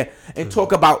sit here and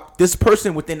talk about this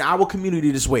person within our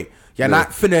community this way. Y'all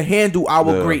not finna handle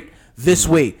our great this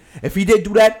way. If he did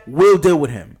do that, we'll deal with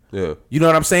him. You know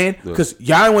what I'm saying? Because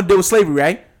y'all don't want to deal with slavery,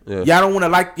 right? Y'all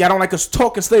don't like us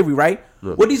talking slavery, right?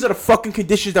 Well, these are the fucking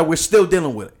conditions that we're still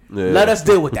dealing with. Let us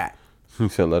deal with that.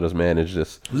 So let us manage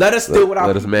this. Let us deal with our.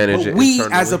 Let us manage it. We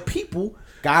as a people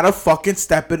gotta fucking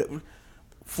step it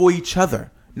for each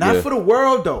other. Not for the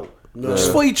world, though.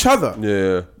 Just for each other. You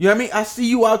know what I mean? I see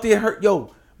you out there hurt.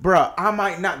 Yo, bruh, I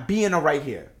might not be in the right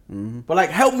here. But,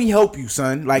 like, help me help you,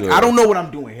 son. Like, I don't know what I'm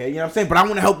doing here. You know what I'm saying? But I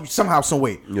want to help you somehow, some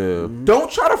way.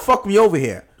 Don't try to fuck me over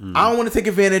here. I don't want to take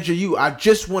advantage of you. I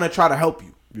just want to try to help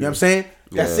you. You know what I'm saying?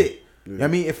 That's it. You know what I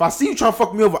mean? If I see you trying to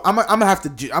fuck me over, I'm gonna have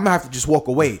to just walk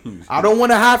away. I don't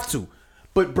want to have to.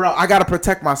 But bro, I gotta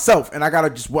protect myself, and I gotta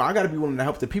be willing to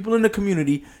help the people in the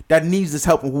community that needs this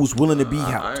help and who's willing to be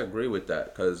helped. I agree with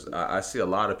that because I see a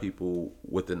lot of people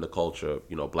within the culture,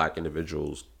 you know, black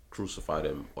individuals crucify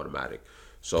them automatic.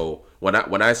 So when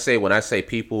I say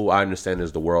people, I understand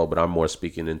is the world, but I'm more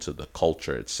speaking into the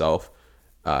culture itself.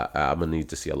 I'm gonna need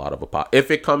to see a lot of if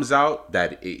it comes out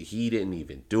that he didn't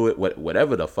even do it,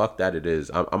 whatever the fuck that it is.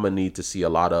 I'm gonna need to see a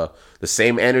lot of the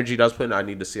same energy that's put in. I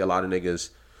need to see a lot of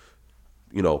niggas,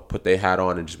 you know, put their hat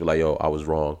on and just be like, yo, I was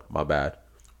wrong. My bad.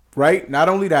 Right? Not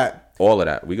only that. All of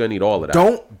that. We're going to need all of that.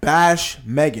 Don't bash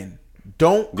Megan.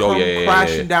 Don't come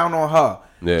crashing down on her.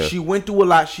 Yeah. She went through a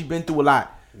lot. She been through a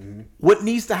lot. What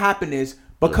needs to happen is,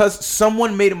 because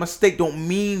someone made a mistake don't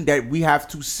mean that we have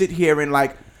to sit here and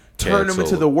like turn them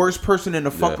into the worst person in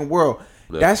the fucking world.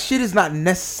 That shit is not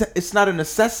it's not a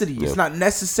necessity. It's not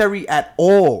necessary at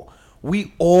all.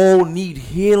 We all need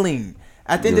healing.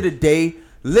 At the end of the day,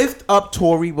 lift up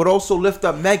Tory, but also lift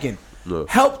up Megan.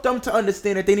 Help them to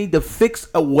understand that they need to fix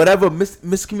whatever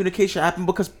miscommunication happened,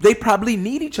 because they probably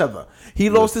need each other. He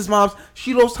lost his moms.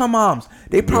 She lost her moms.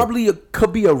 They probably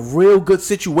could be a real good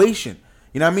situation.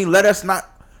 You know what I mean? Let us not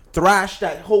thrash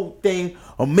that whole thing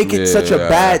or make it such a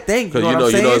bad thing.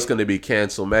 Because you know it's going to be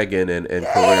cancel Megan and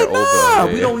career over. Yeah.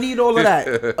 We don't need all of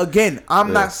that. Again,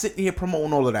 I'm not sitting here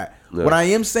promoting all of that. What I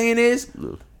am saying is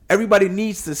everybody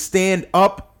needs to stand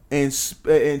up and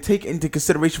take into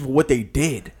consideration for what they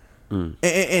did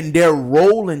and their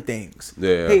role in things.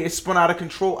 Hey, it spun out of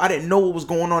control. I didn't know what was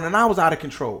going on, and I was out of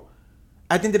control.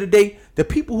 At the end of the day, the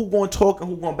people who going to talk and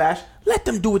who going to bash, let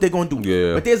them do what they're going to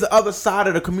do. But there's the other side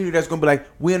of the community that's going to be like,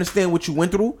 we understand what you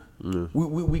went through.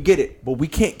 We get it. But we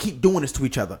can't keep doing this to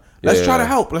each other. Let's try to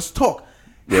help. Let's talk.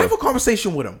 Have a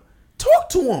conversation with them. Talk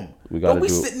to him. Don't be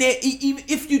sitting there. Even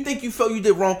if you think you felt you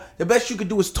did wrong, the best you could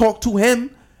do is talk to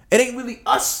him. It ain't really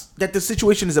us that the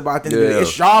situation is about.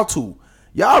 It's y'all two.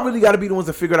 Y'all really got to be the ones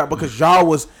to figure it out, because y'all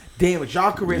was damaged.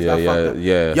 Y'all careers got fucked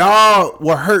up. Y'all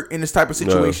were hurt in this type of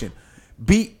situation.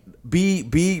 Be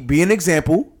an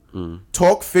example.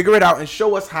 Talk, figure it out, and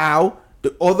show us how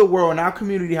the other world in our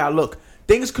community how look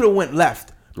things could have went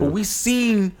left, but we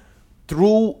seen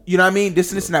through you know what I mean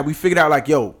this and this and that. We figured out like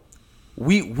yo,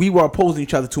 we were opposing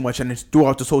each other too much and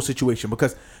throughout this whole situation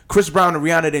because Chris Brown and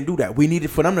Rihanna didn't do that. We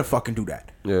needed for them to fucking do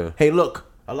that. Yeah. Hey,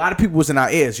 look, a lot of people was in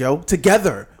our ears, yo,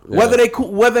 together, whether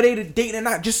they dating or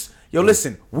not, just. Yo,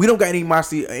 listen, we don't got any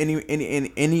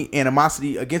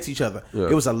animosity against each other. Yeah.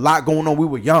 There was a lot going on. We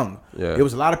were young. Yeah. There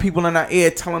was a lot of people in our ear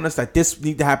telling us that this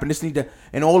need to happen, this need to,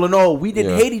 and all in all, we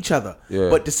didn't hate each other. Yeah.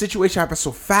 But the situation happened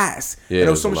so fast, Yeah, and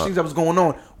there was it so was much a things lot. that was going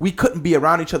on. We couldn't be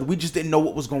around each other. We just didn't know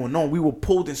what was going on. We were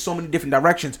pulled in so many different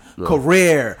directions: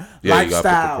 career, Yeah, you gotta put the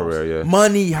lifestyle, career, yeah.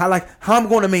 money. How I'm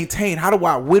going to maintain?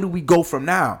 Where do we go from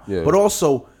now? Yeah. But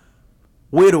also,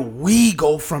 where do we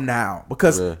go from now?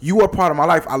 Because you were part of my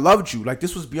life. I loved you. Like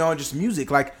this was beyond just music.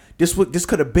 Like this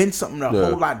could have been something a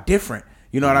whole lot different.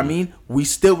 You know what I mean? We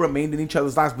still remained in each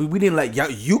other's lives, but we didn't let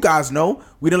you guys know.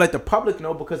 We didn't let the public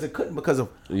know because it couldn't because of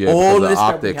all of this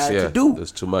optics, that we had to do.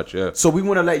 It's too much. Yeah. So we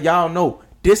want to let y'all know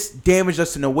this damaged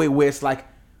us in a way where it's like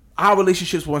our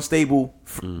relationships were unstable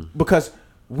because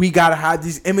we gotta have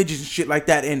these images and shit like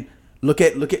that. And look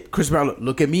at Chris Brown.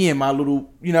 Look at me and my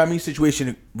little you know what I mean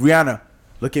situation. Rihanna.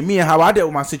 Look at me and how I dealt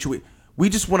with my situation. We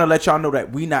just want to let y'all know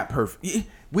that we not perfect.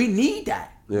 We need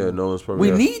that. Yeah, no one's perfect.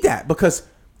 We need that because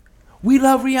we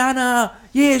love Rihanna.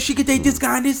 Yeah, she could date this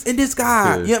guy and this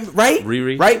guy. Yeah. Yeah, right?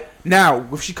 Riri. Right? Now,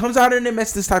 if she comes out and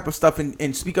admits this type of stuff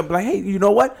and speak up like, hey, you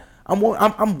know what? I'm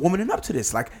womaning up to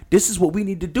this. Like, this is what we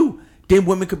need to do. Then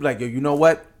women could be like, yo, you know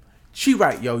what? She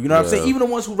right, yo. You know what I'm saying? Even the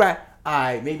ones who right,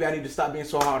 maybe I need to stop being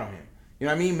so hard on him. You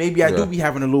know what I mean? Maybe I do be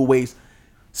having a little ways.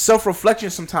 Self-reflection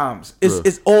sometimes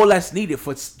is all that's needed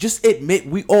for just admit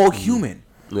we all human.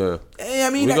 Yeah. I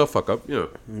mean, we go fuck up. Yeah.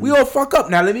 we all fuck up.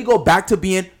 Now let me go back to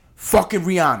being fucking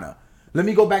Rihanna. Let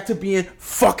me go back to being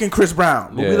fucking Chris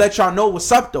Brown. But we let y'all know what's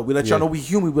up though. We let y'all know we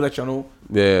human. We let y'all know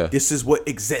this is what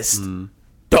exists.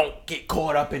 Don't get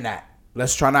caught up in that.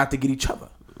 Let's try not to get each other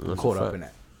caught up in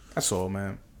that. That's all,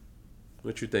 man.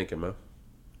 What you thinking, man?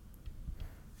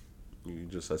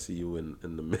 I see you in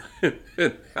the middle.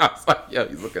 I was like, yo,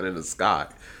 he's looking in the sky.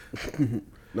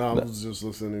 No, I was just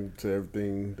listening to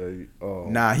everything they.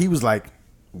 Nah, he was like,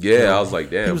 I was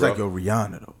like, damn. he was bro. like, yo,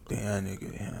 Rihanna though. Damn,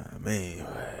 nigga, yeah,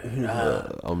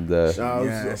 man. I'm dead. I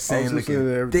was listening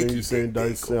to everything you saying,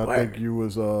 Dice. I think you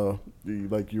was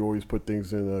you always put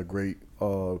things in a great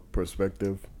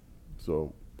perspective.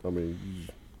 So I mean,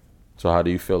 So how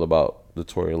do you feel about the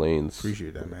Tory Lanez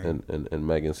Appreciate that, man. and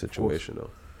Megan's situation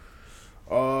though?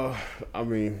 I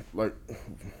mean, like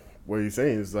what you're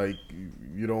saying is like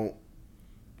you don't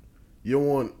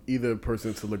want either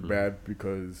person to look bad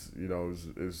because you know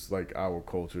it's like our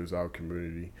culture, it's our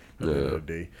community at the end of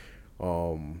the day.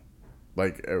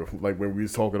 Like when we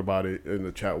was talking about it in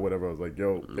the chat, whatever, I was like,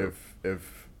 yo,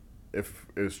 if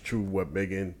it's true what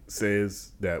Megan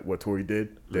says that what Tory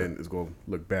did, then it's gonna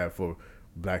look bad for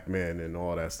black men and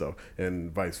all that stuff,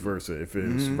 and vice versa. If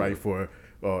it's right for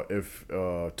if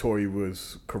Tory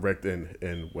was correct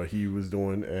in what he was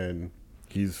doing and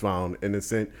he's found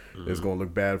innocent, it's gonna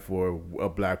look bad for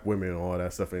black women and all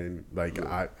that stuff. And like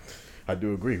I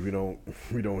do agree, we don't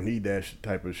need that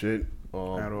type of shit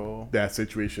at all. That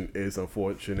situation is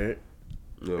unfortunate.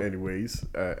 Anyways,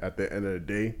 at the end of the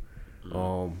day,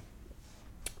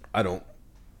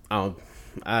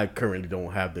 I currently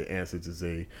don't have the answer to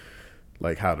say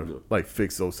like how to like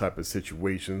fix those type of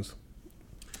situations.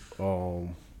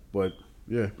 But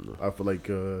yeah, I feel like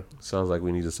Sounds like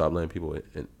we need to stop letting people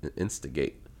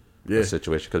instigate the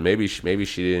situation because maybe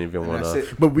she didn't even want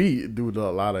to. But we do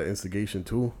a lot of instigation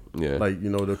too. Yeah, like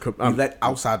you know we let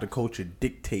outside the culture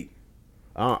dictate.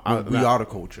 We are the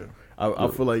culture. I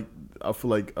feel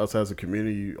like us as a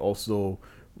community also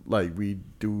like we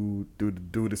do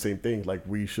the same thing. Like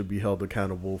we should be held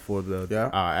accountable for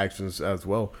our actions as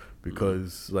well.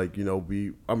 Because like you know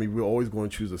we're always going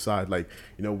to choose a side. Like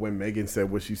you know when Megan said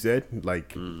what she said,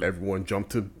 like everyone's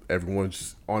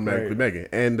just automatically Megan,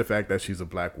 and the fact that she's a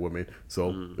black woman,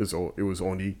 so it was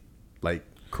only like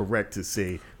correct to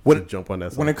say to jump on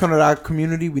that side. When it comes to our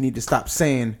community, we need to stop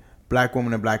saying black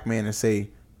woman and black man and say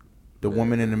the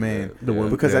woman and the man.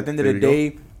 Because at the end of the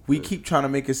day, we keep trying to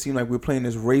make it seem like we're playing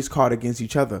this race card against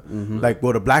each other. Like,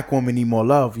 well, the black woman need more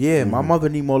love. Yeah, my mother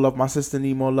need more love. My sister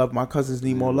need more love. My cousins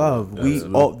need more love.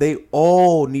 They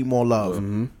all need more love.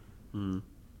 The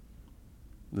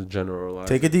general.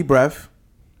 Take a deep breath.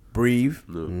 Breathe.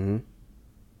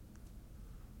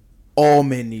 All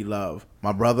men need love.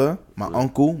 My brother, my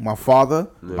uncle, my father,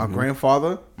 my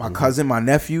grandfather, my cousin, my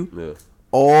nephew.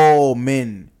 All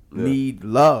men need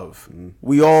love.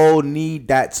 We all need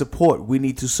that support. We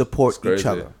need to support each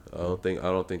other. I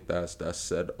don't think that's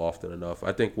said often enough.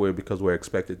 I think because we're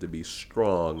expected to be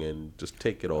strong and just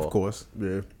take it all. Of course.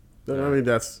 Yeah. I mean,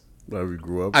 that's where we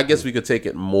grew up. I guess we could take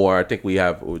it more. I think we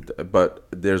have, but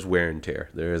there's wear and tear.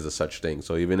 There is a such thing.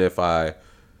 So even if I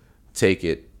take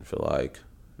it for like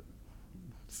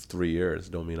 3 years,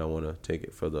 don't mean I want to take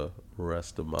it for the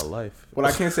rest of my life. What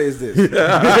I can say is this.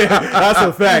 That's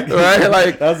a fact, Right?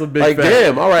 Like that's a big like, fact.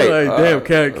 damn, all right. Like,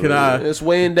 damn, can I? It's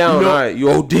weighing down. You know, All right, you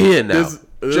ODing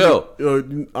now. Chill. I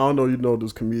don't know. You know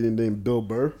this comedian named Bill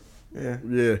Burr. Yeah.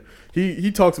 Yeah,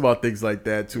 he talks about things like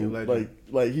that too. legend.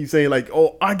 Like he's saying like,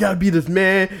 oh, I gotta be this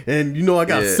man, and I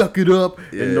gotta Yeah. suck it up,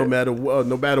 Yeah. and no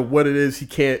matter what it is, he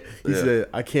can't. He Yeah. said,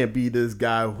 I can't be this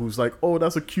guy who's like, oh,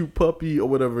 that's a cute puppy or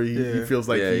whatever. He feels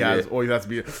like Yeah, he has, yeah. or he has to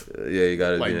be Yeah, you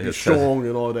gotta like be in be his strong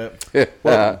and all that.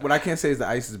 Well, what I can't say is the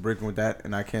ice is breaking with that,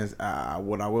 and I can't.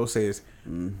 What I will say is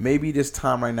maybe this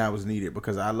time right now is needed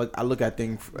because I look at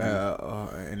things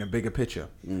in a bigger picture.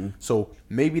 So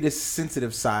maybe this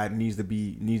sensitive side needs to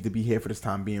be here for this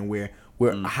time being where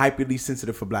we're hyperly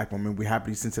sensitive for black women, we're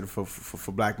hyperly sensitive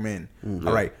for black men.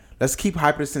 All right, let's keep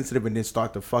hypersensitive and then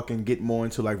start to fucking get more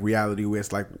into like reality where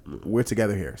it's like we're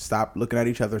together here. Stop looking at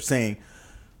each other saying,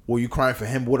 well, you crying for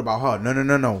him. What about her?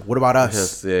 No. What about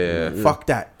us? Yes, yeah. Fuck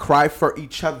that. Cry for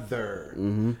each other.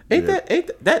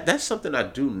 Ain't that's something I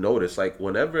do notice. Like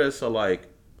whenever it's like,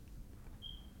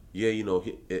 yeah,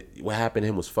 what happened to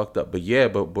him was fucked up. But yeah,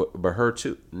 but her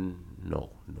too. No.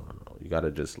 You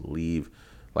gotta just leave.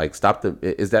 Like stop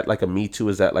is that like a Me Too?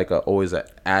 Is that like always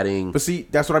adding? But see,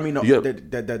 that's what I mean. No, Yeah.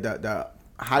 the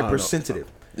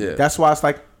hypersensitive. Yeah. That's why it's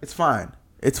like it's fine.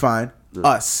 It's fine.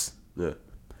 Us. Yeah.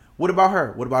 What about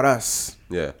her? What about us?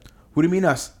 Yeah. What do you mean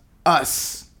us?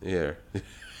 Us. Yeah.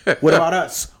 What about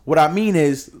us? What I mean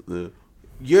is,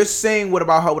 you're saying what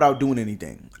about her without doing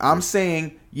anything. I'm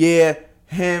saying, yeah,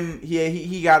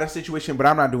 he got a situation, but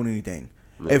I'm not doing anything.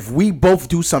 If we both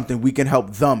do something, we can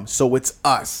help them. So it's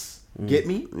us. Get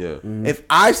me? Yeah. If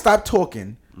I stop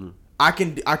talking, I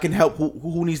can help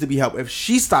who needs to be helped. If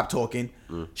she stopped talking,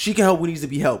 she can help who needs to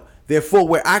be helped. Therefore,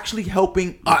 we're actually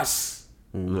helping us.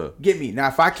 Get me? Now,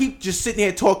 if I keep just sitting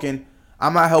here talking,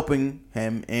 I'm not helping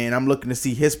him, and I'm looking to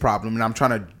see his problem, and I'm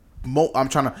trying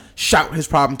to shout his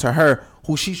problem to her,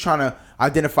 who she's trying to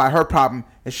identify her problem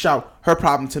and shout her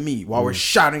problem to me while we're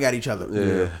shouting at each other.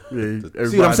 Yeah,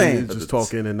 See what I'm saying? Just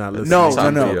talking and not listening. No.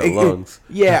 Top of your lungs.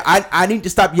 Yeah, I need to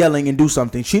stop yelling and do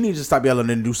something. She needs to stop yelling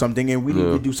and do something, and we need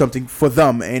to do something for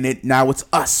them. And now it's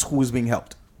us who is being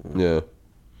helped. Yeah.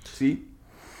 See?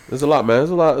 There's a lot, man.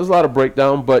 There's a lot of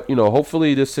breakdown, but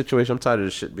hopefully this situation. I'm tired of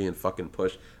this shit being fucking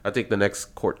pushed. I think the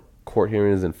next court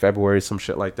hearing is in February, some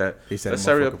shit like that. They said Let's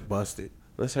hurry up. motherfucker busted.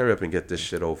 Let's hurry up and get this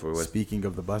shit over with. Speaking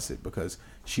of the busted, because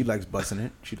she likes busting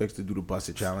it. She likes to do the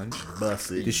busted challenge.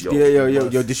 Busted. Did she? Yo,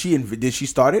 Did she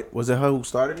start it? Was it her who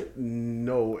started it?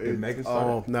 No, Megan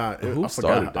started? nah. Who I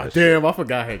started forgot. that Damn, I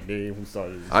forgot her name. Who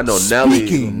started it? I know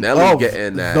Speaking Nelly of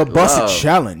getting that the busted love.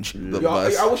 challenge. The Yo,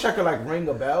 bus. I wish I could like ring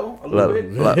a bell a little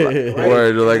bit. Word, like a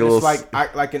And little. it's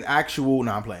like an actual.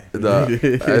 No, I'm playing.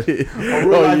 The, A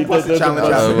real life busted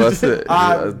challenge. busted.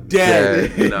 I'm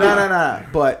dead. Dead. Nah.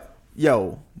 But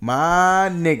yo, my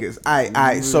niggas.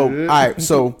 Alright,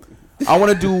 so I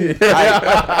want to do.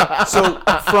 How Too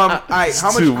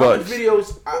much much.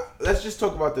 videos? Let's just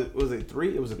talk about was it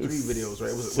 3? It was 3 videos,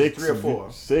 right? Was it 3 or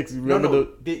 4? 6. You No, remember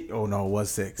oh no, it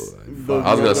was 6. I was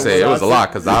gonna say it was a lot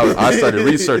because I started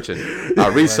researching. I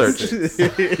researched.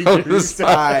 I was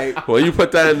like, Alright. when you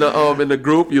put that in the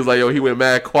group, you was like, yo, he went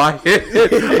mad quiet.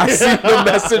 I see the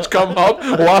message come up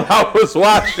while I was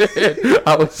watching.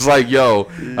 I was like, yo,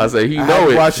 I said he I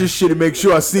know it. watch this shit and make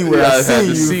sure I see what Yeah, I I had see. to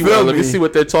You see. feel Let me me? see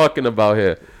what they're talking about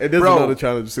here. And there's Bro, another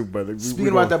challenge too, brother. Speaking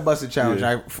about that busted challenge,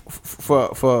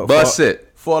 for Bust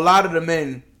it. For a lot of the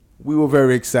men, we were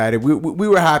very excited. We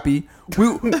were happy. We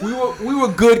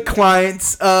were good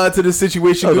clients to the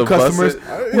situation, Oh, good the customers.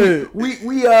 busted.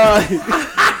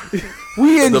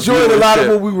 We enjoyed a lot of viewership.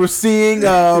 what we were seeing.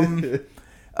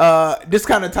 This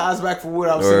kind of ties back from what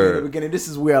I was saying at the beginning. This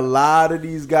is where a lot of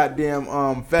these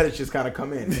goddamn fetishes kind of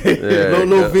come in.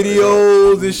 Little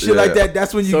videos and shit like that.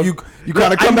 That's when you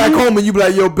kind of come back home and you be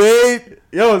like, yo, babe.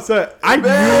 Yo, son, I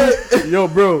knew. Yo,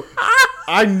 bro,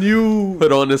 I knew.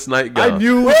 Put on this nightgown. I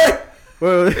knew.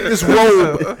 Well, This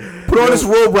robe. Put on this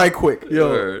robe right quick. Yo,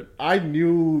 Word. I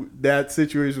knew that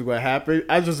situation was gonna happen.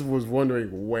 I just was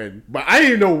wondering when, but I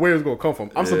didn't know where it was gonna come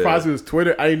from. I'm surprised it was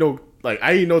Twitter. I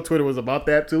didn't know Twitter was about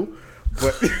that too.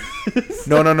 But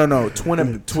No.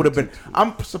 Twitter been.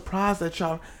 I'm surprised that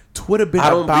y'all Twitter been I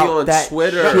don't be about on that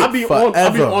Twitter. shit I be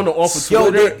on the off of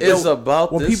Twitter is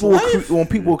about when this people life. when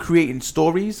people were creating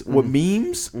stories with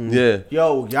memes. Yeah.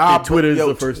 Yo, y'all, Yeah, Twitter is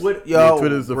the first. Yo,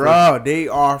 Twitter is the bro, they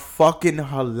are fucking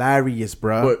hilarious,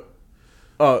 bro. But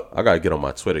I gotta get on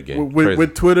my Twitter game.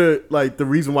 with Twitter, like the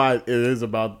reason why it is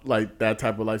about like that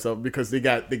type of lifestyle because they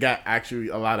got actually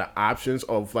a lot of options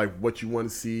of like what you want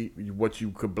to see, what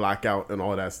you could block out, and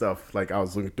all that stuff. Like I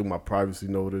was looking through my privacy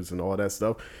notice and all that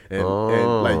stuff, and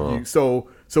like you, so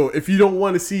if you don't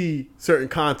want to see certain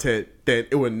content, then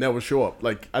it would never show up.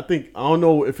 Like I don't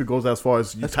know if it goes as far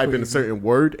as you type in a certain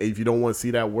word, and if you don't want to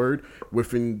see that word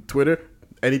within Twitter,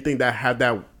 anything that had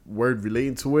that word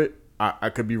relating to it, I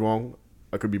could be wrong.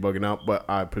 I could be bugging out, but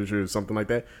I'm pretty sure it's something like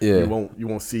that. Yeah. You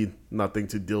won't see nothing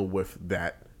to deal with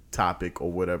that topic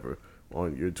or whatever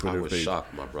on your Twitter I was page.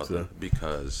 shocked, my brother, So-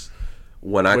 because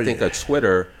when I think of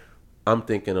Twitter, I'm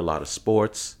thinking a lot of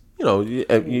sports. You know,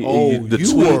 the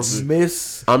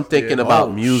tweets. I'm thinking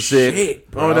about music.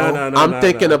 Shit, bro. Oh no! I'm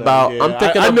thinking about. Yeah, I'm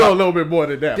thinking I know a about. little bit more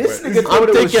than that. This but nigga thought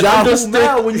it was thinking- I'm Yahoo just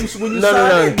Mail when you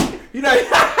sign in. You know,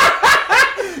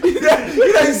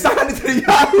 you signed into the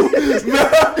Yahoo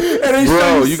Mail, and they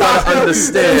show Bro, you gotta sign up.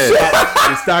 understand.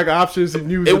 the stock options and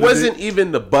news. It wasn't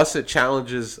even the busted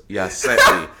challenges y'all sent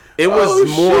me. It was Oh,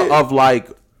 more shit. of like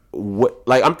what,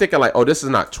 like I'm thinking like, oh, this is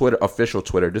not Twitter, official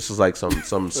Twitter. This is like some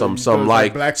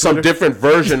like Black some Twitter? different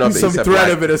version of it. He Some said thread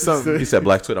Black- of it or something. He said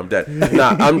Black Twitter. I'm dead.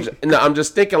 I'm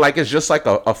just thinking like it's just like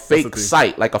a fake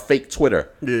site, like a fake Twitter.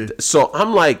 Yeah. So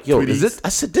I'm like, yo, is Tweeties. it? I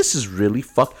said this is really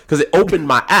fuck because it opened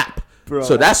my app. Bro.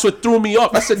 So that's what threw me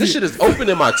off. I said this shit is open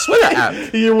in my Twitter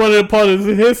app. You wanted a part of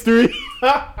the history.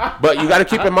 But you got to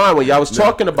keep in mind when y'all was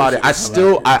talking about it,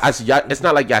 it's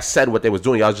not like y'all said what they was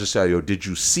doing. Y'all was just saying, yo, did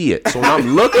you see it? So when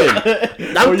I'm looking,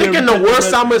 I'm thinking the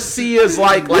worst I'm gonna see is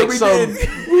like some.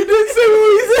 We did say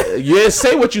what we said. Yeah,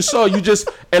 say what you saw. You just,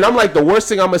 and I'm like, the worst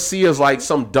thing I'm gonna see is like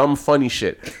some dumb funny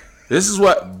shit. This is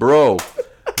what, bro.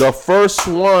 The first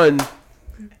one,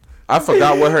 I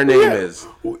forgot what her name is.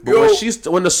 But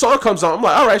when the song comes on, I'm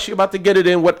like, all right, she about to get it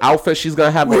in. What outfit she's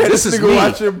gonna have? We had This is nigga me.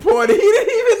 watching porn. He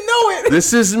didn't even know it.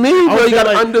 This is me, bro. You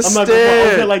gotta understand.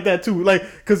 I was like that too. Like,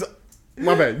 cause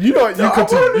my bad. You know, you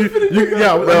continue.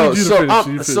 Yeah, I need you to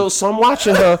finish. So I'm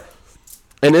watching her,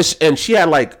 and she had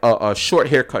like a short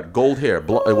haircut, gold hair,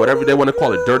 whatever they want to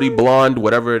call it, dirty blonde,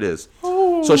 whatever it is.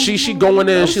 So she going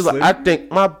in, and she's like, I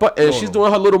think my butt, and she's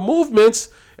doing her little movements,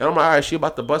 and I'm like, all right, she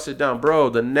about to bust it down, bro.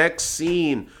 The next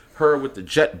scene, her with the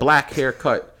jet black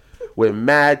haircut, with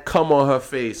mad cum on her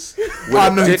face, with I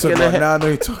a know you dick in talking her about. head. Now I know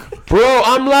you talking. Bro,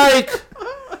 I'm like.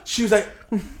 She was like,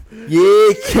 "Yeah,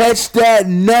 catch that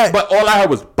nut." But all I heard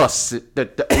was bust it.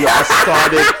 I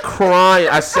started crying.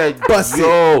 I said, Bust it.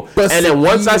 yo. Bust And then it.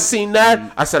 once I seen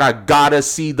that, I said, I gotta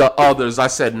see the others. I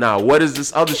said, nah, what is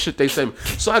this other shit they say?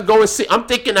 So I go and see. I'm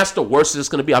thinking that's the worst it's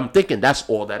gonna be. I'm thinking that's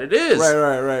all that it is.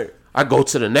 Right. I go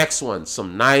to the next one.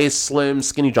 Some nice, slim,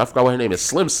 skinny. I forgot what her name is.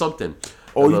 Slim something.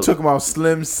 Oh, you talking about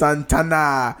Slim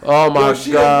Santana? Oh my Yo,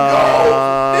 she the goat,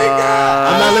 nigga.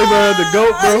 I'm not leaving her the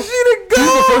goat, bro. She the She was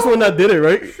goat. the first one that did it,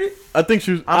 right? I think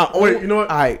she was. Wait, you know what?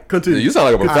 Alright. Continue. You sound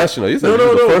like a professional. You said No, you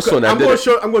were no. the first one that I'm did gonna it.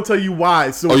 show. I'm gonna tell you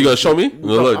why. So Oh, you gonna show me?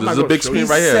 Look, I'm this is not a big gonna screen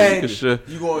show right you. here. You Said,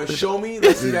 can you gonna show me?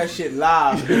 Let's see that shit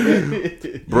live,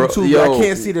 nigga. Bro, YouTube, yo. I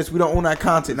can't see this. We don't own that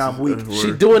content. Now I'm weak.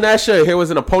 She doing that shit. Her hair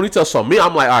was in a ponytail. So me,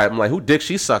 I'm like, all right. I'm like, who dick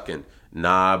she sucking?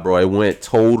 Nah, bro, it went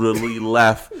totally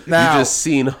left. Now- You just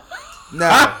seen.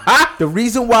 Now, the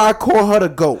reason why I call her the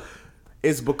GOAT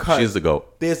is because She's the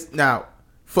GOAT. There's now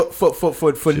for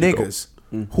niggas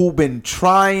who been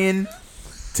trying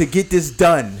to get this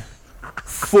done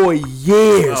for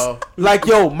years. Like,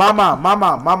 yo,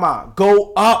 mama,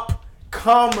 go up,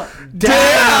 come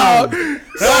down.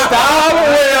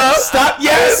 Stop.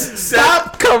 Yes,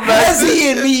 stop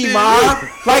caressing me, ma.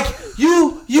 Like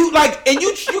you like, and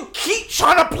you keep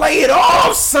trying to play it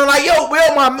off, son. Like, yo,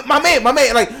 Will, my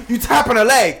man, like you tapping a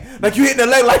leg, like you hitting the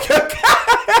leg, like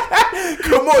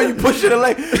come on, you pushing the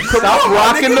leg. Stop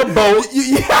rocking the boat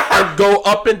and go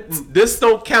up and this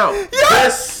don't count.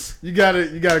 Yes. You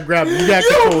gotta grab it. You gotta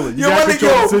control it. You yo, gotta my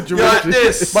control the nigga, situation. Got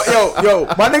this. But yo,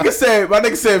 my nigga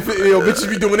said, yo, bitches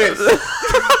be doing this.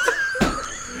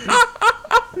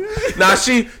 Now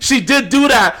she did do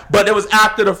that, but it was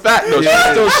after the fact though. She's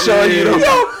still showing you.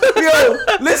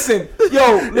 Listen.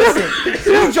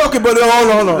 I'm joking, but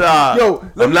hold on. Nah,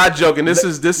 Yo, I'm not joking. This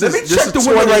is let me check the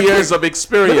women 20 right years quick. of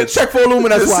experience. Let me check for a lumen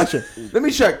that's watching. Let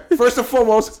me check. First and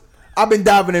foremost, I've been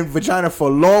diving in vagina for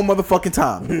a long motherfucking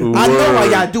time. I know how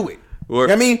y'all do it. You know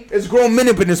what I mean? It's grown men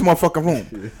up in this motherfucking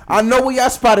room. I know where y'all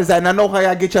spot is at, and I know how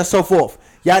y'all get yourself off.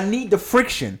 Y'all need the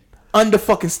friction,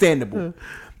 underfucking standable.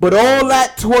 But all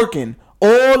that twerking,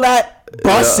 all that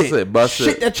bust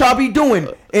shit that y'all be doing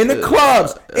in the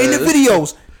clubs, in the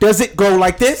videos, does it go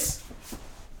like this?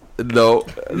 No.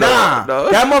 Nah,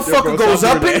 that motherfucker goes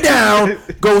up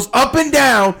and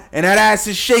down, and that ass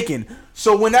is shaking.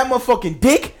 So when that motherfucking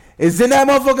dick is in that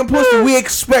motherfucking pussy, we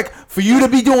expect for you to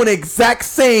be doing the exact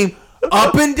same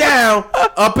up and down,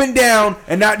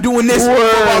 and not doing this for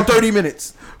about 30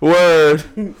 minutes. Word.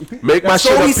 Make my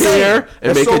shit appear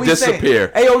and make it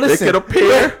disappear. Hey, yo, listen. Make it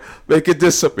appear, make it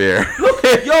disappear. Look,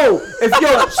 as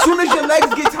soon as your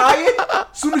legs get tired,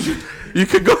 you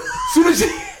can go. Soon as you.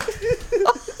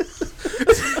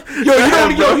 you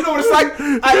know what it's like?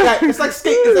 It's like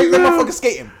skating. It's like motherfucker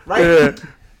skating, right? Yeah.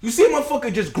 You see a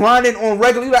motherfucker just grinding on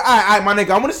regular. You're like, all right, my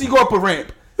nigga, I want to see you go up a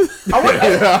ramp. I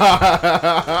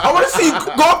want to see you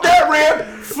go up that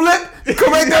ramp, flip,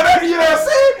 correct that. You know what I'm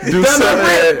saying? Do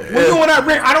something. When you on that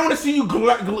ramp, I don't want to see you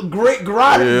grinding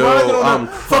on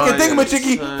that fucking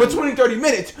thingamajiggy for 20-30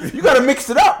 minutes. You got to mix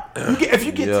it up. If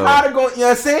you get tired of going, you know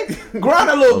what I'm saying?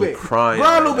 Grind a little bit. Grind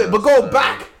a little bit, but go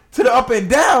back to the up and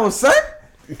down, son.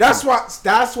 That's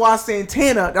why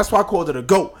Santana, that's why I called it a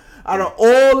GOAT. Out of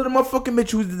all of the motherfucking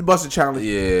bitches who did the Buster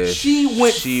Challenge, she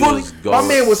went fully. My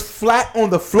man was flat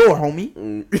on the floor, homie.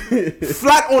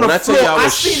 Flat on the floor. I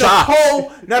seen the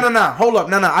whole. No. Hold up.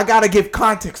 No. I gotta give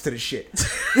context to this shit.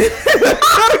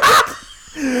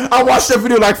 I watched that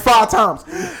video like 5 times.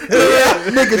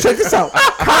 Nigga, check this out.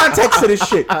 Context to this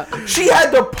shit. She had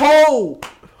the pole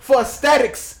for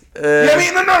aesthetics. You know what I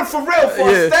mean? No, for real. For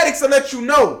aesthetics to let you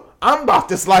know. I'm about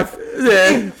this life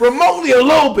remotely a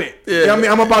little bit. Yeah. You know what I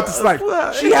mean? I'm about this life.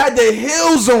 She had the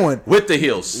heels on. With the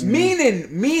heels.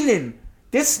 Meaning,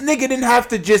 this nigga didn't have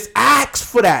to just ask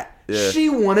for that. Yeah. She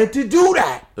wanted to do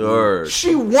that.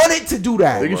 She wanted to do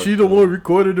that. Nigga, she the one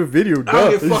recorded the video. I don't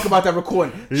give a fuck about that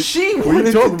recording. She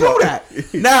wanted to do that.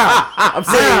 Now, I'm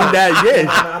saying that, yeah.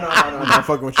 No. I'm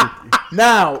fucking with you.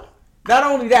 Now, not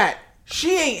only that,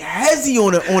 she ain't hezzy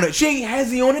on it. She ain't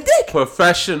hezzy on the dick.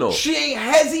 Professional. She ain't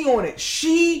hezzy on it.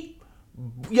 She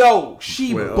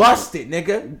busted,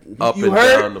 nigga. Up you and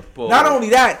heard? Down the pole. Not only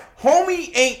that,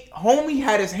 homie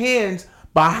had his hands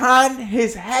behind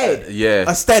his head.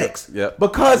 Aesthetics.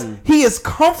 Because he is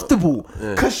comfortable.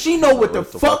 Because she know what the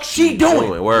fuck she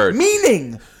doing. Word.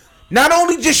 Meaning, not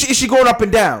only just is she going up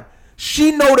and down,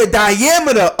 she know the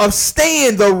diameter of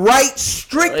staying the right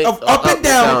strict of up and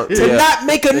down to not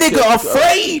make a nigga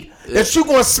afraid that you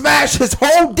gonna smash his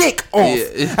whole dick off.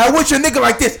 I wish a nigga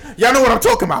like this. Y'all know what I'm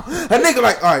talking about. A nigga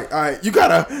like, all right, you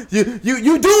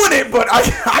doing it, but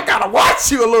I gotta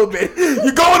watch you a little bit.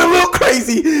 You going a little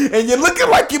crazy, and you're looking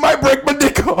like you might break my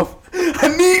dick off. I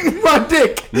need my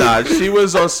dick. Nah, she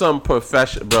was on some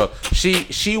profession, bro.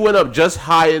 She went up just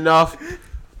high enough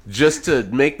just to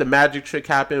make the magic trick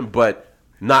happen, but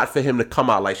not for him to come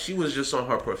out. Like, she was just on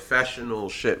her professional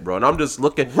shit, bro. And I'm just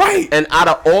looking. Right. And out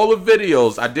of all the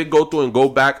videos, I did go through and go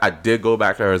back. I did go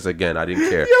back to hers again. I didn't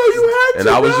care. Yo, you had to, and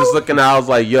I was just looking, I was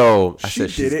like, yo. I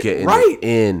said, she's getting it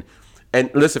in.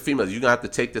 And listen, females, you're going to have to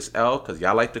take this L because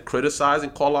y'all like to criticize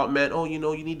and call out men. Oh, you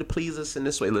need to please us in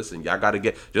this way. Listen, y'all got to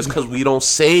get, just because we don't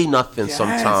say nothing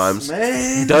sometimes,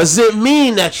 man, doesn't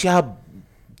mean that y'all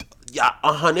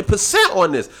 100%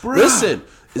 on this. Bruh.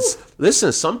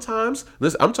 Listen, sometimes,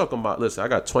 I'm talking about, I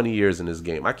got 20 years in this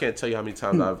game. I can't tell you how many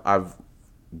times I've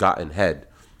gotten head.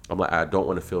 I'm like, I don't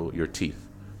want to feel your teeth.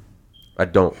 I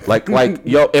don't. Like,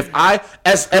 yo, if I,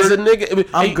 as a nigga,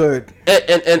 I'm good.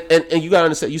 And you gotta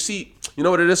understand, you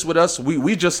know what it is with us?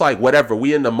 We just like, whatever.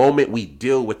 We in the moment, we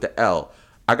deal with the L.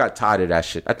 I got tired of that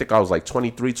shit. I think I was like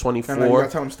 23, 24. No, you gotta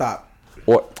tell him stop.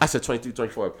 Or, I said 23,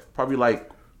 24. Probably like,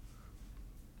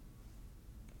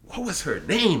 what was her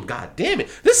name? God damn it.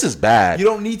 This is bad. You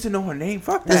don't need to know her name.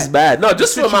 Fuck that. This is bad. No,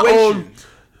 just for my own.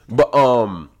 But,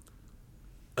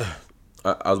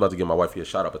 I was about to give my wife a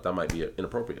shout out, but that might be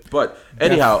inappropriate. But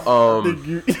anyhow,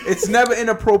 it's never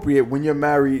inappropriate when you're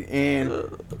married,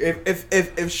 and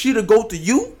if she to go to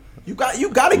you, you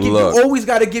gotta give. Look, you always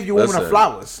gotta give your woman her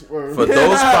flowers. For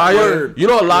those prior,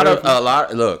 a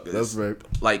lot. Look, that's right.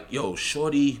 Like, yo,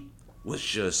 shorty was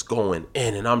just going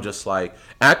in, and I'm just like,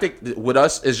 I think with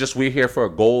us, it's just we're here for a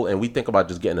goal, and we think about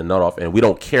just getting a nut off, and we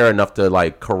don't care enough to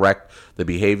like correct the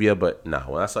behavior. But nah,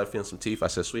 when I started feeling some teeth, I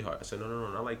said, sweetheart, I said,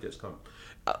 no, not like this, come.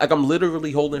 Like, I'm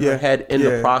literally holding her head in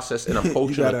the process, and I'm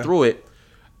coaching her through it,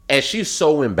 and she's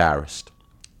so embarrassed.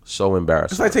 So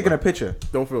embarrassed. It's like taking a picture.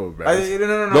 Don't feel embarrassed.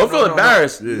 No, don't feel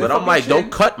embarrassed. Yeah. But I'm like,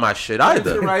 don't cut my shit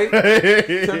either. Turn it to the right.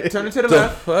 Turn it to the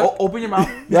left. Open your mouth.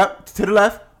 Yep. To the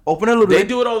left. Open it a little bit. They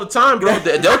do it all the time, bro.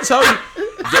 They'll tell you.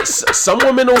 Some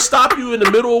women don't stop you in the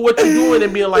middle of what you're doing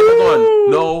and being like, hold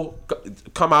on, no,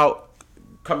 come out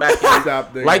come back Stop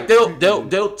and there. like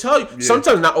they'll tell you.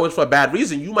 Sometimes not always for a bad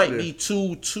reason. You might be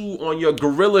too on your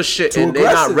gorilla shit, and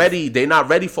aggressive. they're not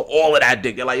ready for all of that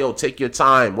dick. They're like, yo, take your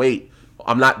time. Wait,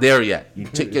 I'm not there yet. You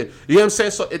take it. You know what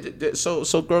I'm saying?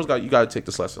 So girls, you got to take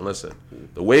this lesson. Listen,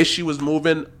 the way she was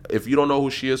moving. If you don't know who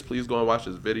she is, please go and watch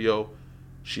this video.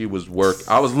 She was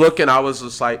I was looking. I was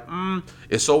just like,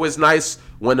 it's always nice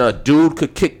when a dude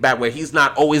could kick back where he's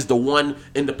not always the one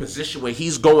in the position where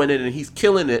he's going in and he's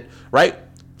killing it, right?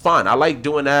 Fine, I like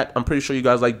doing that. I'm pretty sure you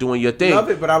guys like doing your thing. Love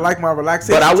it, but I like my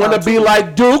relaxation. But I want to be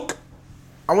like Duke.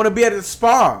 I want to be at the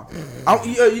spa.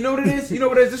 You know what it is? You know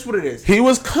what it is? This is what it is. He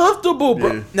was comfortable,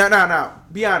 bro. Yeah. Now.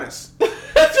 Be honest.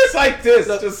 It's just like this.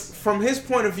 Just from his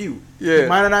point of view, Yeah. he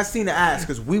might have not seen the ass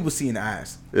because we were seeing the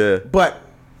ass. Yeah. But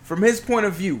from his point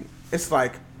of view, it's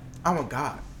like I'm a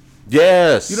god.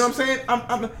 Yes. You know what I'm saying?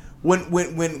 I'm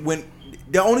when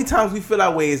the only times we feel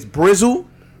that way is Brizzle,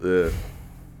 Yeah.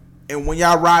 and when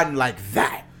y'all riding like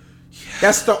that.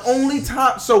 That's the only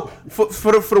time. So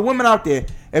for the women out there,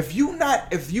 if you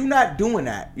not doing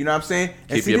that, you know what I'm saying?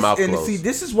 And Keep your mouth closed. See,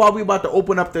 this is why we about to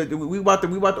open up we about to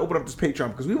open up this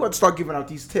Patreon because we about to start giving out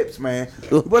these tips, man.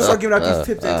 We about to start giving out these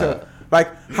tips into like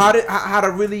how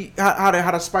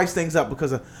to spice things up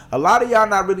because a lot of y'all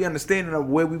not really understanding of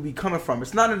where we be coming from.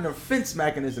 It's not an offense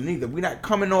mechanism either. We're not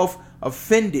coming off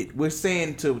offended. We're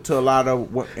saying to a lot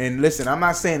of and listen, I'm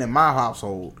not saying in my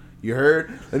household. You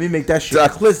heard? Let me make that shit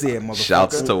clear, motherfucker.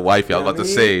 Shouts to wifey. I was about to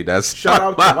say that's shout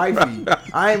out to wifey.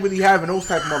 I ain't really having those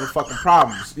type of motherfucking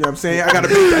problems. You know what I'm saying? I gotta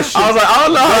make that shit. I was like, I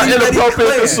don't know how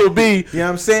inappropriate this will be. You know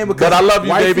what I'm saying? Because but I love you,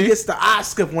 wifey baby. gets the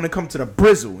Oscar when it comes to the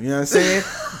Brizzle. You know what I'm saying?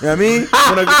 You know what I mean? When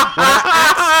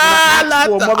I ask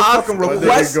for a motherfucking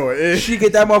request, she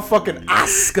get that motherfucking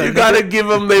Oscar. You gotta give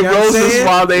them their roses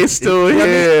while they still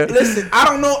here. Listen, I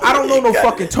don't know no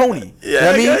fucking Tony. You know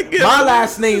what I mean? My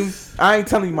last name, I ain't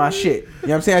telling you my shit. You know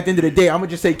what I'm saying? At the end of the day, I'm gonna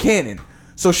just say Cannon.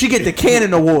 So she get the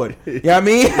Cannon Award. You know what I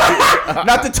mean?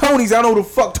 Not the Tonys. I don't know who the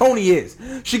fuck Tony is.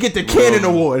 She get the Cannon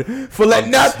Award for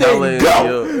letting that thing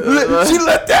go. She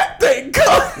let that thing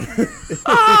go.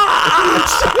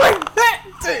 She let that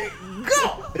thing go.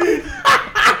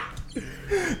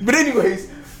 But anyways,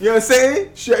 you know what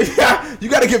I'm saying? You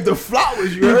gotta give the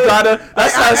flowers. You gotta.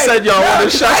 That's why I said, yo, I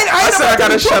want to shut. I said I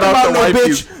gotta shut up the white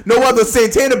bitch, no other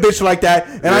Santana bitch like that,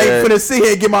 and I ain't finna sit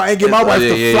here and give my wife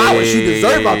the flowers she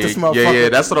deserve out this motherfucker. Yeah,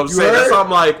 that's what I'm saying. That's why I'm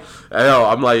like,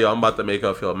 I'm about to make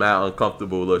her feel mad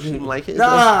uncomfortable. Look, she's like,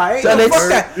 nah, ain't fuck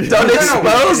that. Don't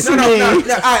expose me.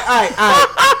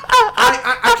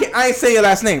 I ain't saying your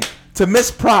last name. To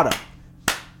Miss Prada,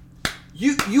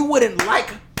 you wouldn't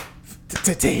like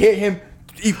to hear him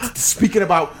speaking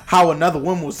about how another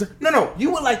woman was. No, you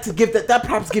would like to give that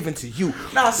props given to you.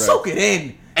 Now soak it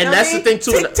in. And you that's the thing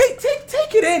too.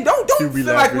 Take it in. Don't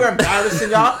feel like we're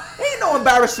embarrassing y'all. Ain't no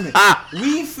embarrassment.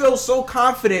 We feel so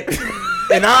confident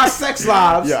in our sex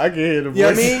lives. Yeah, I can hear the voice. You know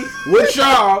what I mean? With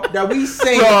y'all that we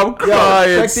say, I'm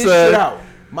crying, check this shit out.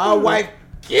 My wife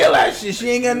kill that shit. She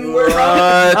ain't gonna worry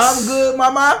about it. I'm good,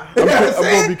 mama. I'm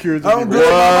gonna be curious. I'm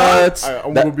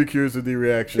gonna be curious of the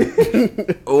reaction.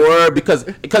 Or because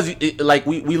like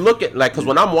we look at like because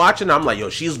when I'm watching, I'm like, yo,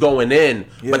 she's going in,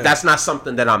 but that's not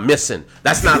something that I'm missing.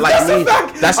 That's not like me.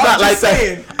 That's not like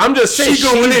that. I'm just saying she's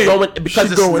going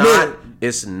because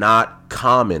it's not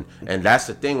common, and that's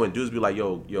the thing when dudes be like,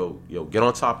 yo, get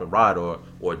on top and ride,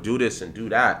 or do this and do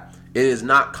that. It is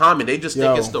not common. They just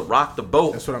think it's to rock the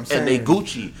boat. That's what I'm saying. And they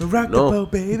Gucci. Rock the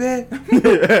boat, baby.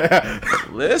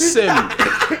 Listen,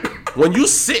 when you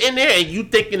sitting there and you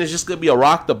thinking it's just gonna be a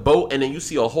rock the boat, and then you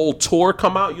see a whole tour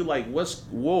come out, you like,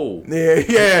 whoa? Yeah.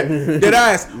 Dead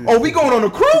ass. Oh, we going on a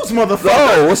cruise,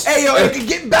 motherfucker. Hey, yo,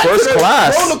 get back to the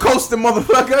roller coaster,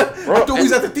 motherfucker. I thought we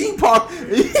was at the theme park.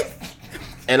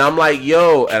 And I'm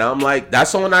like,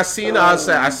 that's when I seen her. I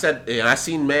said, and I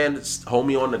seen man hold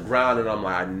me on the ground, and I'm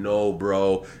like, I know,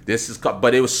 bro, this is,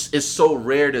 but it's so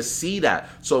rare to see that.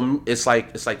 So it's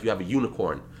like you have a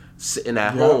unicorn sitting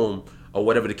at home or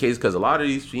whatever the case, because a lot of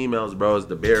these females, bro, is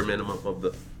the bare minimum of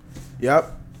the.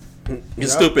 Yep. You're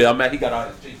stupid. I'm mad he got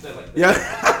out his cheeks like that.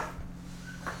 Yeah.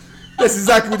 That's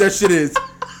exactly what that shit is.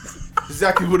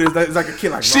 Exactly what it is. It's like a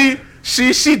kid like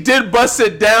She did bust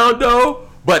it down though.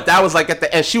 But that was like at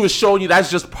the end. She was showing you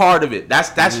that's just part of it. That's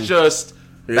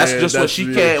just what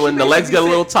she can't when the legs get a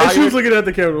little tired. And she was looking at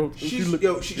the camera. She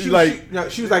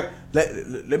was like,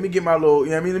 let me get my little, you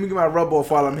know what I mean? Let me get my rub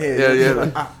off while I'm here. Yeah.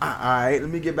 Like, all right,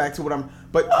 let me get back to what I'm.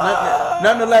 But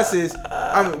nonetheless,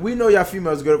 we know y'all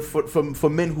females good for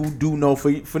men who do know.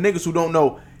 For niggas who don't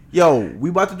know, Yo, we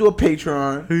about to do a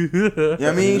Patreon. You know what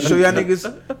I mean? Show y'all niggas,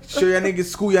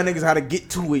 school y'all niggas how to get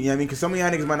to it. You know what I mean? Because some of y'all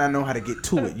niggas might not know how to get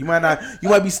to it. You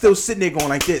might be still sitting there going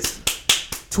like this.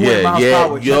 200 miles per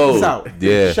hour. Check this out.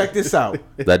 Yeah. Check this out.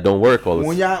 That don't work all the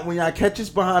time. When y'all catch us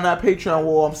behind that Patreon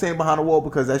wall, I'm saying behind the wall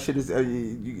because that shit is,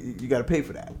 you got to pay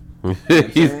for that. You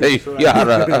gotta pay for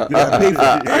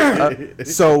that.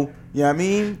 So, you know what I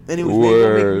mean? Anyways,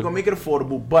 we're gonna make it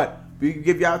affordable, but we can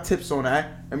give y'all tips on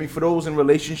that. I mean, for those in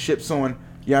relationships on,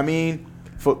 you know what I mean?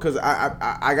 Because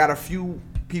I got a few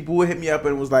people who hit me up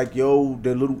and was like, yo,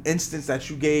 the little instance that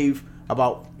you gave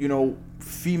about, you know,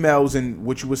 females and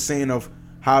what you were saying of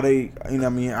how they, you know what I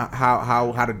mean,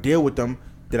 how to deal with them.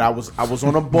 That I was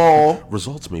on a ball.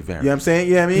 Results may vary. You know what I'm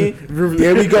saying? Yeah, you know what I mean?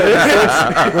 There we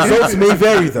go. Results may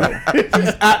vary, though.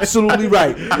 He's absolutely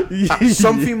right.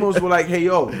 Some females were like, hey,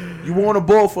 yo, you were on a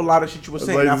ball for a lot of shit you were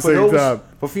saying. Like now,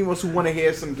 for females who want to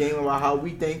hear some game about how we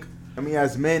think, I mean,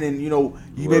 as men, and, you know,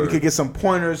 you maybe could get some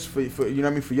pointers for you know what I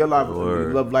mean, for your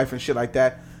love life and shit like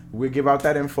that. We'll give out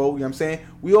that info, you know what I'm saying?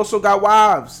 We also got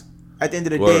wives at the end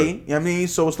of the day, you know what I mean?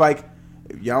 So it's like,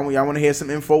 y'all want to hear some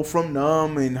info from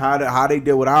them and how they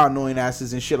deal with our annoying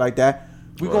asses and shit like that.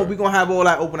 We gonna have all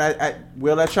that open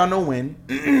we'll let y'all know when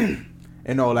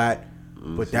and all that.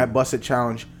 But that busted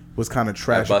challenge was kind of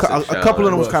trash. A couple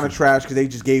of them was kind of trash because they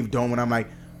just gave Dome, and I'm like,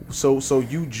 so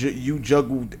you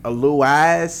juggled a little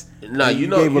ass. Nah, you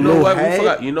know what? We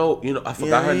forgot. You know, I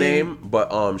forgot her name,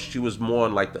 but she was more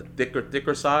on like the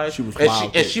thicker side. She was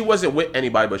and she wasn't with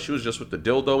anybody, but she was just with the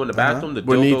dildo in the bathroom. The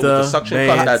dildo with the suction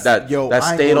cup that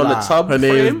stayed on the tub. Her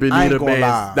name is Benita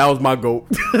Banks. That was my goat.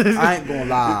 I ain't gonna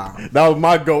lie. That was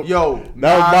my goat. Yo,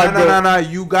 nah.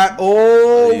 You got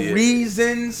all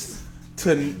reasons.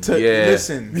 To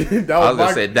listen. I was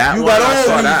gonna say that one. I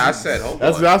saw that. I said, hold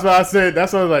on. That's what I said.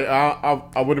 That's what I was like.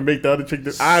 I wouldn't make the other chick.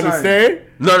 I understand.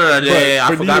 No. Yeah,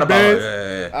 I forgot about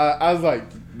it. I was like,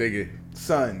 nigga.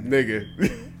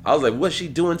 I was like, what's she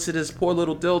doing to this poor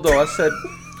little dildo? I said,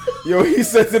 yo, he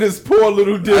said to this poor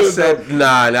little dildo. I said,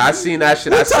 nah, I seen that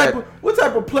shit. What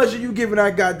type of pleasure you giving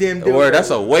that goddamn dildo? Word,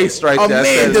 that's a waste right there. A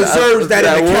man deserves that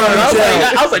in the county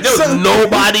jail. I was like, there was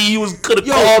nobody you could have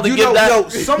called to get that. Yo,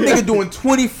 some nigga doing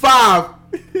 25.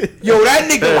 Yo, that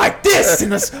nigga like this.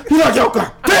 And he like, yo,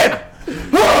 god damn it.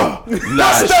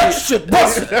 Bust that shit.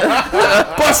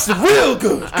 Bust it real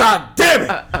good. God damn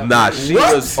it. Nah, she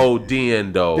was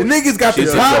ODing though. The niggas got the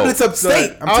tablets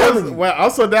upstate. I'm telling you. Well, I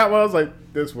saw that one. I was like,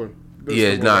 this one.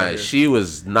 She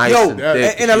was nice and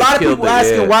thick. And a lot of people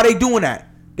asking why they doing that.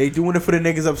 They doing it for the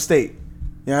niggas upstate. You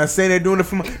know what I'm saying? They're doing it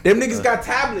for them niggas got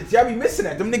tablets. Y'all be missing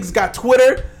that. Them niggas got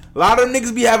Twitter. A lot of them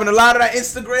niggas be having a lot of that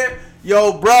Instagram.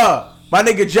 Yo, bruh. My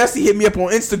nigga Jesse hit me up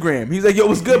on Instagram. He's like, yo,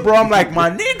 what's good, bro? I'm like, my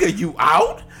nigga, you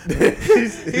out?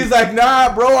 He's like,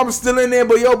 nah, bro, I'm still in there.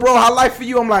 But yo, bro, how life for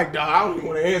you? I'm like, nah, I don't even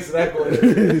want to answer that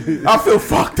question. I feel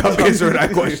fucked up answering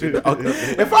that question.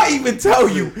 If I even tell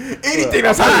you anything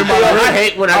that's happening in my life, I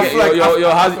hate when I get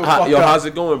like, how's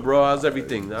it going, bro? How's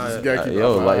everything?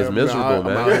 It's miserable,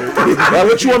 man.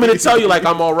 What you want me to tell you? Like,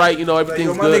 I'm all right, you know,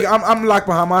 everything's good. Nigga, I'm locked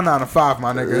behind my 9 to 5,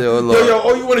 my nigga. Yo,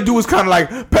 all you want to do is kind of like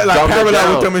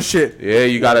parallel with them and shit. Yeah,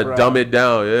 you gotta dumb it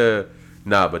down. Yeah,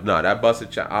 that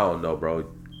busted I don't know, bro.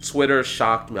 Twitter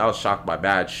shocked me. I was shocked by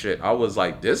bad shit. I was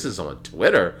like, this is on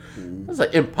Twitter. I was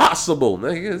like, impossible,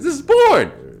 nigga. This is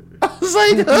born. I was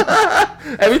like,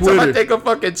 every time I think of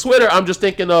fucking Twitter, I'm just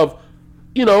thinking of,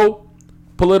 you know,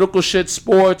 political shit,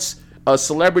 sports,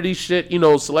 celebrity shit, you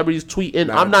know, celebrities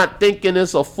tweeting. I'm not thinking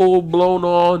it's a full blown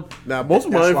on. Now, most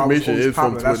of my information is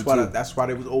from Twitter. That's why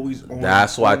they was always on.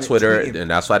 That's why Twitter, and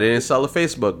that's why they didn't sell to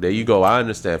Facebook. There you go. I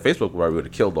understand. Facebook probably would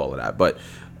have killed all of that. But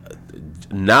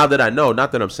now that I know,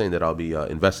 not that I'm saying that I'll be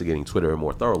investigating Twitter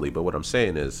more thoroughly, but what I'm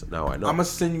saying is now I know. I'm gonna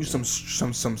send you some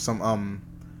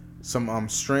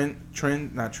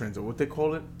trend, not trends, or what they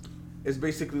call it. It's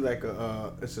basically like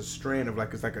it's a strand of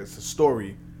like it's a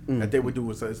story that they would do.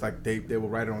 It's like they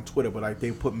would write it on Twitter, but like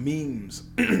they put memes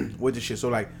with the shit. So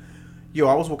like, yo,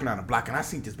 I was walking down the block and I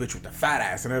seen this bitch with the fat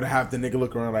ass, and it'd have the nigga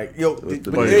look around like, yo,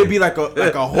 but it'd be like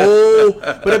a whole,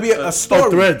 but it'd be a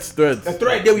story. Threads. A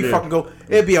thread. There we fucking go.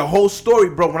 It'd be a whole story,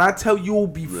 bro. When I tell you, you'll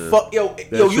be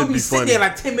you'll be sitting there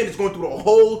like 10 minutes going through the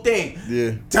whole thing,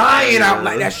 dying out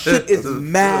like that shit is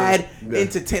mad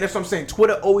entertaining. That's what I'm saying.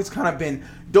 Twitter always kind of been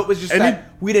dope. It's just that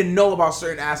we didn't know about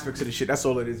certain aspects of the shit. That's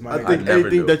all it is, man. I think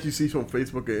anything that you see from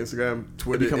Facebook and Instagram,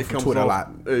 Twitter, it comes Twitter off, a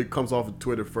lot. It comes off of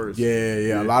Twitter first.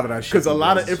 Yeah. A lot of that shit. Because a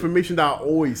lot of information that I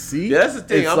always see. Yeah, that's the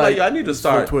thing. I'm like, I need to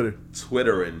start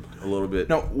Twittering a little bit.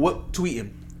 No, what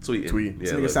tweeting? Tweeting.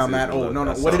 Yeah, nigga sound mad old. No.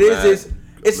 What it is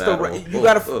It's Mad you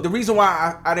gotta. The reason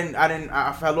why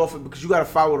I fell off it because you gotta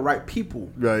follow the right people,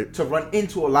 Right. to run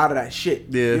into a lot of that shit.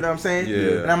 Yeah. You know what I'm saying?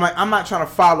 Yeah. And I'm like, I'm not trying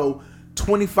to follow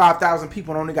 25,000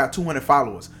 people and only got 200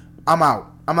 followers. I'm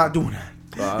out. I'm not doing that.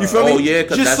 You feel me? Oh, yeah,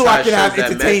 'cause just that's so how I it can have shows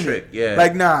that entertainment. metric, yeah.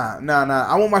 Like nah.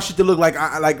 I want my shit to look like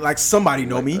like somebody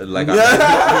know me. Like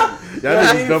yeah.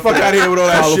 That nigga's Fuck out of here with all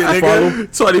that Follow shit, for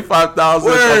nigga. 25,000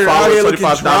 Word, out here followers. looking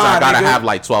 25,000. dry, I gotta nigga. have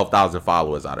like 12,000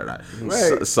 followers out of that.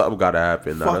 Right. Something gotta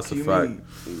happen. Nah, Fuck that's a you fact.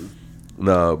 mean?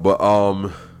 No, but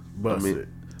Bust it.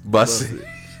 bust Bust it.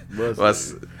 Bust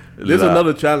Bust it. it. There's Nah.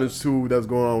 another challenge too that's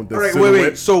going on with the All right, silhouette.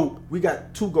 wait. So we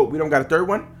got two goat. We don't got a third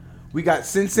one. We got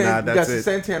Nah, we got that's it.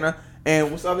 Santana,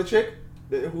 and what's the other chick?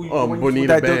 Who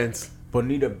Bonita Bands.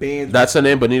 Bonita Bands. That's her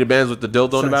name, Bonita Bands with the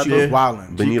dildo in the Son, she was bathroom.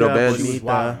 wildin'. Bonita Chica Bands. She was Bonita.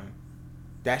 wildin'.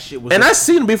 That shit was. And I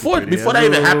seen before that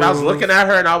even happened. I was looking at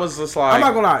her and I was just like, I'm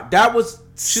not gonna lie. That was.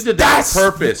 she did that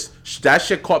on purpose. That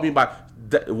shit caught me by.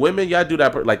 Women, y'all do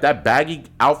that like that baggy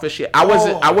outfit shit.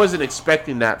 I wasn't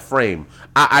expecting that frame.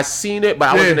 I seen it, but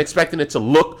I wasn't expecting it to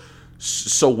look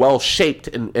so well shaped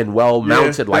and well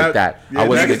mounted like that. I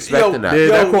wasn't expecting that.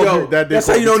 Yeah, That's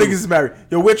how you know niggas is married.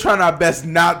 Yo, we're trying our best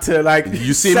not to like.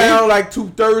 You see sound me? like too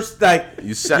thirst. Like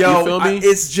You feel me?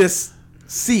 It's just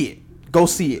see it. Go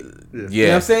see it. Yeah, You know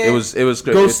what I'm saying? it was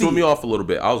Go it see threw me it. off a little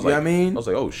bit. I was You know like, what I mean? I was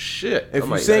like, oh shit. If I'm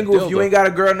you like, single, that if you dildo. ain't got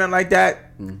a girl, nothing like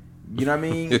that, you know what I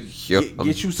mean? Yo,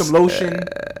 Get you some lotion. You know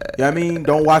what I mean?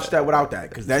 Don't watch that without that,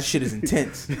 because that shit is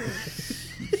intense.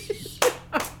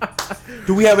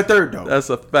 Do we have a third though? That's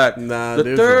a fact. Nah, the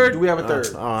there's third, Do we have a third?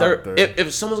 third.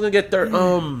 If someone's gonna get third,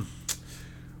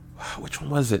 which one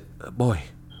was it, boy?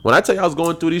 When I tell you I was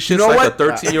going through these shits know like what?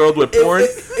 a 13-year-old with porn,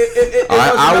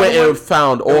 I went and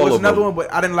found There all was of another them. one,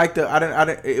 but I didn't like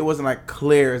it wasn't like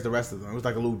clear as the rest of them. It was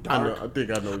like a little I dark. think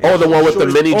I know. Oh, the one with the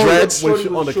mini dreads? Shorty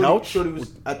on the couch? Shorty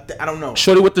was, I don't know.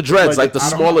 Shorty with the dreads, like the I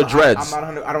don't smaller know. dreads.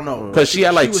 I don't know. 'Cause she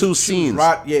had, like, was- two was scenes.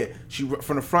 she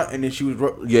from the front, and then she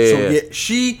was. Yeah.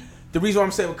 She. The reason why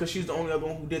I'm saying because she's the only other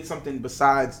one who did something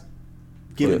besides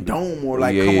giving dome or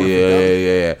like yeah, come on.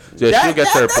 Yeah, she'll get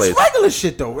third place. That's regular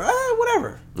shit though.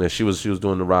 Whatever. Yeah, she was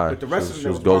doing the ride. But the rest she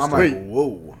of was them, I'm ghosting. like, Wait.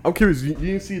 whoa. I'm curious. You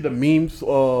didn't see the memes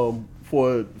for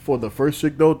the first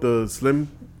chick though, the slim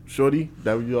shorty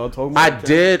that you all talking I about?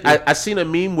 did. I seen a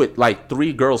meme with like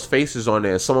 3 girls' faces on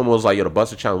there. And someone was like, "Yo, the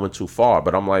Buster Challenge went too far."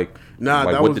 But I'm like, Nah,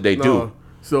 like, that what was, did they do?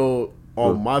 So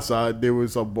on my side, there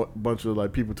was a bunch of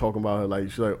like people talking about her, like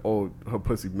she's like, oh, her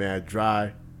pussy mad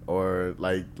dry, or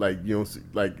like you don't see,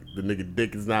 like the nigga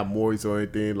dick is not moist or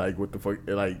anything. Like what the fuck?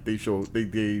 Like they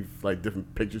gave like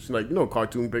different pictures, like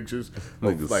cartoon pictures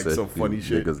of like some funny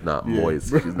shit. Nigga's not Yeah. moist.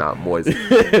 She's not moist.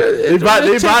 They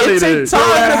violated it. Time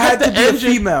It to had get to the be a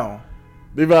engine. female.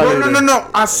 They violated it. No.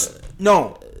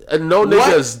 No. And no What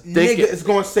niggas nigga thinking. is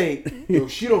gonna say, yo,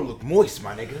 she don't look moist,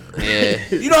 my nigga?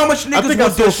 Yeah. You know how much niggas think I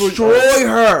would saw destroy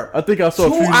her? I think I saw a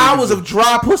 2 few hours niggas- of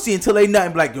dry pussy until they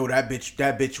nothing. Be like, yo, that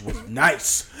bitch was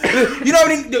nice. You know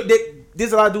what I mean?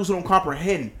 There's a lot of dudes who don't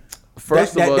comprehend.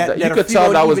 First of all, you a could tell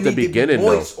female that was even the need to be beginning,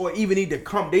 moist or even need to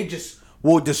come. They just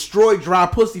will destroy dry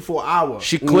pussy for an hour.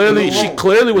 She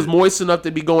clearly was moist enough to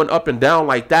be going up and down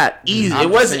like that. Easy. I'm It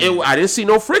wasn't. saying. I didn't see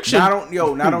no friction.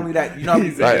 Not only that, you know what I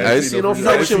mean? I didn't see no You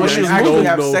know friction when she was actually moving.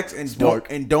 have No sex and spark.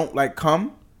 don't like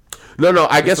come. No.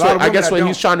 I guess a lot of what women that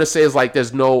he's don't. trying to say is like there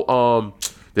was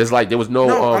no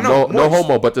No, I know, no moist.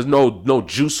 homo, but there's no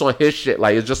juice on his shit.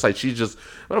 Like it's just like she's just.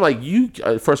 But I'm like you.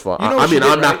 First of all, You know I what she mean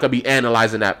did, I'm not right? gonna be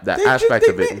analyzing that They aspect just-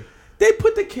 of it. They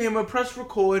put the camera, press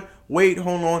record. Wait,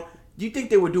 hold on. Do you think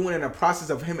they were doing it in a process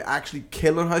of him actually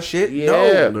killing her shit?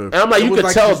 Yeah, No. and I'm like It you was could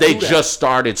like tell just they do that. just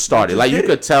started. just Like you did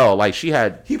could it. tell like she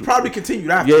had. He probably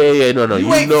continued after. Yeah, no.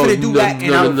 You ain't finna do that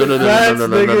and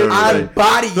I'm I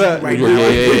body you right now.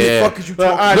 Yeah, What the yeah. fuck is you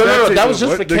talking Alright, about? No, that it. was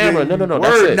just for What, nigga? camera. No, that's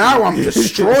Word, it. now I'm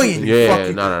destroying you. Yeah,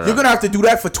 fucking. no. You're gonna have to do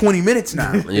that for 20 minutes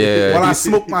now. Yeah. While I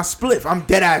smoke my spliff. I'm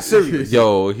dead ass serious.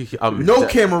 Yo, No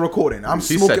camera recording. I'm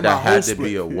She smoking said my that whole had to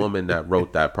be spliff. a woman that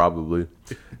wrote that probably.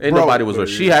 Ain't Bro, nobody was.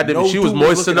 She had to. no She was dude was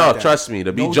moist looking enough. at that. Trust me,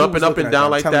 to be No dude jumping was up looking and at down that.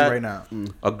 like I'm telling that. you right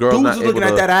now. A girl Dudes not was looking able at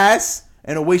to. that ass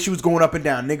and the way she was going up and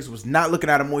down. Niggas was not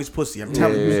looking at a moist pussy. I'm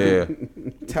telling you. Yeah,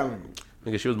 Telling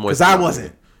you. nigga, she was moist. Because I enough.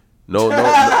 wasn't. No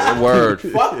word.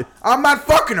 Fuck. I'm not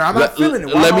fucking her. I'm not feeling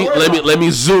it. Why am I worried about Let me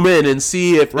zoom in and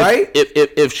see if Right?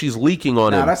 if she's leaking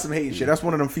on Nah, him. that's some hating shit. That's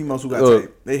one of them females who got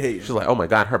taped. They hate She's it. like, oh my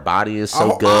god, her body is I so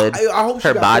ho- good. I hope she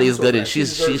Her got body paid is so good, bad. and She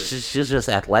deserves she's just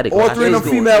athletic. All Watch three of this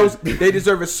them dude. females, they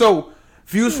deserve it. So,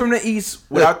 views from the East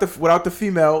without the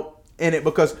female in it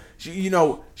because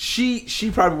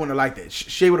she probably wouldn't have liked that.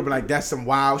 Shay would have been like, that's some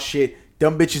wild shit.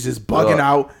 Them bitches is bugging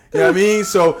out. You know what I mean?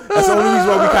 So that's the only reason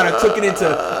why we kind of took it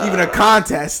into even a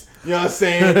contest. You know what I'm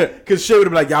saying? Because she would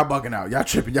have been like, y'all bugging out. Y'all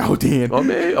tripping. Y'all dead. Oh,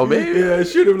 maybe. Yeah,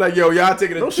 she would have been like, yo, y'all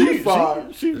taking it too far.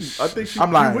 I think she.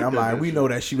 I'm lying. We know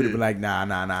that she would have been like, nah.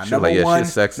 She Number like, yeah, one,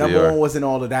 she's sexy, number or- one wasn't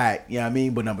all of that. You know what I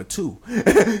mean? But number two, she would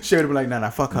have been like, nah,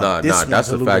 fuck her. Nah, This that's one's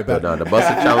a little fact. bit Though. better. Nah, the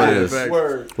busted challenge is.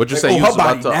 Word. What you Like, say? oh, You her was about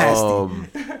body to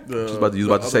nasty. you was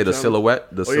about to say the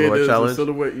silhouette, the silhouette challenge. The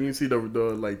silhouette. You can see the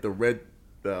like the red,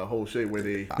 the whole shape where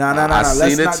they. Nah. I Let's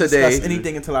seen it not today. discuss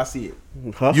anything until I see it.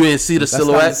 Huh? You didn't see the Let's not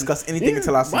silhouette. discuss anything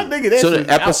until I see My it. nigga, that So shit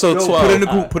the episode out. 12. Put it in the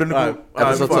group. Put it in the group.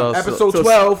 Episode 12. Episode So-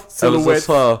 12. Episode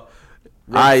 12.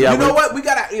 You know what? We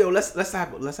gotta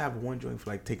let's have one joint for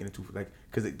like taking it too like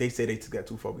because they say they took that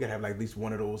too far. We gotta have like at least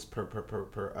one of those per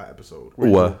episode.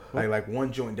 What? Like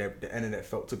one joint that the internet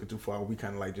felt took it too far. We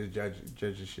kind of like just judge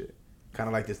the shit. Kind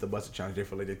of like this, the Buster Challenge. They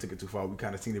feel like they took it too far. We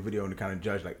kind of seen the video and kind of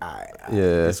judge like, Yeah.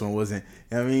 this one wasn't.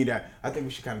 You know what I mean? That I think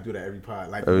we should kind of do that every pod.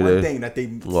 Like Every one day. thing that they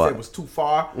What? said was too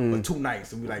far but too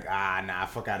nice, and we like, nah,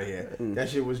 fuck out of here. That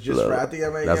shit was just Look, right. I think that's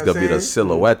you know gonna what be I'm the saying?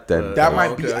 silhouette then. That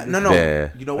might be okay. no. Yeah.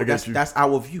 You know I what? get you. That's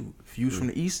our view. Views from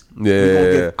the east. Yeah. We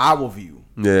gonna give our view.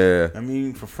 Yeah. I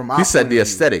mean, from our He said point the of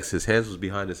view. aesthetics. His hands was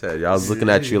behind his head. Y'all was looking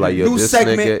at you like, yo, New this nigga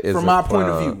segment is from a my point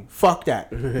of clown. view. Fuck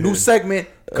that. New segment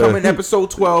coming episode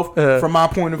 12 from my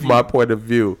point of view. My point of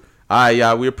view. All right,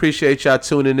 y'all. We appreciate y'all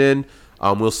tuning in.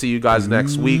 We'll see you guys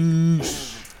next week.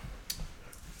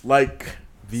 Like,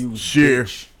 Views, share,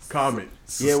 bitch. comment,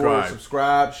 Yeah, well, subscribe,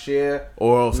 subscribe, share.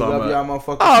 or else We I'm love y'all,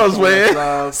 motherfuckers. I was Showing us waiting.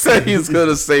 love. Say he's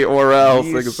gonna say or else.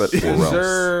 Yes, Nigga said or else.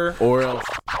 sir. or else.